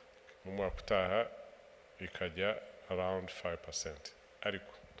 Mu mwaka utaha ikajya around 5%,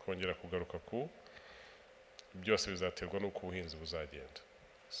 ariko twongera kugaruka ku byose bizaterwa n'uko ubuhinzi buzagenda.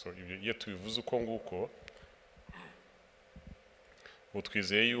 So iyo tubivuze uko nguko,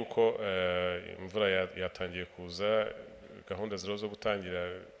 utwizeye yuko imvura yatangiye kuza, gahunda zo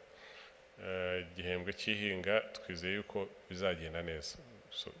gutangira igihembwe cy'ihinga, twizeye yuko bizagenda neza.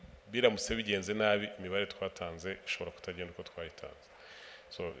 So biramutse bigenze nabi, imibare twatanze ishobora kutagenda uko twayitanze.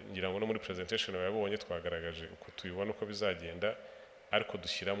 So ngira ngo no muri presentation yabonye twagaragaje uko tubibona uko bizagenda, ariko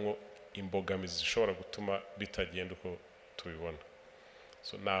dushyiramo imbogamizi zishobora gutuma bitagenda uko tubibona.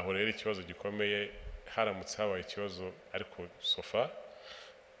 So naho rero ikibazo gikomeye, haramutse habaye ikibazo, ariko sofa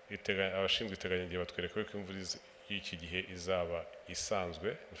abashinzwe iteganyagihe batwereka ko imvura y'iki gihe izaba isanzwe,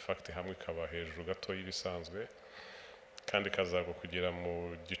 in fact hamwe ikaba hejuru gato y'ibisanzwe, kandi kazagwa kugera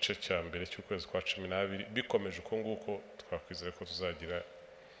mu gice cya mbere cy'ukwezi kwa 12 bikomeje uko nguko twakwizera ko tuzagira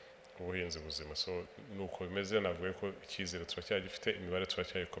ubuhinzi buzima. So nuko bimeze, navuye ko icyizere turacyagifite, imibare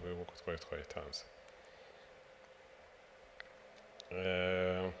turacyayikomeye nk'uko twari twayitanze.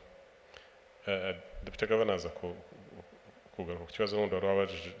 Depite Gavana aza kugaruka ku kibazo n'undi wari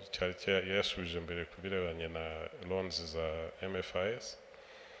wabajije yasubije mbere ku birebanye na loans za MFIS.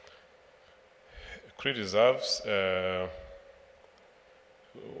 Kuri reserves,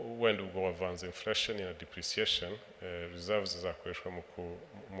 wenda ubwo wavanze inflation na depreciation, reserves zizakoreshwa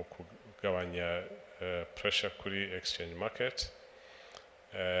mu kugabanya pressure kuri exchange market.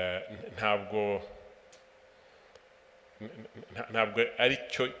 Ntabwo ari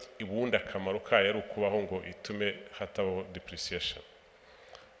cyo ibundi akamaro kayo ari ukubaho ngo itume hatabaho depreciation.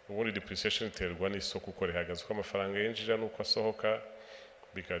 Ubundi depreciation iterwa n'isoko uko rihagaze, uko amafaranga yinjira n'uko asohoka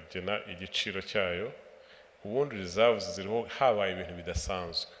bikagena igiciro cyayo. Ubundi reserves ziriho habaye ibintu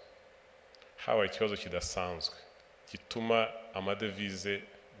bidasanzwe, habaye ikibazo kidasanzwe gituma amadevize,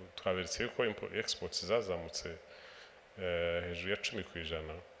 twaberetse ko exports zazamutse hejuru ya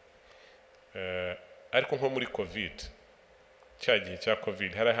 10%, ariko nko muri covid, cya gihe cya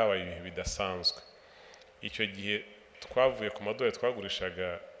covid hari habaye ibihe bidasanzwe. Icyo gihe twavuye ku madolari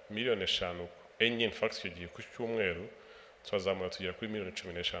twagurishaga miliyoni 5 enye, in fact icyo gihe ku cyumweru twazamura tugera kuri miliyoni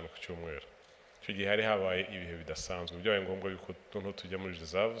 15 ku cyumweru. Icyo gihe hari habaye ibihe bidasanzwe, byabaye ngombwa yuko tujya muri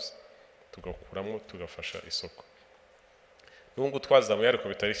reserves tugakuramo tugafasha isoko. Nubwo twazamuye ariko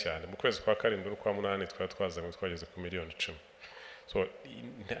bitari cyane, mu kwezi kwa 7 no kwa 8 twazamuye twageze ku miliyoni 10. So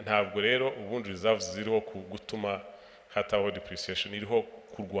ntabwo rero ubundi reserves ziriho gutuma hatabaho depreciation, iriho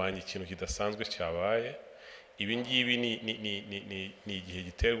kurwanya ikintu kidasanzwe cyabaye. Ibi ngibi ni igihe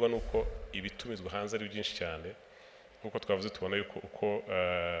giterwa nuko ibitumizwa hanze ari byinshi cyane, nkuko twavuze tubona yuko uko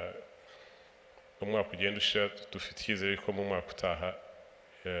umwaka ugenda ushira dufite icyizere ko mu mwaka utaha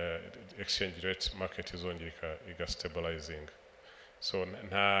exchange rate market izongera igastabilizing. So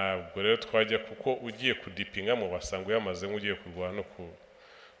ntabwo rero twajya, kuko ugiye kudipingamo wasanga yamaze nk'ugiye kurwana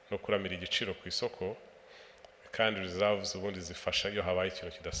no kuramira igiciro ku isoko, kandi reserves ubundi zifasha iyo habaye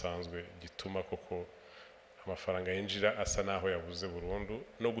ikintu kidasanzwe gituma koko amafaranga yinjira asa naho yabuze burundu,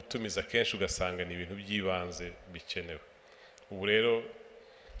 no gutumiza kenshi ugasanga ni ibintu by'ibanze bikenewe. Ubu rero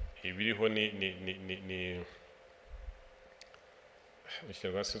ibiriho ni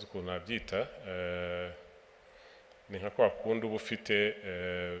ikinyarwanda sinzi ukuntu nabyita, ni nka kwa kundi uba ufite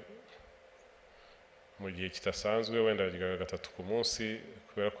mu gihe kidasanzwe wenda urya 3 ku munsi,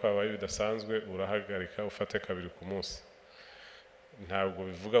 kubera ko habaye bidasanzwe urahagarika ufate 2 ku munsi. Ntabwo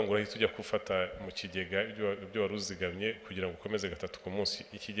bivuga ngo urahita ujya gufata mu kigega ibyo wari uzigamye kugira ngo ukomeze 3 ku munsi.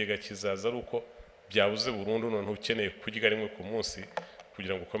 Ikigega kizaza ari uko byabuze burundu, none ukeneye kurya rimwe ku munsi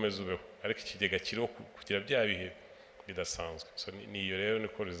kugira ngo ukomeze ubeho, ariko ikigega kiriho kugira bya bihe bidasanzwe. So niyo rero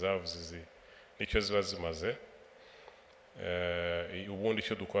niko reserves nicyo ziba zimaze. Ubundi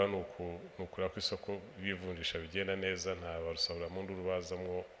icyo dukora ni ukura ku isoko bivunjisha bigenda neza, nta barusabura mu nduru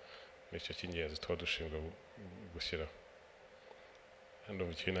bazamwo, nicyo cy'ingenzi tuba dushinzwe gushyiraho. Ando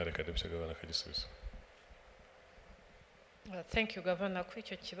mukina reka Depite Gavana akagisubiza. Thank you Governor. Kuri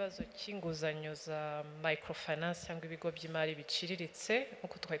icyo kibazo cy'inguzanyo za microfinance cyangwa ibigo by'imari biciriritse,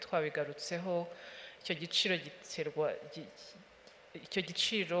 nkuko twari twabigarutseho, icyo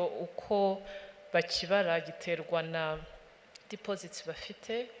giciro uko bakibara giterwa na deposits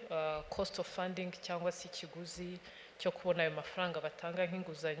bafite, cost of funding cyangwa se ikiguzi cyo kubona ayo mafaranga batanga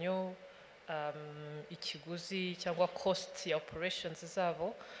nk'inguzanyo, ikiguzi cyangwa cost ya operations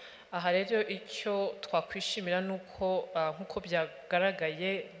zabo. Aha rero icyo twakwishimira nuko nkuko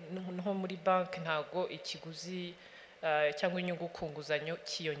byagaragaye nko muri bank ntago ikiguzi cyangwa inyungu ku nguzanyo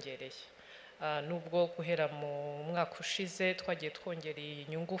kiyongereye, nubwo guhera mu mwaka ushize twagiye twongereye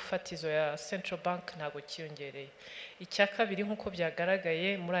inyungu fatizo ya Central Bank ntago kiyongereye. Icya kabiri nkuko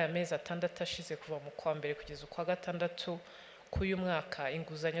byagaragaye muri aya mezi 6 ashize kuva mu kwa mbere kugeza kwa 6 k'uyu mwaka,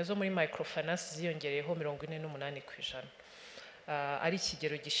 inguzanyo zo muri microfinance ziyongereyeho 48%. Ari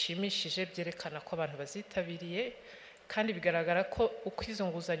ikigero gishimishije, byerekana ko abantu bazitabiriye, kandi bigaragara ko uko izo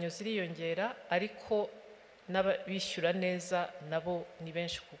nguzanyo ziriyongera ariko n'abishyura neza nabo ni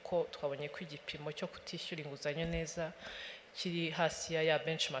benshi, kuko twabonye ko igipimo cyo kutishyura inguzanyo neza kiri hasi ya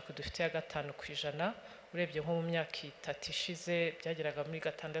benchmark dufite ya 5%. Urebye nko mu myaka 3 ishize byageraga muri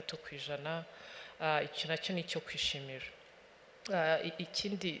 6%. Icyo nacyo ni cyo kwishimira.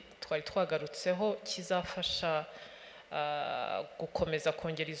 Ikindi twari twagarutseho kizafasha gukomeza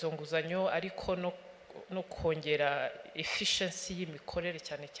kongera izo nguzanyo, ariko no kongera efficiency y'imikorere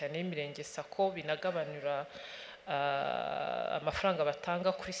cyane cyane y'imirenge sako, binagabanura amafaranga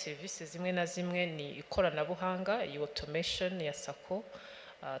batanga kuri serivisi zimwe na zimwe ni ikoranabuhanga, iyi automation ya sako.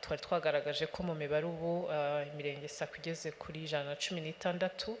 Twari twagaragaje ko mu mibare ubu imirenge sako igeze kuri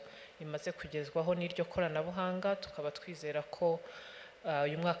 116 imaze kugezwaho n'iryo koranabuhanga. Tukaba twizera ko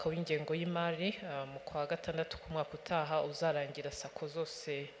uyu mwaka w'ingengo y'imari mu kwa gatandatu ku mwaka utaha uzarangira sako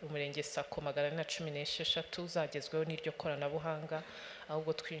zose umurenge sako 416 zagezweho n'iryo koranabuhanga,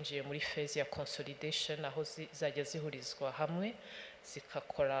 ahubwo twinjiye muri phase ya consolidation aho zajya zihurizwa hamwe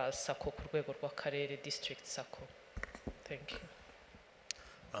zikakora sako ku rwego rw'akarere, district sako. Thank you.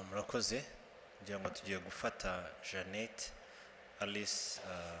 Murakoze. Ngira ngo tugiye gufata Jeannette, Alice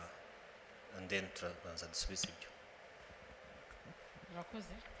and then turabanza dusubize ibyo.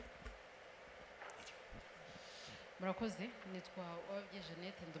 Murakoze, nitwa Uwabye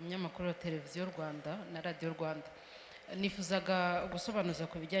Jeannette, ndi umunyamakuru wa televiziyo Rwanda na radio Rwanda. Nifuzaga gusobanuza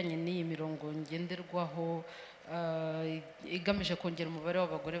ku bijyanye n'iyi mirongo ngenderwaho igamije kongera umubare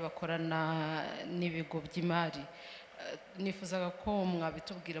w'abagore bakorana n'ibigo by'imari. Nifuzaga ko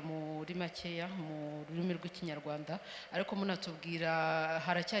mwabitubwira muri makeya mu rurimi rw'ikinyarwanda, ariko munatubwira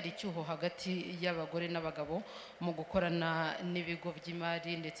haracyari icyuho hagati y'abagore n'abagabo mu gukorana n'ibigo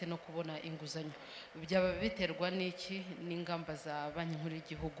by'imari ndetse no kubona inguzanyo. Byaba biterwa n'iki n'ingamba za Banki Nkuru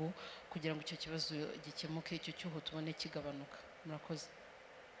y'Igihugu kugira ngo icyo kibazo gikemuke, icyo cyuho tubone kigabanuka? Murakoze.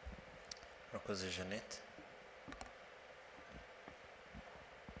 Murakoze Jeannette.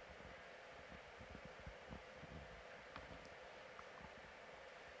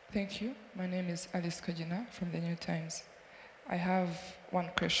 Thank you. My name is Alice Kajina from the New Times. I have one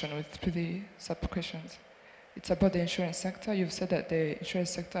question with 3 sub-questions. It's about the insurance sector. You've said that the insurance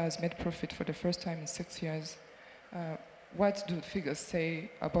sector has made profit for the first time in 6 years. What do the figures say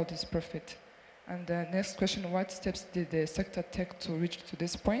about this profit? And the next question, what steps did the sector take to reach to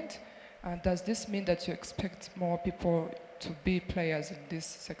this point? And does this mean that you expect more people to be players in this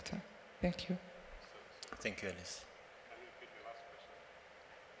sector? Thank you. Thank you, Alice.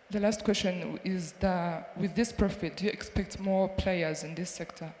 The last question is that with this profit, do you expect more players in this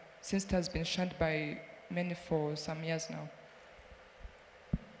sector since it has been shunned by many for some years now?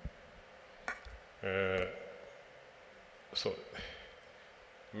 So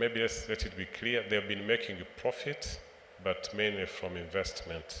maybe let it be clear, they've been making a profit, but mainly from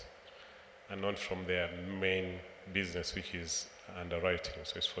investment and not from their main business, which is underwriting.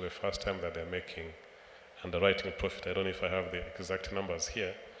 So it's for the first time that they're making underwriting profit. I don't know if I have the exact numbers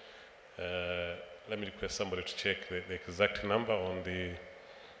here. Let me request somebody to check the exact number on the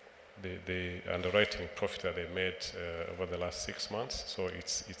underwriting profit that they made over the last 6 months. So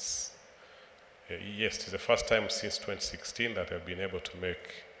yes, it's the first time since 2016 that they've been able to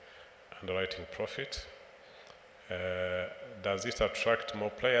make underwriting profit. Does it attract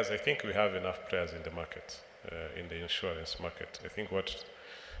more players? I think we have enough players in the market, in the insurance market. I think what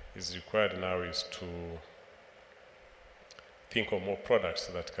is required now is to think of more products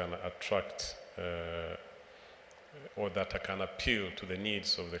that can attract or that can appeal to the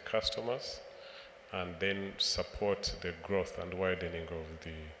needs of the customers and then support the growth and widening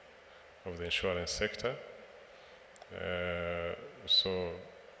of the insurance sector.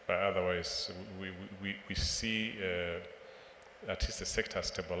 But otherwise, we see at least the sector has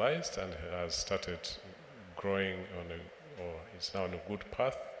stabilized and has started growing or is now on a good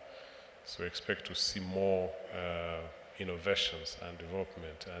path. So we expect to see more innovations and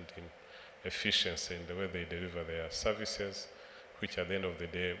development and in efficiency in the way they deliver their services, which at the end of the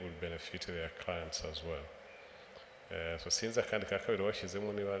day will benefit their clients as well. So since I can't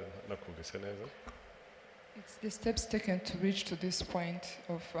It's the steps taken to reach to this point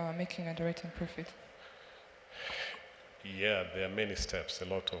of making underwriting profit. Yeah, there are many steps, a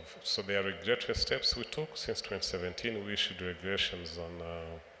lot of. So there are regulatory steps we took since 2017. We issued regulations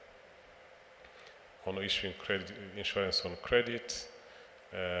on issuing credit, insurance on credit.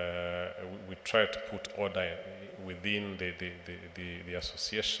 We tried to put order within the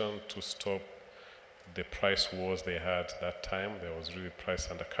association to stop the price wars they had that time. There was really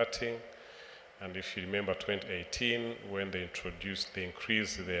price undercutting. And if you remember 2018, when they increased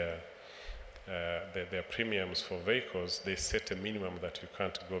their premiums for vehicles, they set a minimum that you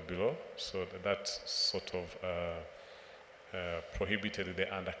can't go below. So that sort of prohibited the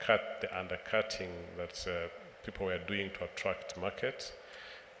undercutting that people were doing to attract market.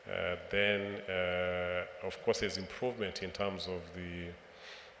 Then, of course, there's improvement in terms of the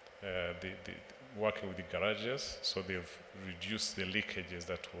working with the garages. So they've reduced the leakages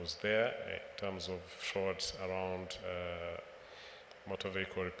that was there in terms of frauds around motor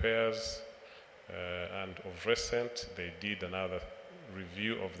vehicle repairs. And of recent, they did another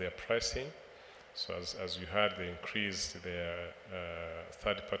review of their pricing So as you heard, they increased their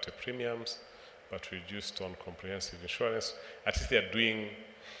third-party premiums, but reduced on comprehensive insurance. At least they are doing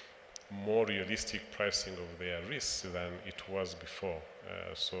more realistic pricing of their risks than it was before.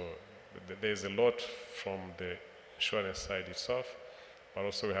 So there's a lot from the insurance side itself, but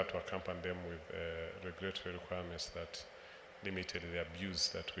also we have to accompany them with regulatory requirements that limited the abuse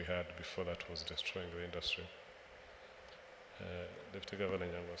that we had before that was destroying the industry. Deputy Governor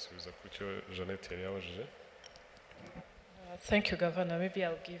Nyangwa, Jeanette yari yabajije. Thank you, Governor. Maybe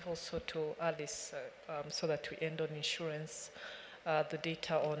I'll give also to Alice so that we end on insurance, the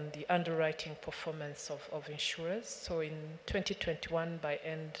data on the underwriting performance of insurers. So in 2021, by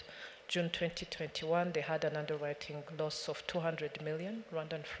end June 2021, they had an underwriting loss of 200 million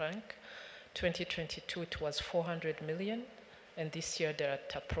Rwandan franc. 2022, it was 400 million. And this year, they're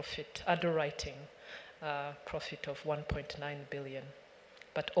at a profit, underwriting profit of 1.9 billion.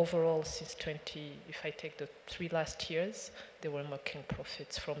 But overall, since if I take the 3 last years, they were making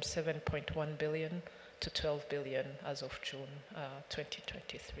profits from 7.1 billion to 12 billion as of June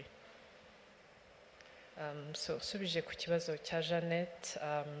 2023. So, subije ku kibazo cya Jeanette,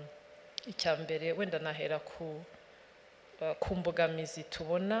 icya mbere wenda nahera ku mbogamizi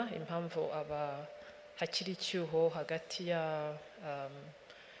tubona impamvu hakiri icyuho hagati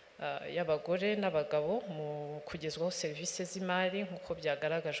y'abagore n'abagabo mu kugezwaho serivisi z'imari nk'uko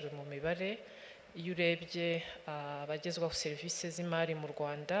byagaragajwe mu mibare. Iyo urebye abagezwaho serivisi z'imari mu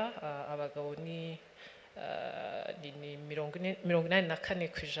Rwanda, abagabo ni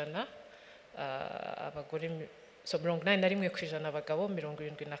 84%, abagore 81% abagabo,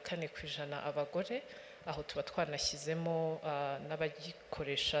 74% abagore. Aho tuba twanashyizemo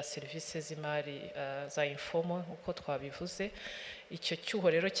n'abagikoresha serivisi z'imari za informal nk'uko twabivuze. Icyo cyuho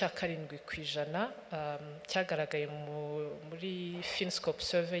rero cya 7% cyagaragaye muri Finscope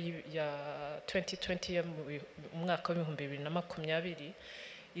survey ya 2020 mu mwaka wa 2020,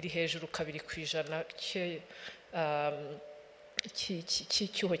 iri hejuru 2%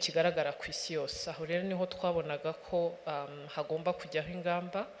 cy'icyuho kigaragara ku isi yose. Aho rero niho twabonaga ko hagomba kujyaho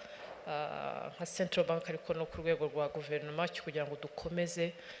ingamba nka Central Bank ariko no ku rwego rwa guverinoma kugira ngo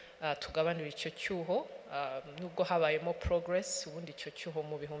dukomeze tugabanire icyo cyuho. Nubwo habayemo progress, ubundi icyo cyuho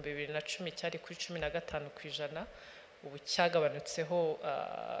mu 2010 cyari kuri 15%, ubu cyagabanutseho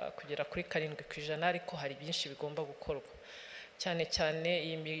kugera kuri 7%, ariko hari byinshi bigomba gukorwa. Cyane cyane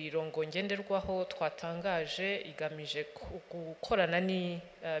iyi mirongo ngenderwaho twatangaje igamije gukorana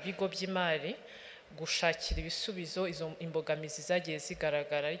n'ibigo by'imari gushakira ibisubizo izo imbogamizi zagiye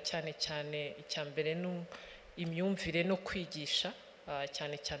zigaragara, cyane cyane icya mbere imyumvire no kwigisha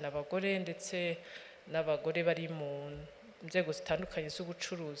cyane cyane abagore ndetse n'abagore bari mu nzego zitandukanye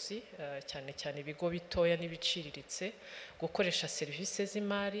z'ubucuruzi, cyane cyane ibigo bitoya n'ibiciriritse gukoresha serivisi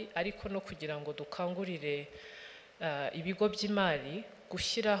z'imari, ariko no kugira ngo dukangurire ibigo by'imari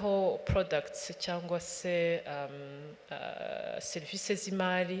gushyiraho products cyangwa se serivisi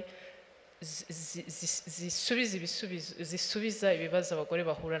z'imari zisubiza ibibazo abagore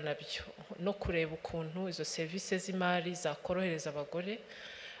bahura nabyo, no kureba ukuntu izo serivisi z'imari zakorohereza abagore,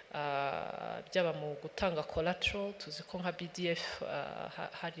 byaba mu gutanga collateral. Tuzi ko nka BDF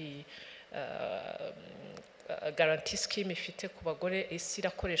hari guarantee scheme ifite ku bagore, ese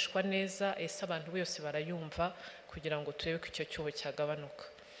irakoreshwa neza, ese abantu bose barayumva, kugira ngo turebe ko icyo cyuho cyagabanuka.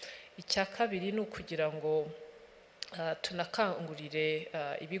 Icya kabiri ni ukugira ngo tunakangurire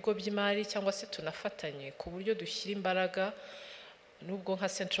ibigo by'imari cyangwa se tunafatanye ku buryo dushyira imbaraga, nubwo nka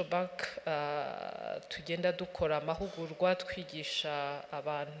Central Bank tugenda dukora amahugurwa twigisha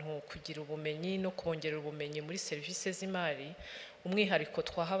abantu kugira ubumenyi no kongerera ubumenyi muri serivisi z'imari. Umwihariko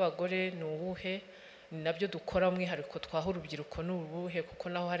twaha abagore ni uwuhe? Ni nabyo dukora. Umwihariko twaha urubyiruko ni uwuhe? Kuko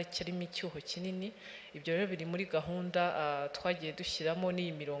naho hari kirimo icyuho kinini. Ibyo rero biri muri gahunda twagiye dushyiramo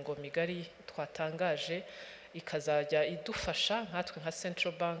n'iyi mirongo migari twatangaje, ikazajya idufasha nkatwe nka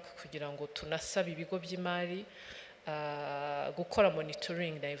Central Bank kugira ngo tunasaba ibigo by'imari gukora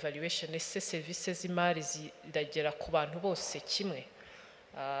monitoring na evaluation, ese serivisi z'imari ziragera ku bantu bose kimwe.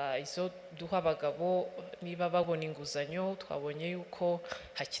 Izo duha abagabo niba babona inguzanyo, twabonye yuko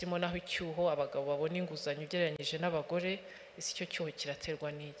hakirimo naho icyuho, abagabo babona inguzanyo ugereranyije n'abagore, ese icyo cyuho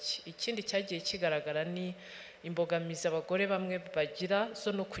kiraterwa n'iki? Ikindi cyagiye kigaragara ni imbogamizi abagore bamwe bagira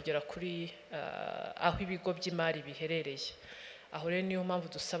zo no kugera kuri aho ibigo by'imari biherereye. Aho rero niyo mpamvu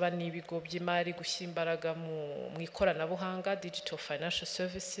dusaba n'ibigo by'imari gushyira imbaraga mu ikoranabuhanga, digital financial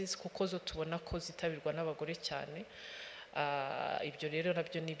services, kuko zo tubona ko zitabirwa n'abagore cyane. Ibyo rero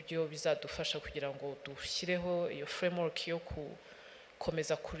nabyo nibyo bizadufasha kugira ngo dushyireho iyo framework yo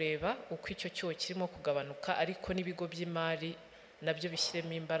gukomeza kureba uko icyo cyuho kirimo kugabanuka, ariko n'ibigo by'imari nabyo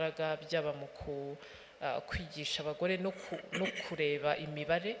bishyiremo imbaraga byaba mu kwigisha abagore no kureba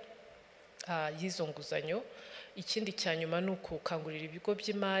imibare y'izo nguzanyo. Ikindi cya nyuma ni ukukangurira ibigo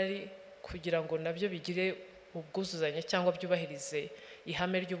by'imari kugira ngo nabyo bigire ubwuzuzanye cyangwa byubahirize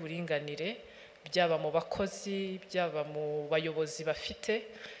ihame ry'uburinganire, byaba mu bakozi byaba mu bayobozi bafite,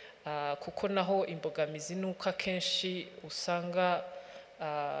 kuko naho imbogamizi ni uko akenshi usanga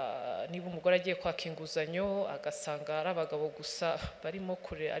niba umugore agiye kwaka inguzanyo agasanga ari abagabo gusa barimo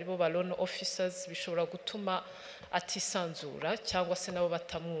kure aribo ba loan officers, bishobora gutuma atisanzura cyangwa se nabo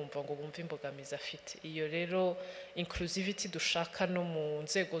batamwumva ngo bumve imbogamizi afite. Iyo rero inclusivity dushaka no mu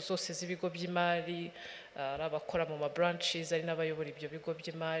nzego zose z'ibigo by'imari, ari abakora mu ma branches ari n'abayobora ibyo bigo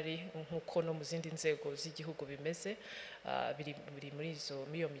by'imari nk'uko no mu zindi nzego z'igihugu bimeze, biri muri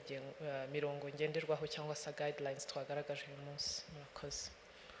iyo mirongo ngenderwaho cyangwa se guidelines twagaragaje uyu munsi. Murakoze.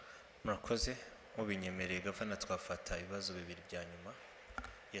 Murakoze. Mubinyemereye Gavana, twafata ibibazo bibiri bya nyuma.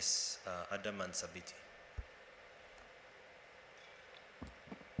 Yes, Adam and Sabiti.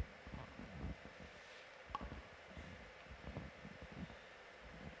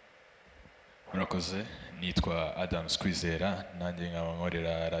 Murakoze. Nitwa Adam Squizera, nanjye nkaba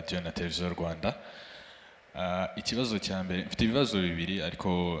nkorera radio na televiziyo Rwanda. Ikibazo cya mbere, mfite ibibazo bibiri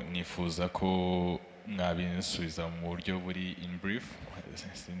ariko nifuza ko mwabinsubiza mu buryo buri in brief.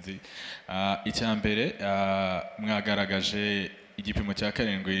 Sinzi. Icya mbere, mwagaragaje igipimo cya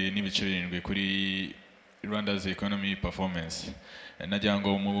 7.7 kuri Rwanda's economy performance. Nagira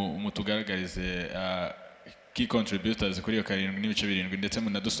ngo mutugaragarize key contributors kuri iyo 7.7 ndetse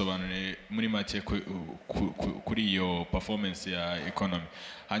munadusobanurire muri make kuri iyo performance ya economy.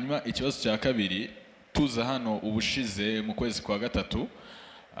 Hanyuma ikibazo cya kabiri, tuza hano ubushize mu kwezi kwa gatatu,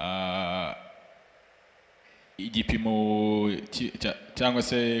 igipimo cyangwa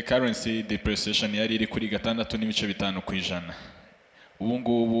se currency depreciation yari iri kuri 6.5%. Ubu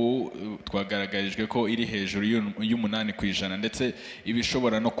ngubu twagaragarijwe ko iri hejuru y'8% ndetse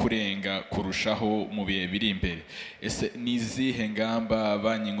ibishobora no kurenga kurushaho mu bihe biri imbere. Ese ni izihe ngamba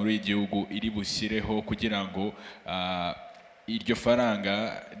Banki Nkuru y'Igihugu iri bushyireho kugira ngo iryo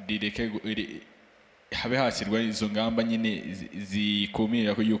faranga habe hashyirwa izo ngamba nyine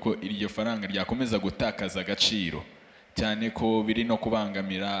zikumira ko yuko iryo faranga ryakomeza gutakaza agaciro, cyane ko biri no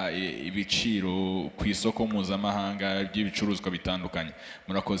kubangamira ibiciro ku isoko mpuzamahanga by'ibicuruzwa bitandukanye?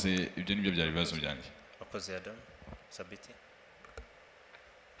 Murakoze. Ibyo nibyo byari ibibazo byanjye. Murakoze. Adam. Sabiti.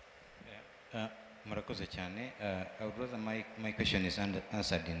 Murakoze cyane. I would rather my question is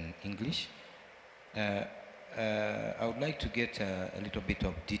answered in English. I would like to get a little bit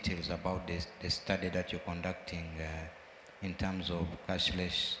of details about the study that you're conducting in terms of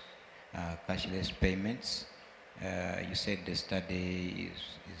cashless payments. You said the study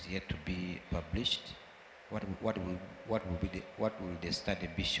is yet to be published. What will the study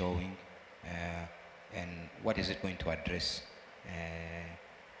be showing, and what is it going to address?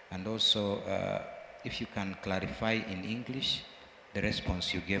 And also, if you can clarify in English the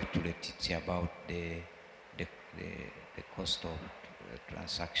response you gave to Letitia about the cost of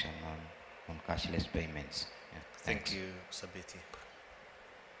transaction on cashless payments. Yeah, Thank you, Sabiti.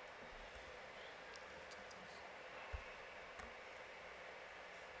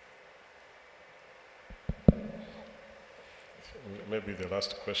 Maybe the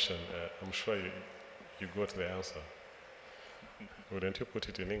last question, I'm sure you got the answer. Wouldn't you put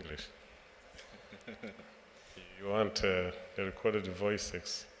it in English? You want a recorded voice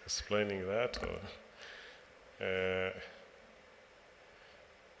explaining that? Or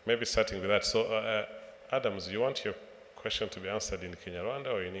maybe starting with that. So, Adams, you want your question to be answered in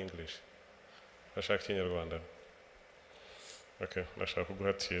Kinyarwanda or in English? Nashaka Kinyarwanda. Okay, nashaka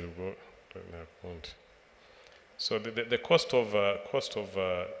kuguhatira ubwo nakundi. So the cost of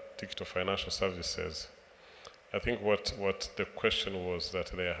digital financial services, I think what the question was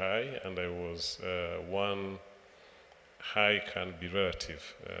that they're high, and I was one, high can be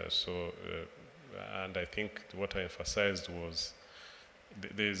relative. And I think what I emphasized was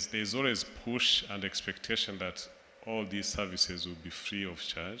there's always push and expectation that all these services will be free of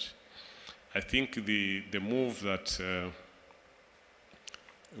charge. I think the move that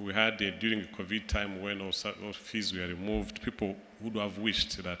we had during the COVID time, when all fees were removed, people would have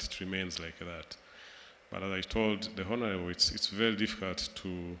wished that it remains like that. But as I told the Honorable, it's very difficult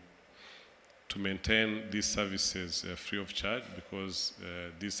to maintain these services free of charge, because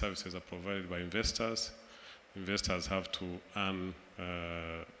these services are provided by investors. Investors have to earn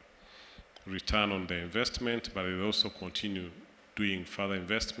return on their investment, but they also continue doing further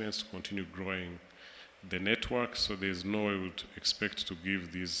investments, continue growing the network, so there's no way we would expect to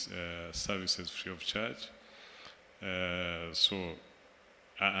give these services free of charge. And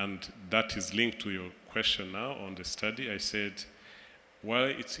that is linked to your question now on the study. I said, while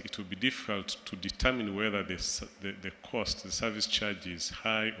it will be difficult to determine whether the cost, the service charge is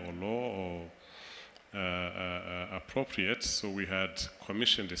high or low or appropriate, so we had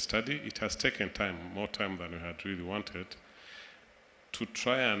commissioned a study. It has taken time, more time than we had really wanted, to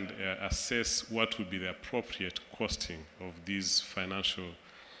try and assess what would be the appropriate costing of these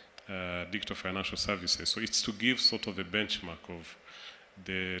digital financial services. So it's to give sort of a benchmark of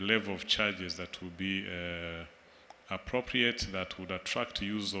the level of charges that would be appropriate, that would attract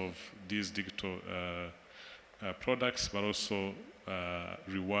use of these digital products, but also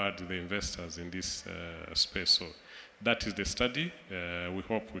reward the investors in this space. So that is the study. We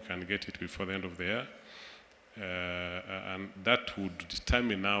hope we can get it before the end of the year. And that would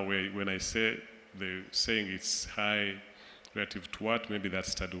determine now when I say they're saying it's high relative to what, maybe that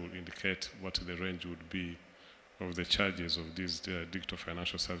study will indicate what the range would be of the charges of these digital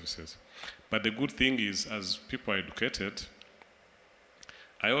financial services. But the good thing is, as people are educated,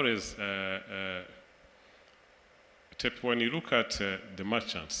 I always, when you look at the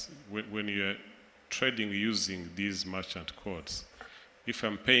merchants, when you're trading using these merchant codes, if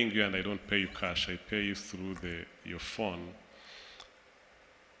I'm paying you and I don't pay you cash, I pay you through your phone,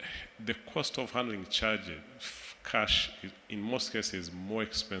 the cost of handling cash in most cases is more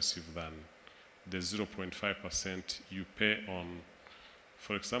expensive than the 0.5% you pay on.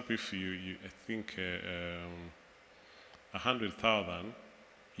 For example, if I think 100,000,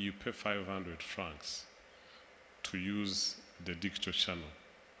 you pay 500 francs to use the digital channel.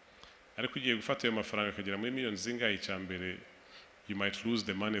 Ariko ugiye gufata ayo mafaranga akagera muri miliyoni zingahe icyambere, you might lose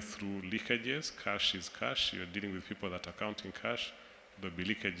the money through leakages. Cash is cash. You're dealing with people that are counting cash. There'll be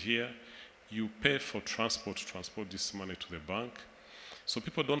leakage here. You pay for transport to transport this money to the bank. So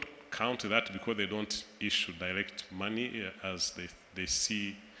people don't count that because they don't issue direct money as they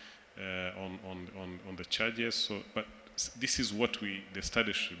see on the charges. So, but this is what the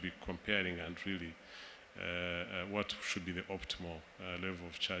study should be comparing, and really what should be the optimal level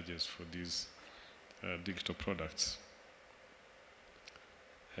of charges for these digital products.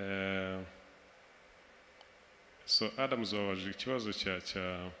 So Adams wabajije ikibazo cya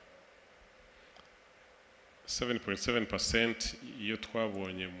 7.7% iyo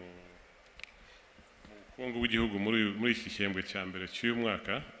twabonye mu bukungu bw'igihugu muri iki gihembwe cya mbere cy'uyu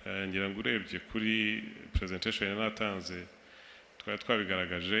mwaka, ngira ngo urebye kuri presentation natanze twari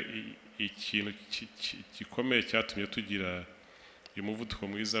twabigaragaje ikintu gikomeye cyatumye tugira uyu muvuduko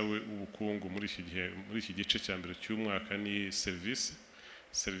mwiza w'ubukungu muri iki gice cya mbere cy'uyu mwaka ni service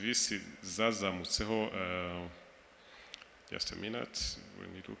zazamutseho. Just a minute,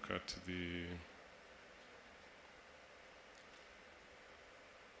 when you look at the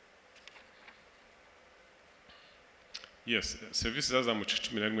yes, service zazamutse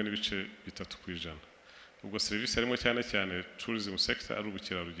 11.3%. Ubwo service harimo cyane cyane tourism sector, ari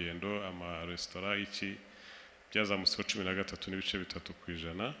ubukerarugendo, amaresitora, iki byazamutse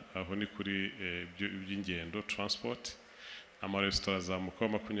 13.3%. Aho ni kuri iby'ingendo, transport. Amaresitora azamuka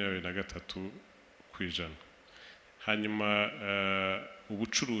 23%. Hanyuma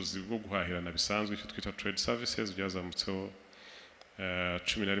ubucuruzi bwo guhahirana bisanzwe, icyo twita trade services, byazamutseho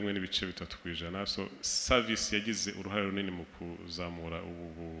 11.3%. So service yagize uruhare runini mu kuzamura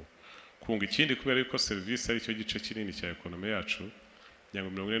ubu bukungu. Ikindi kubera yuko service ari cyo gice kinini cya ekonomi yacu,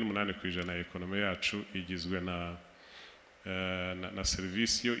 nyango 48% ya ekonomi yacu igizwe na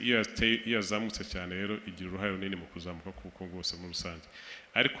service. Iyo yazamutse cyane rero igira uruhare runini mu kuzamuka k'ubukungu bwose muri rusange.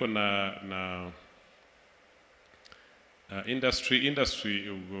 Ariko na industry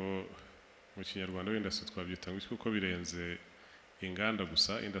ubwo mu kinyarwanda industry twabyita ngo kuko birenze inganda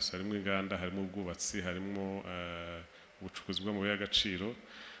gusa. Industry harimo inganda, harimo ubwubatsi, harimo ubucukuzi bw'amabuye y'agaciro.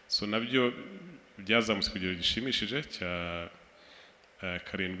 So nabyo byazamutse kugera gishimishije cya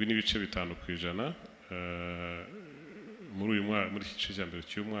 7.5% muri uyu mwaka, muri iki gice cya mbere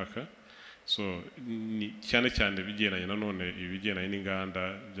cy'uyu mwaka. So cyane cyane bigendanye nanone ibigendanye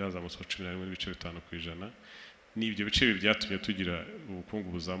n'inganda byazamutse 11.5%. N'ibyo bice byatumye tugira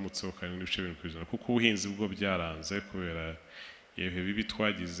ubukungu buzamutseho 7.7%, kuko ubuhinzi bwo byaranze kubera ibihe bibi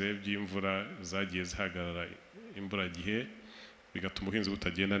twagize by'imvura zagiye zihagarara imburagihe, bigatuma ubuhinzi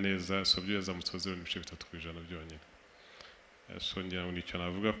butagenda neza. So byo yazamutseho 0.3% byonyine. So ngira ngo nicyo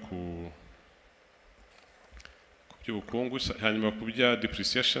navuga ku by'ubukungu. Hanyuma ku bya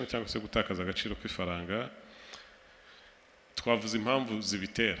depreciation cyangwa se gutakaza agaciro kw'ifaranga, twavuze impamvu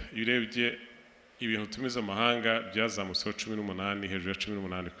zibitera. Iyo urebye ibintu tumiza amahanga byazamutseho 18, hejuru ya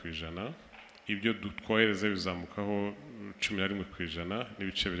 18%. Ibyo twohereza bizamukaho 11%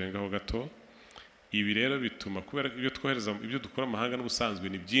 n'ibice birengaho gato. ibi rero bituma kubera ibyo dukora amahanga n'ubusanzwe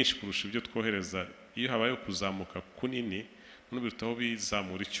ni byinshi kurusha ibyo twohereza iyo habaye kuzamuka kunini none birutaho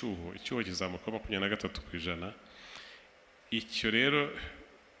bizamura icyuho kizamuka 23%. Icyo rero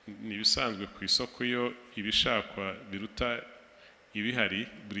ni bisanzwe ku isoko iyo ibishakwa biruta ibihari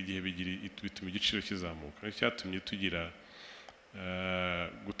buri gihe bituma igiciro kizamuka. Nicyatumye tugira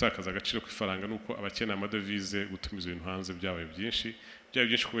gutakaza agaciro kw'ifaranga nuko abakeneye amadovize gutumiza ibintu hanze byabaye byinshi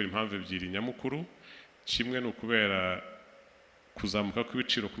kubera impamvu ebyiri nyamukuru. Kimwe ni ukubera kuzamuka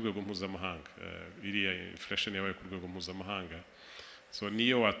kw'ibiciro ku rwego mpuzamahanga, iriya inflation yabaye ku rwego mpuzamahanga. So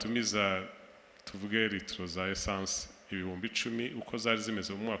niyo watumiza tuvuge litiro za essence 10,000 uko zari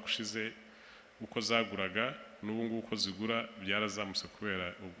zimeze mu mwaka ushize, uko zaguraga n'ubu ngubu uko zigura byarazamutse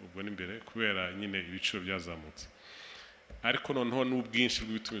kubera ubwo n'imbere kubera nyine ibiciro byazamutse. Ariko noneho n'ubwinshi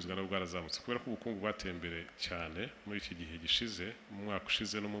bw'ibitumizwa nabwo bwarazamutse kubera ko ubukungu bwateye imbere cyane muri iki gihe gishize, mu mwaka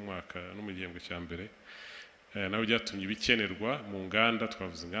ushize no mu gihembwe cya mbere. Nawe byatumye ibikenerwa mu nganda,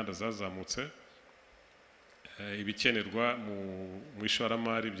 twavuze inganda zazamutse, ibikenerwa mu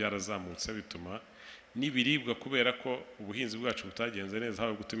ishoramari byarazamutse, bituma n'ibiribwa kubera ko ubuhinzi bwacu butagenze neza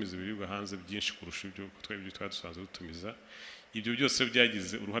hawe gutumiza ibiribwa hanze byinshi kurusha ibyo twari dusanzwe dutumiza. Ibyo byose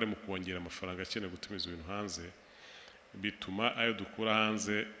byagize uruhare mu kongera amafaranga akenewe gutumiza ibintu hanze, bituma ayo dukura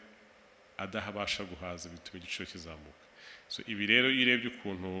hanze adahabasha guhaza, bituma igiciro kizamuka. So ibi rero iyo urebye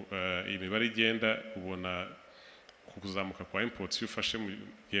ukuntu imibare igenda ubona kuzamuka kwa imports iyo ufashe mu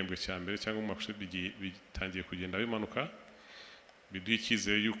gihembwe cya mbere cyangwa mu mwaka bitangiye kugenda bimanuka, biduha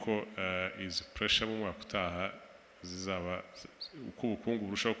icyizere yuko izi pressure mu mwaka utaha zizaba uko ubukungu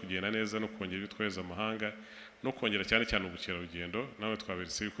burushaho kugenda neza no kongera ibyo twohereza amahanga no kongera cyane cyane ubukerarugendo. Nawe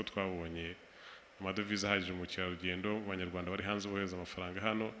twaberetse yuko twabonye amadovize ahagije mu bukerarugendo, abanyarwanda bari hanze bohereza amafaranga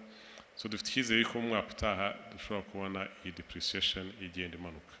hano. So dufite icyizere yuko mu mwaka utaha dushobora kubona iyi depreciation igenda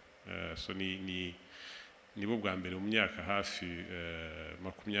imanuka. So nibo bwa mbere mu myaka hafi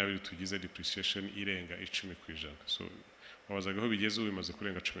 20 tugize depreciation irenga 10%. So wabazagaho bigeze ubu bimaze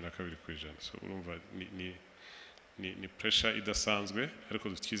kurenga 12%. So urumva ni pressure idasanzwe, ariko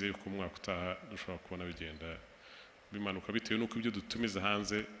dufite icyizere yuko mu mwaka utaha dushobora kubona bigenda bimanuka bitewe n'uko ibyo dutumiza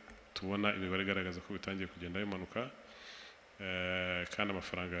hanze tubona imibare igaragaza ko bitangiye kugenda bimanuka, kandi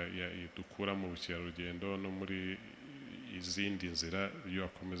amafaranga dukura mu bukerarugendo no muri izindi nzira iyo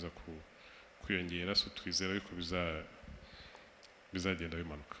akomeza kwiyongera. So twizera yuko bizagenda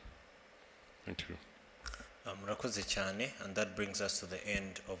bimanuka. Thank you. Murakoze cyane, and that brings us to the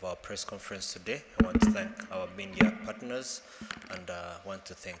end of our press conference today. I want to thank our media partners, and want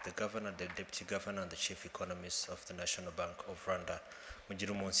to thank the Governor, the Deputy Governor, and the Chief Economist of the National Bank of Rwanda.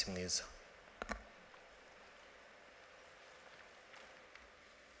 Mugire umunsi mwiza.